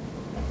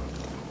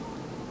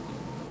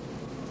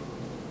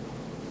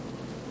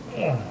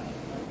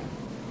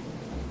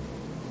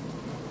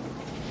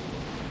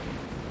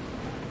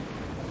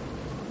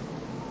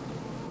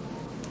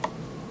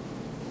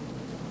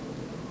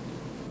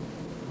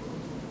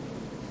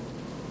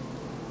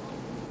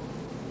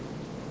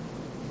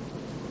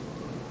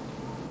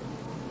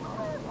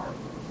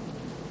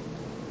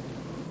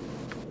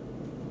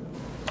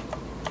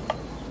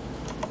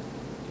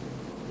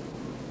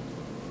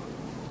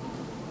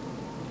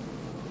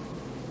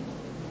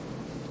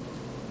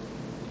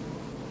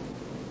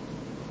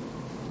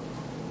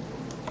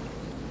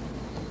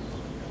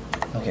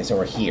 Okay, so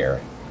we're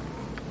here.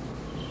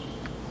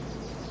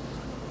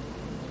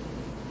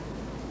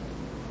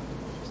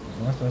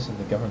 Northwest of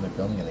the government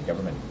building in the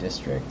government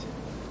district.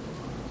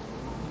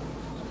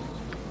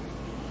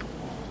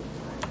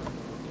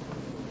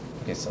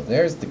 Okay, so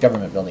there's the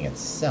government building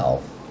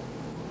itself.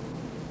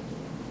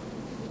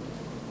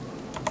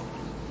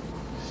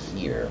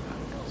 Here.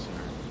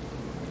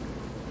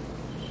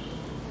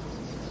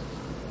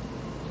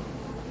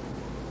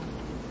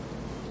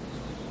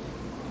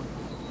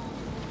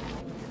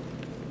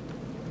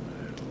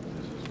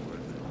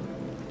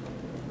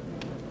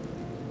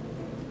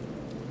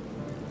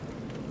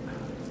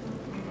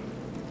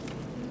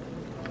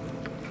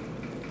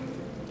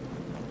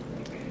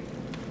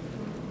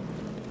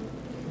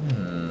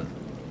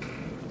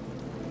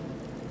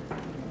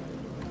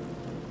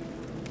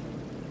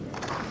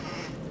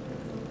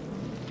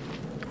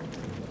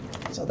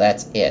 So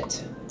that's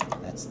it.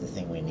 That's the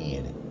thing we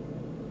need.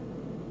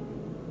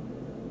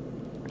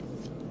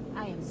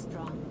 I am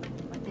strong,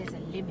 but there's a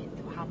limit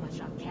to how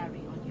much I'll carry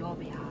on your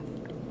behalf.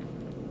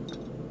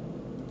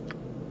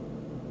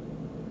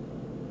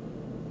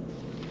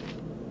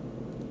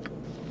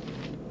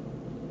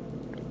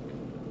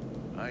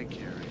 I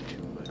carry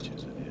too much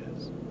as it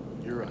is.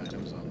 Your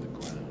items on the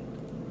ground.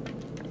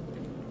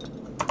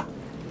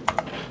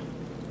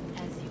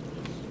 As you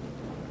wish.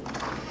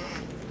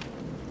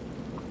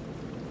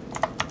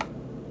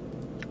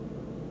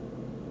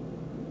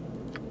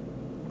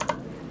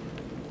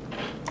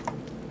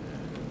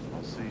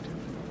 I'll see to it.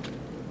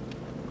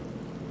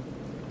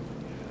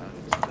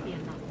 Fear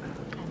not.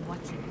 I'm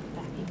watching you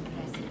back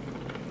impressive.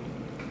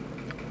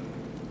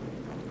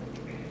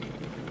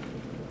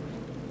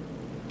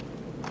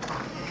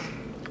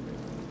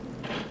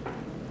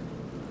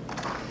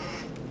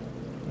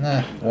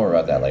 Nah, we'll worry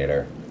about that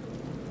later.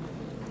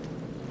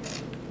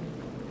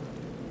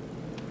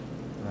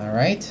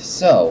 Alright,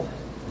 so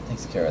that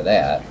takes care of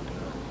that.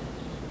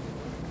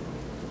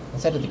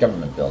 Let's head to the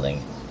government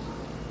building.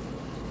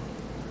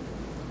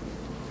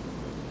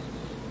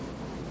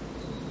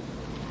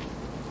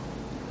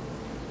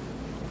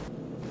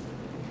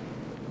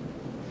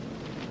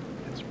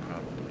 It's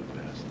probably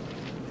best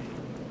left to me.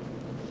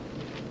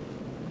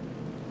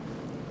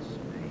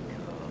 Speak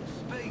up.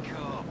 Speak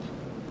up.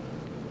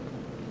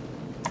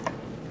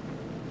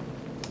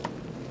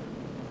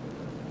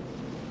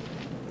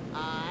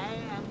 I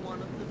am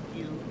one of the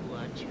few who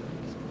are chosen.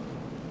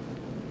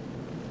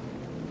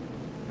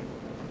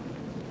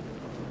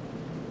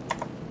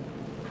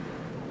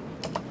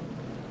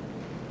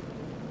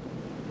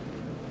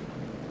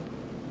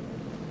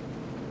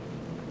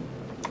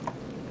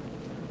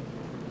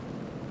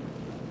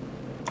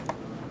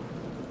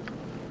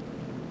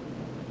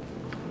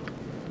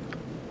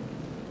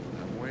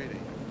 I'm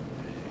waiting.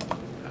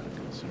 Out of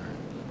concern.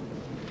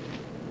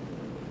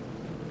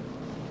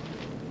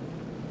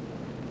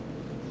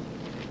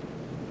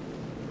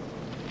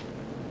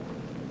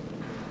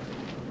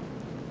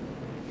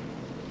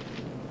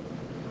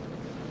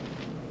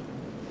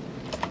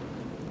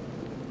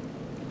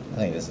 I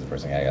think this is the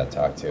person I gotta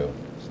talk to.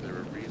 Is there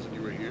a reason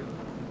you were here?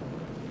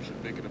 Should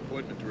Make an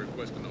appointment to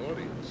request an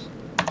audience.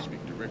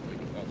 Speak directly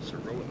with Officer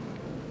Rowan.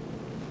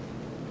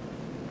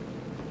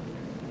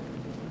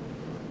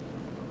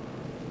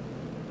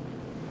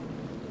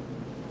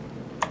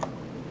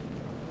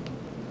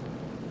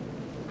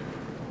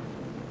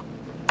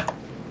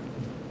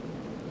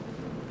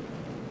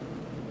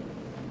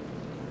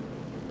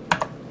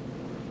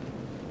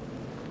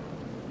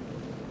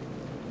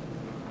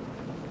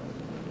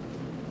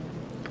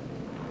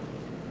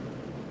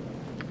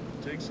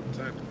 Take some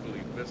time to fully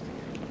investigate.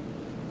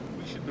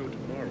 We should know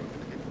tomorrow if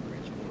the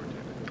Hypocrite's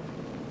warranted.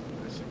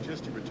 I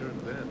suggest you return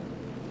then.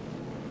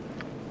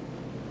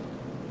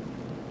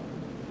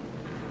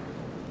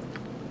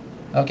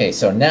 Okay,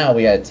 so now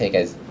we gotta take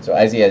as so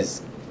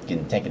Isaiah's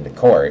getting taken to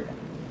court.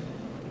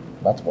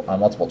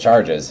 Multiple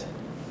charges.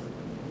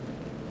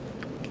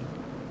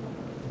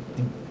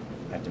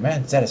 I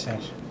demand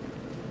satisfaction.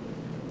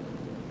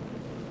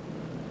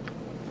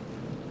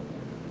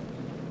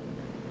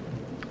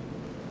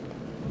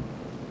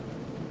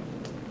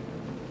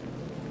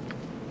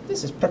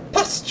 This is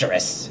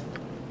preposterous!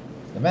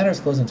 The matter is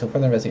closed until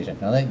further investigation.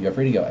 Now that you are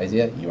free to go,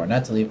 Isaiah, you are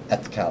not to leave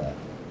Athkala.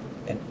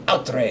 An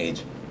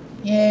outrage!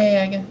 Yay,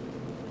 I get.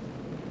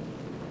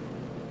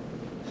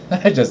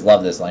 I just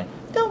love this line.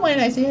 Don't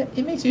mind, Isaiah.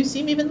 It makes you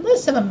seem even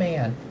less of a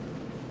man.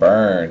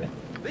 Burn.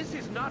 This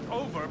is not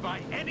over by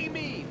any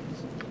means.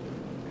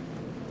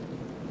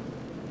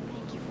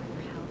 Thank you for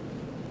your help.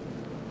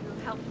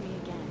 You've helped me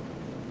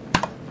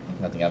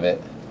again. Nothing of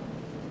it.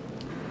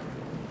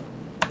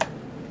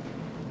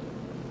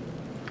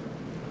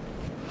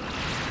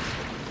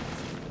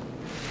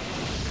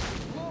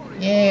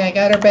 Yay, I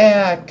got her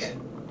back!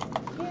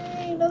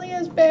 Yay,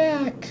 Melia's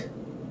back!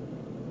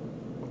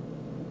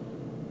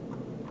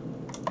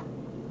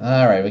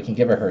 Alright, we can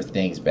give her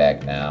things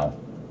back now.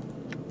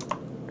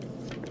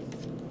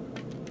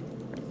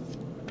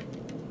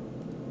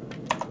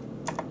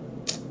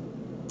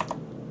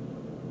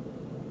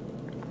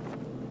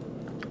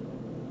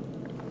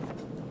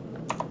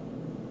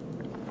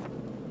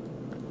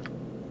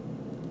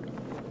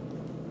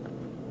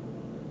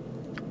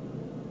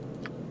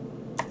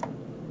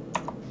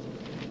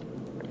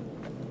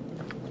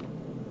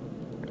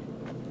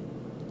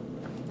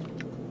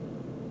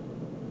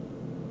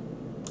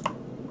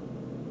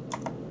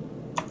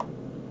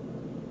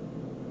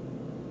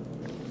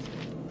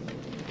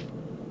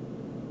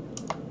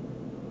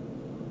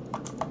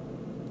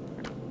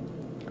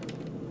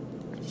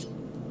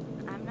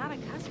 I'm not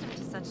accustomed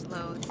to such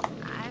loads.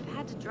 I've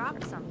had to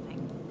drop something.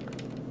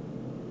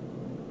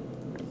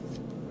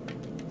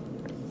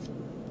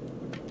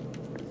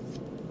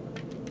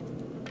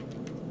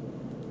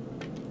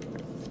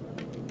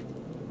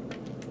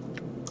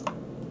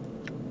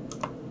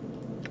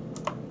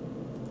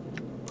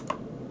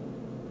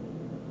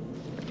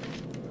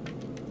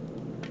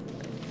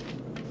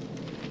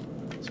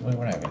 So wait,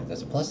 what happened?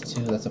 That's a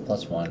 +2, that's a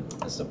 +1,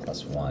 this is a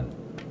 +1.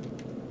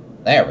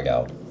 There we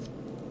go.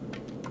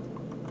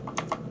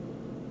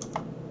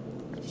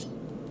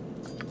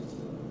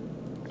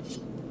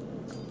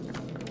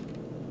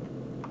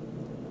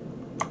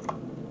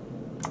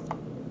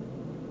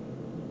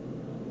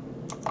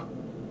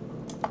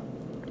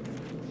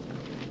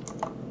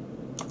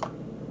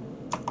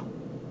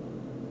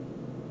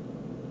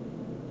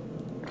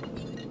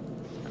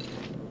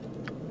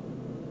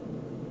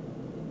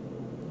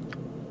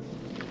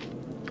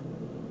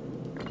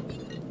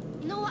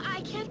 No,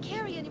 I can't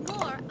carry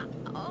anymore.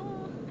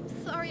 Oh,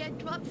 I'm sorry, I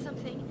dropped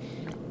something.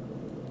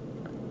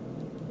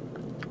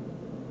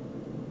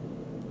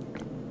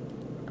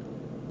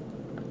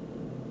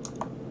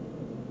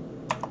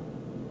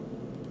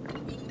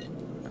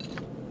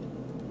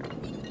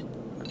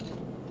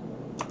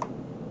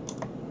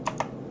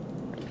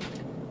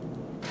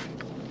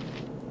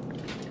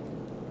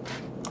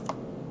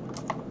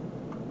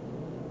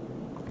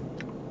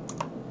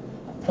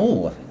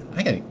 Oh,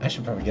 I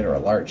should probably get her a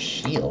large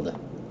shield.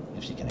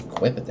 If she can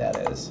equip it,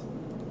 that is.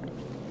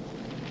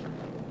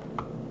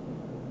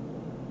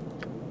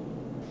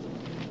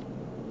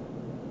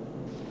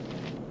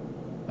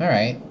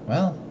 Alright,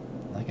 well,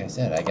 like I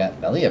said, I got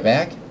Melia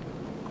back.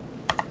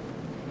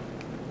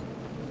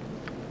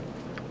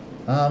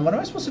 What am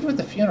I supposed to do at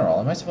the funeral?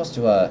 Am I supposed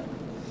to,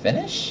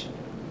 finish?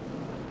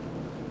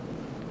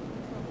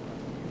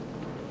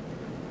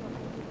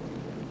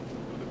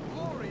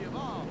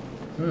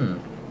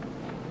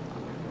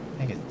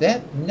 I guess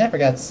that never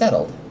got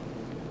settled.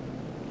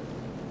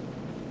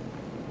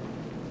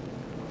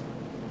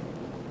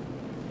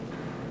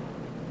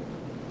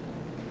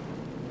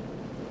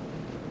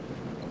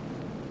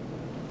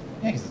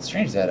 Yeah, because it's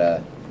strange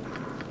that,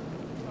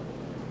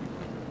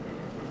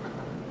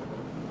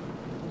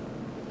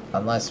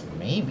 unless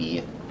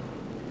maybe...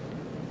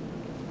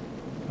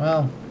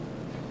 Well,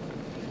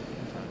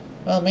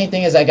 main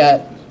thing is I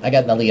got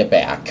Nalia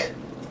back.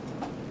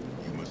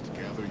 You must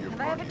gather your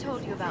Have I ever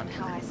told you about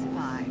how I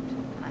survived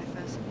when I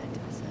first went to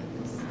the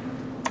surface?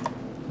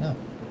 No.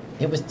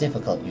 It was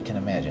difficult, you can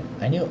imagine.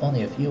 I knew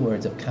only a few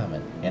words of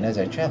common, and as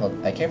I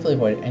traveled, I carefully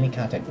avoided any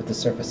contact with the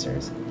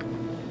surfacers.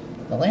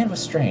 The land was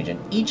strange, and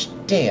each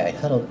day I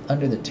huddled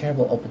under the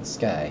terrible open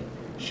sky,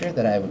 sure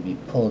that I would be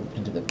pulled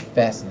into the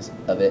vastness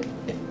of it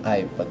if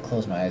I but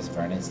closed my eyes for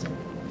an instant.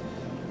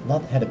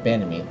 Love had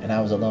abandoned me, and I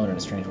was alone in a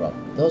strange world.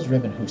 Those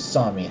Riven who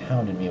saw me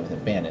hounded me with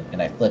abandon,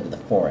 and I fled to the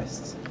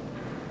forests.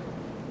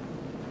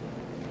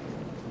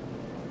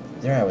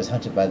 There I was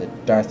hunted by the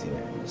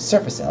Darthier,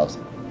 surface elves,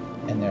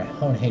 and their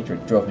own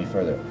hatred drove me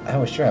further. I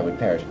was sure I would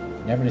perish,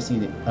 never to see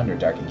the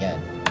Underdark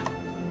again.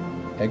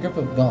 A group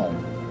of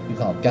Golem, you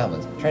call them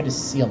goblins, tried to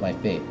seal my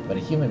fate, but a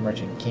human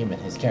merchant came in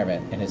his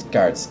caravan, and his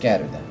guards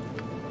scattered them.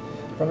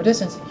 From a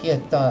distance, he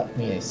had thought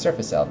me a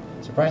surface elf.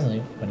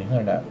 Surprisingly, when he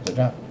learned I was a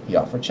drop, he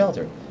offered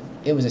shelter.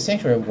 It was a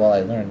sanctuary while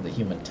I learned the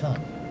human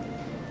tongue.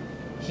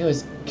 He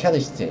was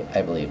Kaliste,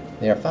 I believe.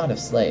 They are fond of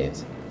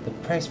slaves. The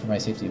price for my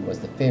safety was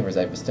the favors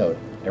I bestowed,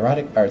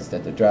 erotic arts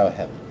that the drow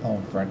have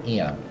honed for an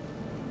eon.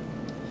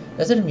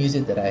 Does it amuse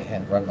you that I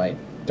had run my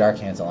dark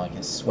hands along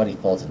his sweaty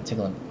folds and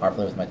tickled him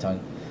artfully with my tongue,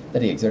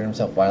 that he exerted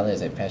himself wildly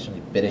as I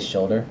passionately bit his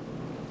shoulder?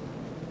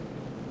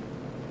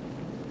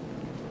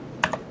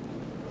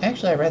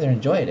 Actually, I rather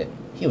enjoyed it.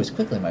 He was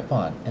quickly my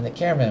pawn, and the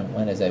caravan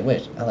went as I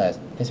wished. Alas,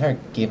 his heart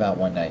gave out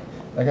one night.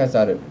 Like I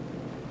thought of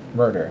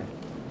murder,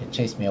 it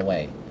chased me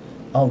away.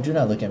 Oh, do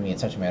not look at me in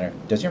such a manner.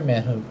 Does your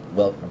manhood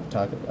wilt from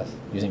talk of us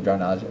using drow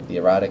knowledge of the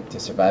erotic to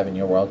survive in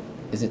your world?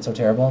 Is it so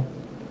terrible?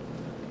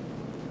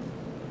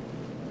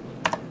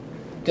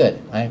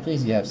 Good. I am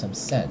pleased you have some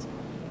sense.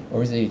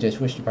 Or is it you just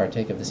wish to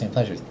partake of the same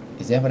pleasures?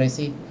 Is that what I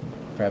see?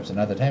 Perhaps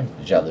another time,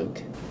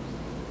 Jalouk.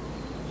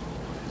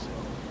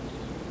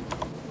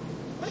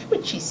 Why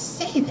would she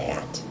say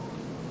that?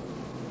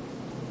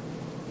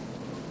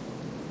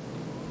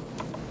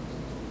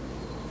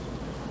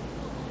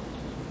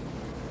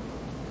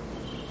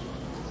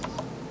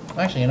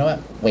 Actually, you know what?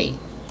 Wait.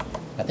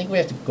 I think we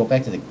have to go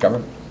back to the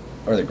government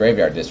or the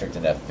graveyard district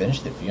and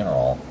finish the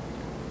funeral.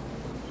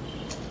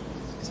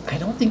 Because I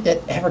don't think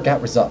that ever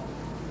got resolved.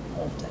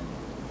 Hold on.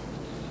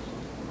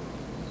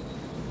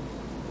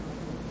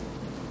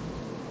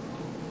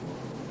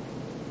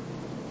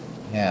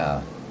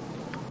 Yeah.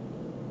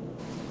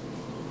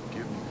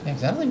 Yeah,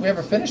 because I don't think we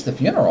ever finished the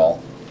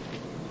funeral.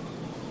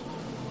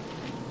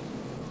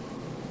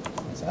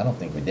 I don't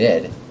think we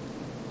did.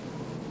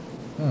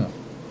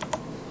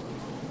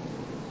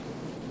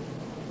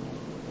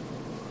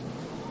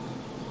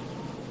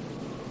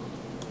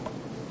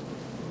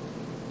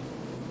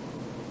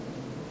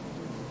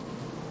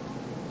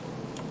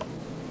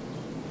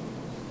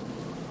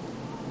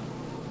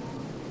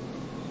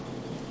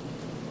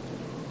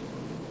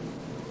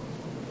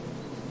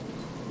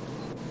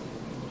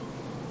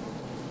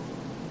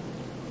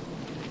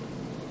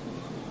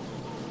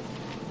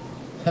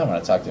 I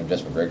want to talk to him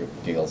just for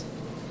giggles.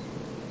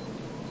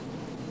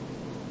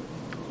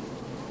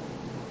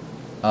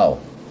 Oh.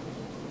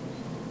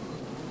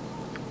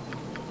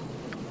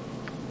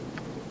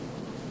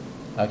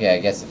 Okay, I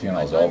guess the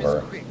funeral's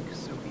over.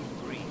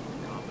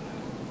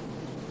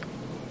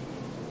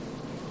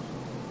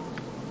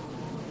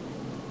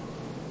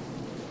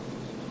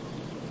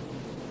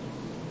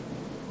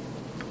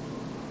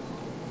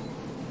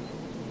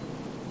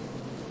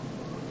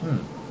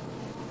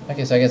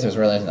 Okay, so I guess there's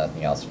really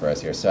nothing else for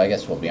us here, so I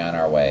guess we'll be on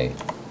our way.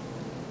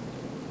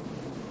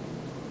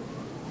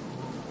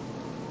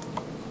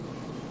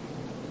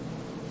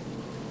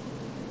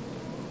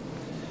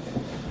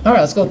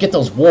 Alright, let's go get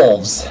those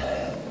wolves.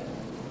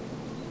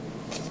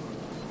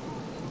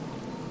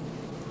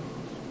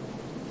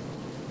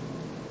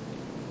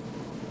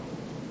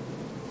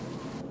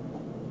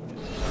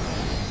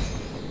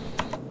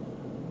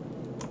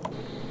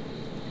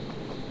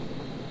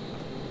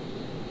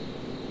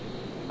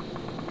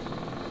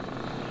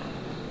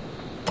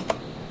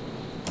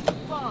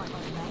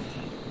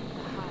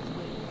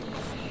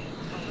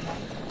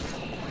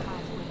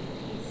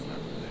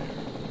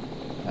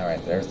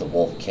 Alright, there's the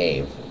wolf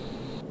cave.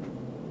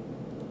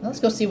 Now let's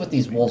go see what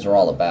these wolves are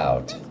all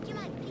about.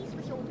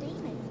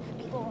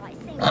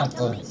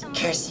 Monsters,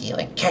 curse you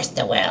and curse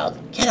the world.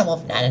 Can a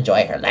wolf not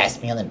enjoy her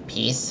last meal in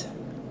peace?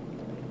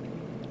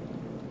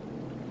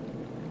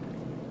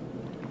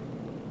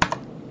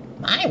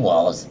 My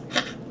wolves?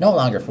 Ha! No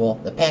longer, fool.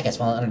 The pack has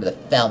fallen under the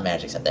fell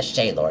magics of the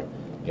Shade Lord.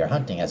 Your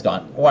hunting has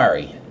gone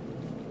awry.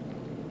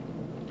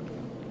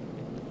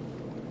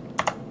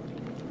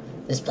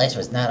 This place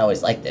was not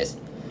always like this.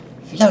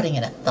 Floating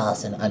in a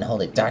false and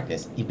unholy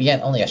darkness, it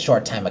began only a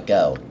short time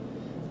ago.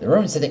 The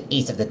ruins to the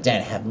east of the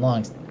den have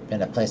long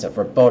been a place of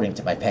foreboding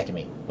to my pack and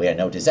me. We had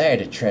no desire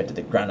to tread to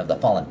the ground of the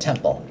fallen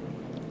temple.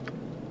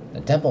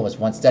 The temple was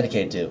once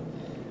dedicated to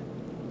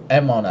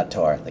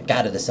Emonator, the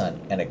god of the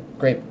sun, and a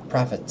great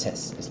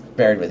prophetess is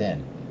buried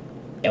within.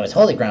 It was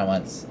holy ground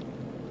once,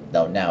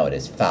 though now it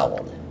is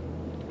fouled.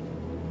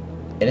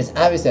 It is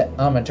obvious that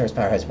Emonator's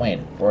power has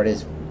waned, for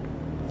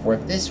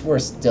if this were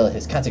still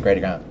his consecrated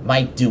ground,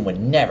 my doom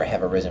would never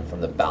have arisen from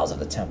the bowels of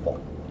the temple.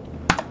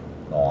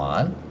 Go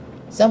on.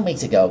 Some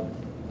weeks ago,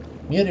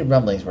 muted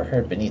rumblings were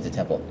heard beneath the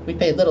temple. We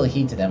paid little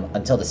heed to them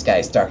until the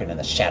skies darkened and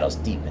the shadows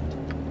deepened.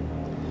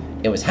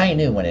 It was high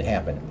noon when it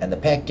happened, and the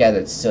pack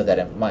gathered so that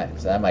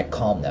I might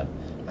calm them.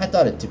 I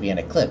thought it to be an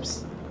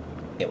eclipse.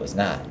 It was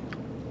not.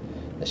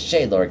 The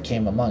Shade Lord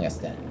came among us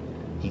then.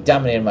 He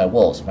dominated my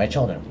wolves, my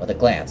children, with a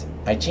glance.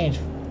 I changed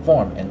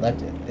form and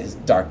left his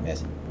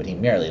darkness, but he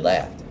merely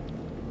laughed.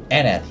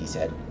 Anath, he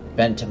said,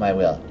 bend to my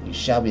will. You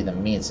shall be the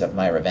means of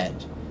my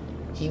revenge.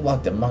 He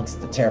walked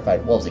amongst the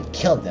terrified wolves and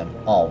killed them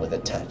all with a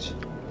touch.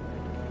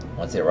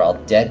 Once they were all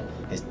dead,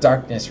 his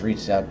darkness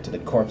reached out to the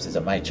corpses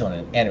of my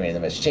children and animated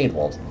them as shade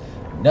wolves.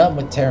 Numb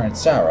with terror and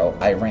sorrow,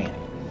 I ran.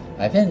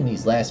 I've hidden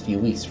these last few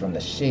weeks from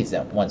the shades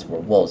that once were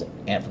wolves,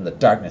 and from the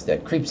darkness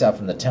that creeps out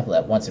from the temple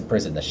that once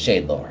imprisoned the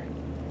Shade Lord.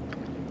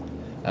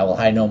 I will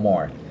hide no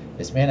more.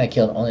 This man I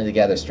killed only to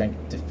gather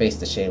strength to face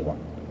the Shade Lord.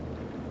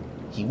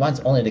 He wants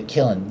only to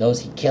kill, and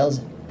those he kills,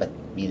 but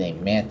be they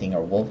man, thing,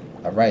 or wolf,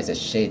 arise as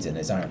shades in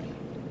his army.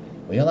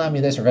 Will you allow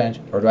me this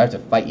revenge, or do I have to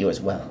fight you as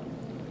well?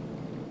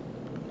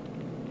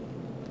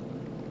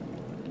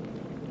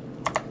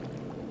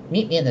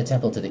 Meet me in the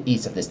temple to the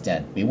east of this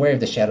den. Beware of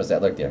the shadows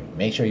that lurk there.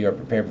 Make sure you are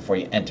prepared before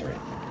you enter it.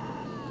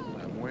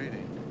 I'm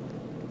waiting.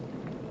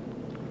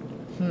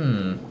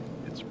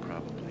 It's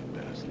probably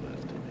best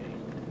left to me.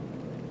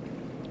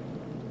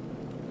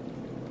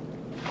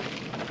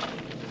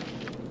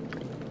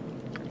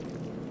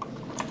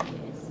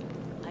 Yes,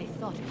 I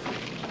thought it would.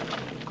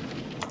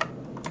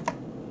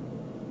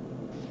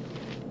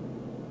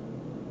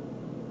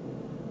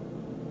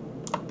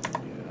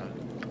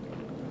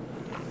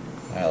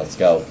 Alright, let's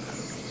go.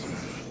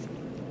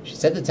 She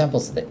said the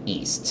temple's to the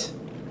east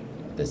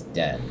of this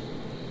den.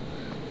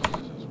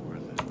 This is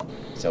worth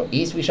it. So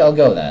east we shall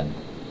go then.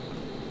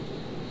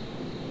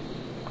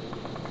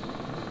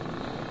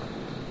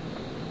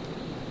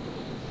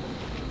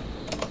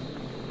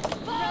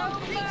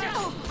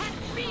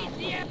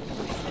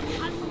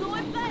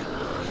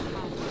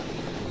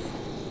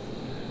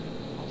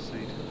 I'll see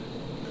to it.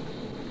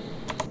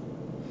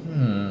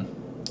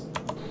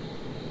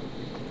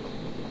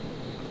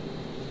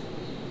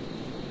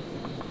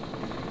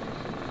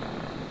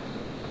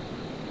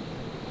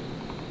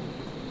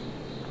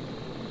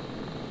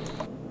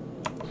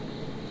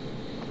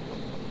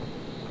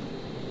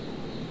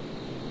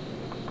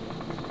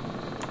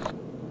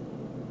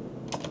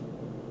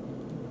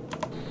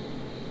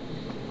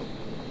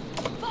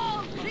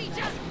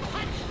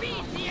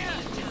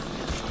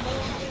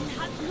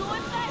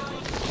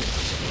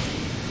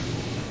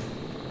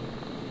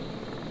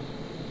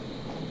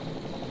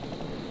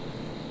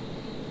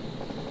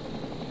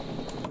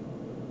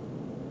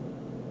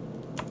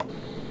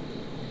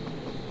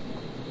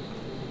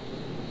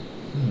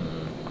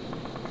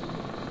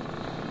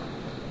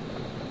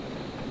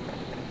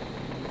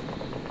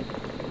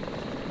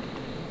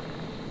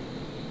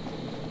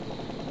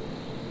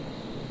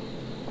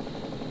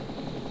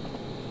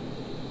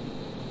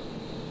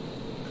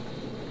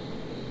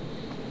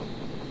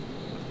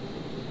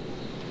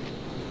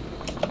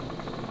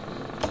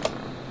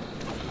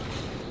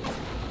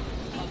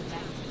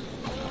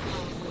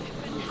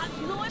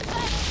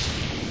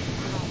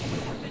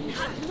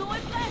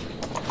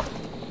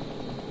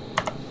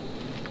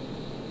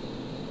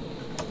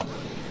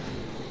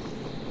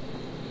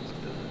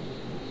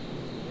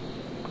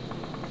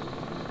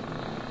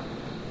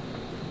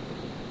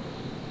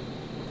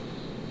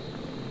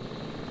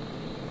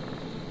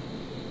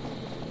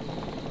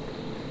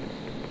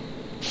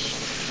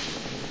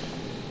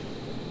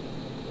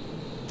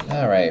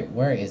 Alright,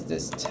 where is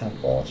this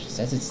temple? She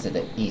says it's to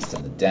the east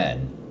of the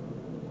den.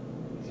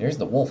 Here's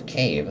the Wolf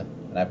Cave,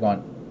 and I've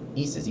gone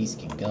east as east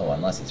can go,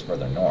 unless it's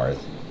further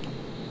north.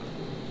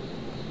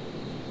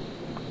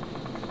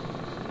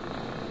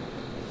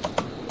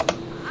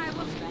 I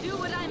will do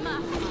what I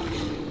must.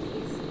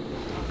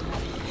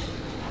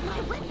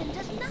 My weapon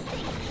does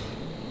nothing.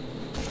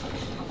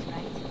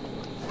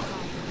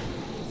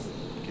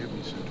 Give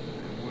me some.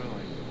 I'm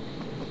willing.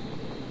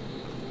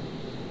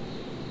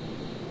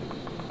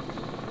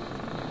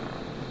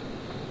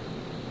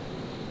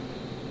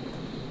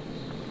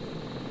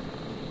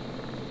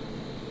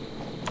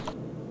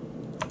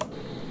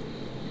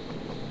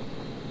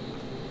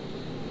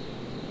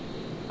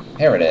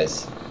 Here it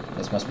is.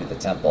 This must be the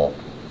temple.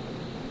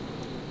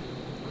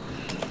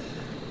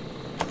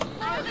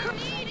 My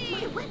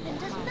weapon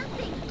does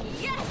nothing.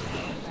 Yes.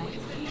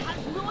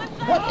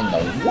 What in the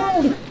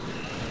world?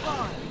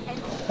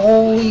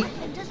 Holy...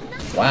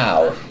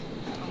 Wow.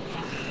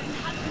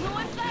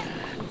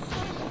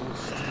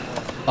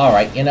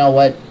 Alright, you know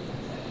what?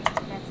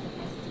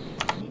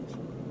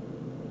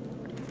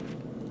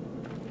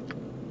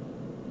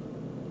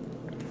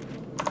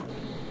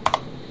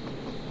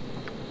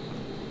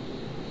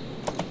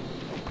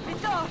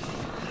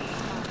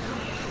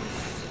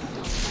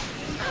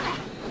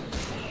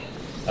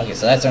 Okay,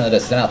 so that's starting to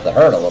send out the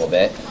herd a little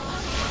bit.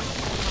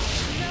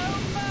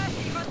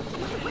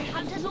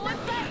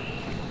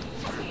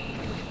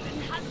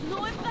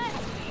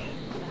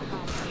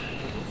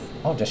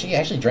 Oh, does she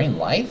actually drain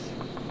life?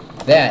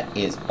 That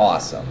is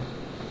awesome.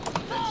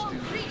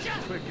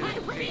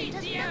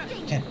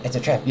 Ken, it's a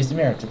trap. Use the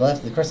mirror to the left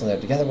of the crystal there,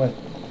 together with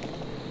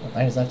what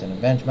light is left, and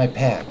avenge my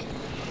pack.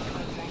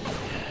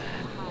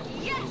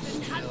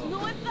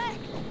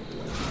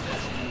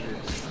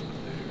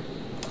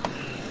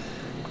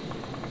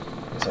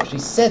 So she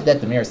said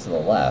that the mirror's to the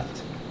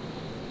left.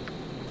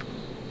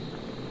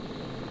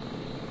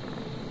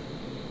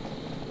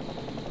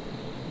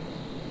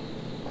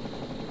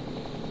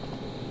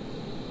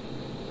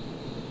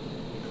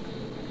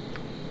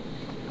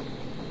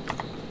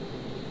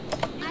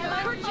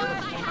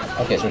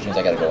 Okay, so which means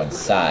I gotta go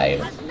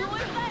inside.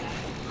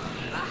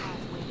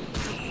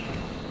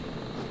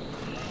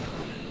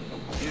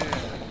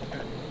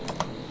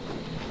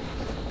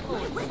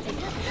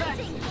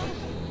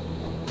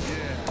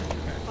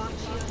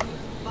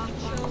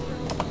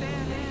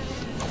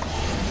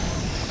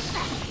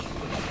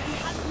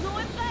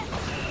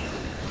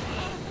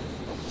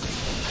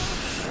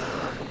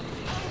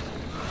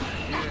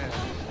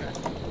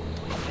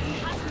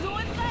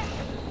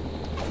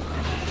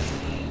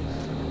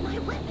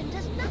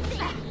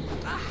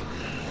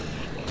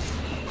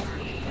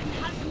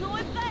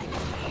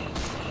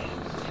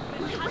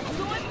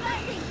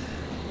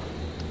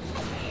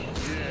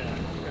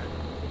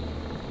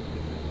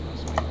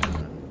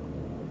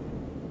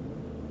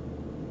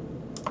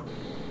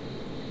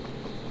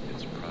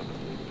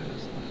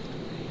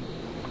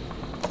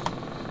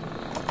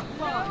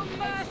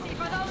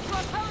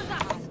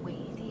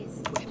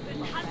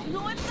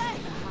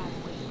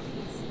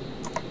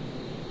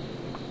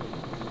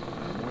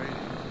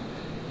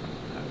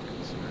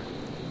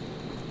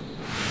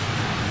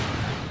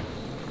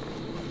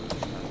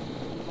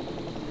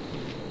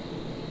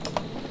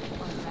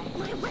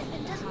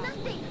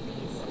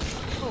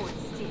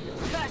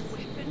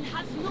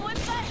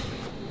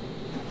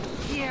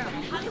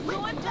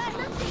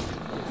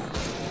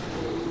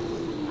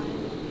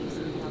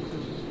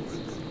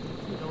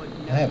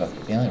 I have a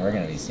feeling we're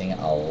going to be seeing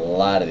a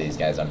lot of these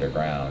guys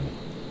underground.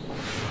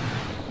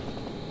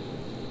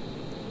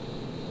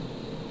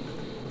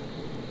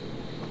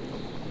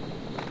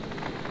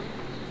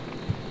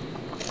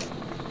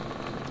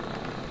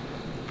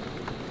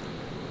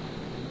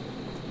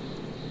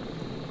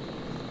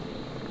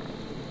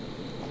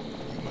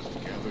 You must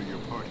gather your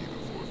party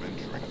before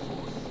venturing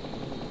forth.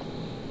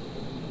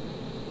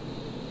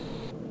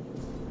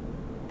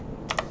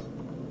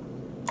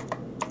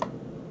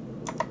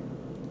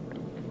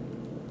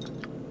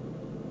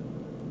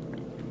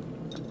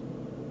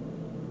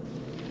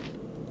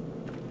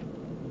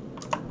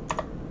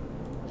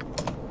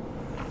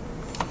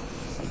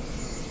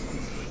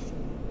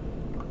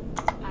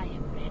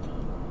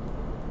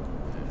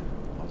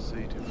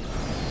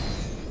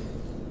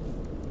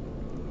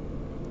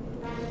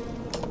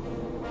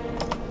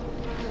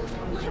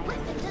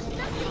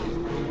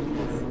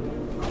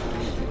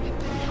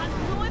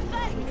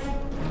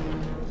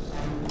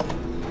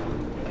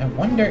 I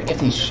wonder if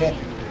these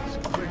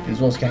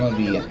wolves can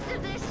only be... What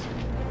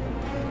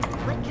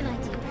can I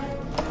do?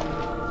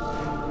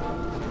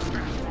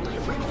 My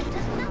weapon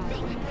does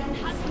nothing. It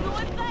has no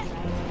effect.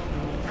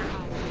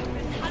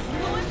 It has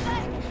no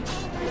effect.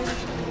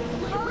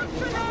 My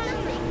weapon does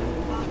nothing.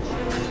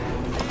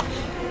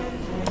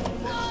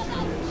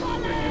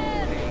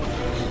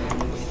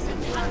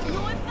 It has no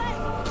effect.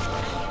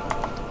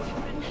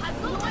 It has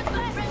no effect.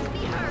 My friends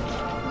be hurt.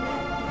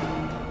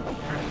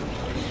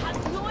 It has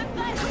no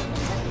effect.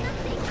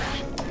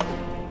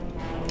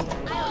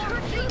 I'll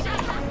hurt you just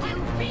as you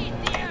feed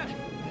there.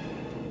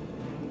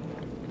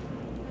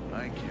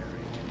 I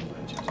carry 2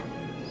 bunches of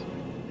this.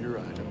 Your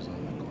items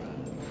on the ground.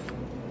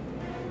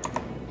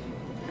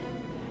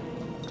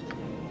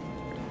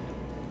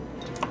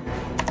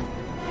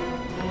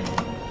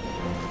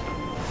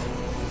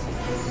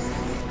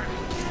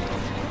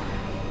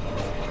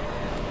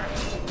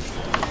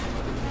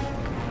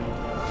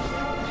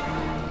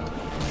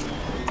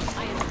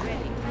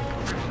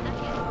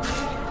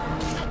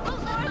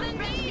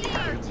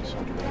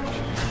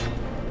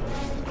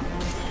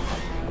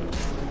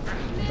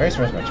 I'm very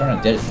surprised my turn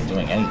on dead isn't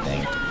doing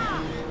anything.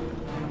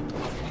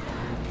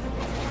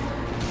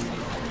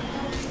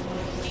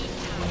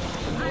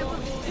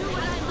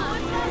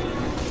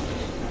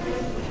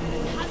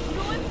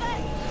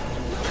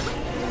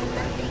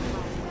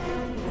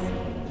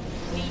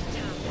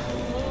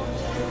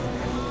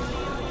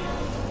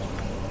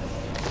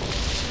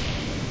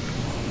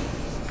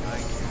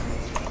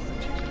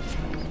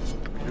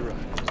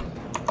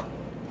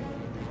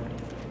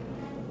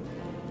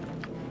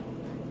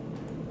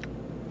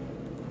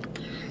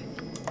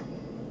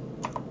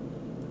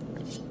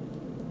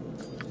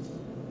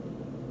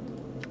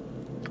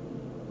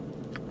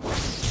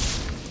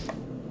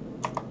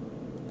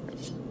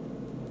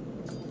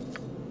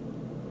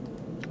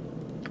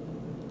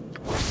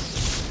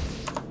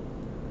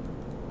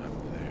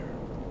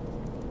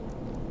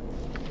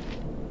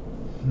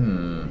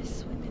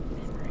 Swimming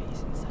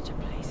memories in such a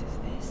place as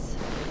this.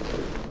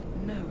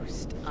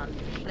 Most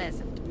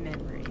unpleasant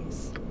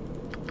memories.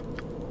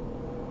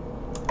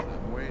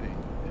 I'm waiting.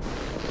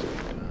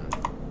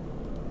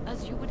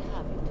 As you would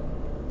have it.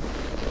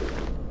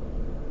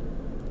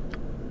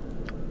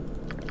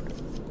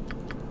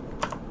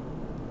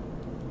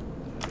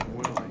 I'm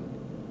willing.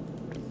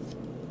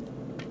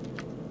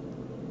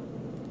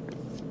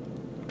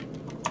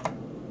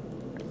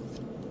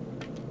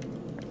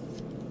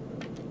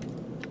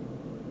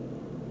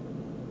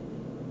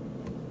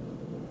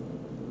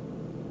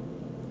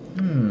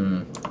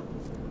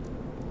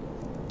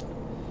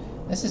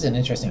 This is an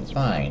interesting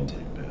find.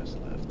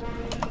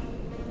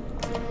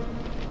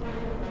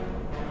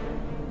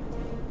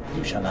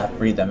 You shall not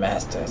free the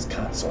master's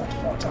consort,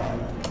 mortal.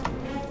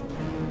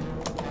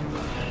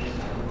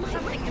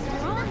 Something is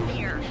wrong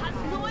here.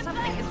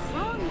 Something is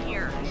wrong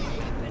here.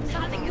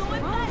 Something is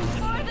wrong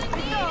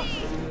here.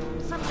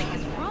 Something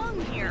is wrong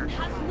here.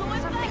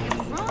 Something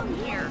is wrong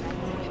here.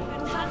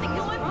 Something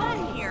is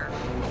wrong here.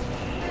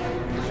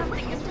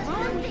 Something is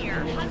wrong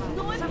here.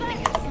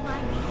 Something is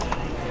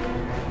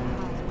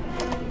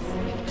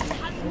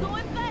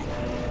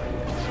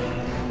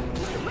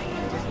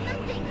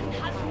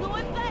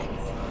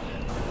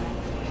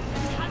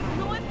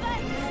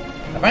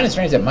I find it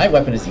strange that my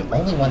weapon is the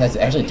only one that's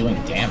actually doing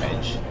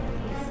damage.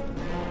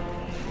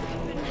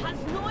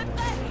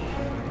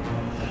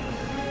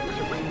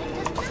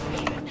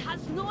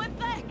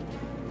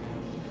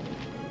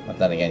 But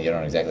then again, you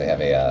don't exactly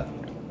have a,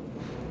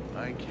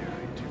 I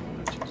carry too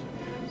much as it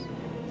is.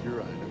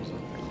 Your items on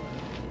the ground.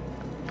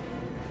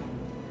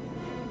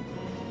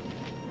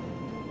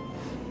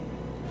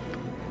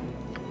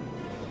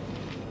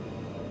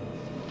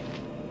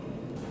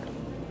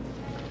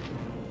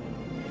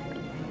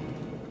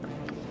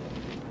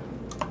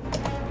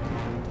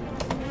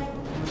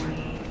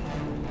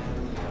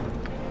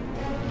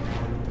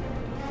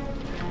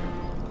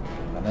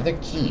 Another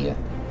key.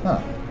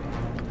 Huh.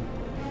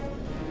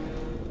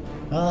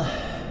 Well...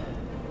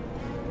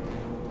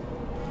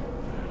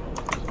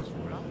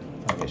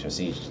 Okay, so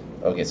see...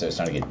 Okay, so it's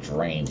starting to get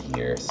drained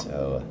here,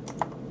 so...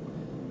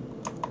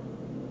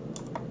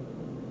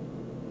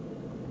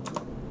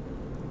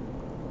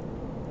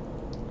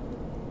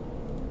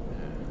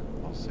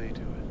 I'll say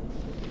to it.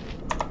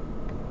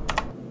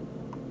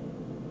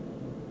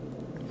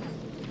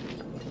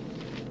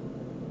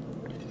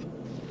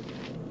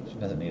 She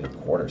doesn't need a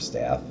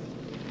quarterstaff.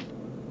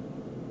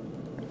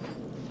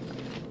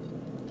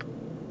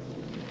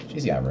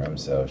 She's got room,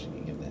 so she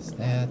can give this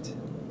that.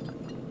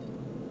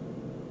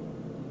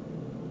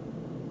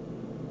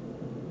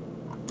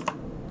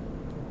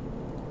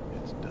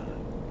 It's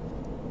done.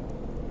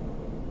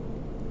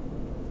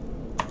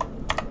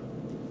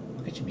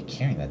 What could you be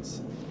carrying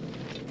that's...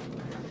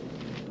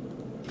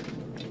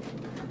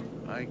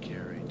 I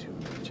carry too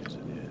much as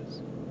it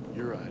is.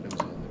 Your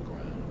items on the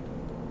ground.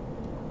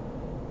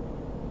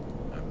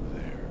 I'm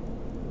there.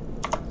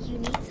 You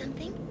need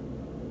something?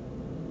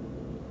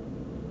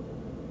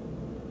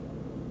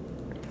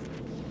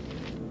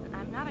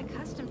 I'm not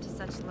accustomed to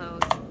such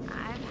loads.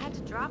 I've had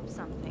to drop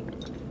something.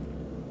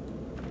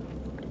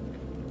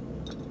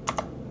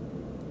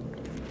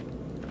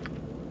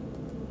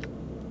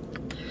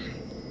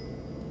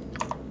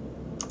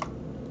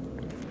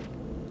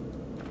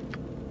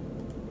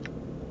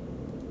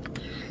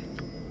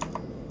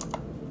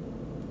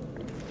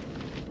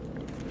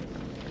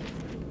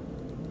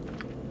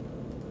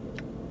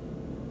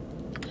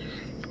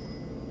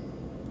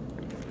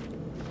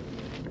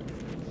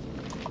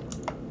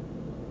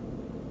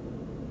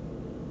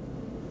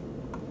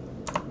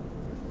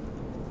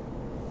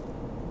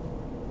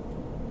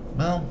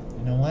 Well,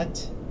 you know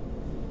what?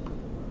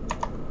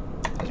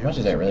 As much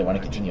as I really want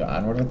to continue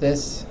onward with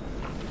this,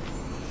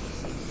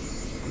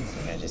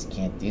 I just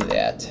can't do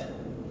that.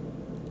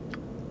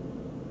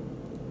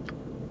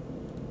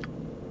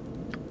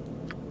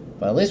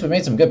 But at least we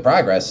made some good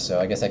progress,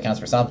 so I guess that counts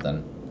for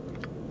something.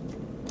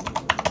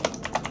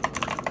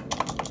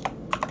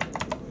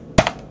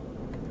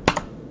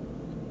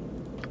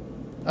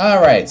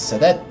 Alright, so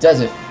that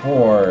does it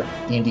for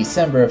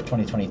D&December of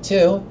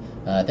 2022.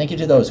 Thank you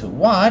to those who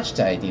watched.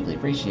 I deeply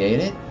appreciate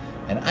it.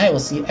 And I will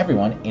see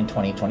everyone in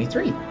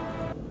 2023.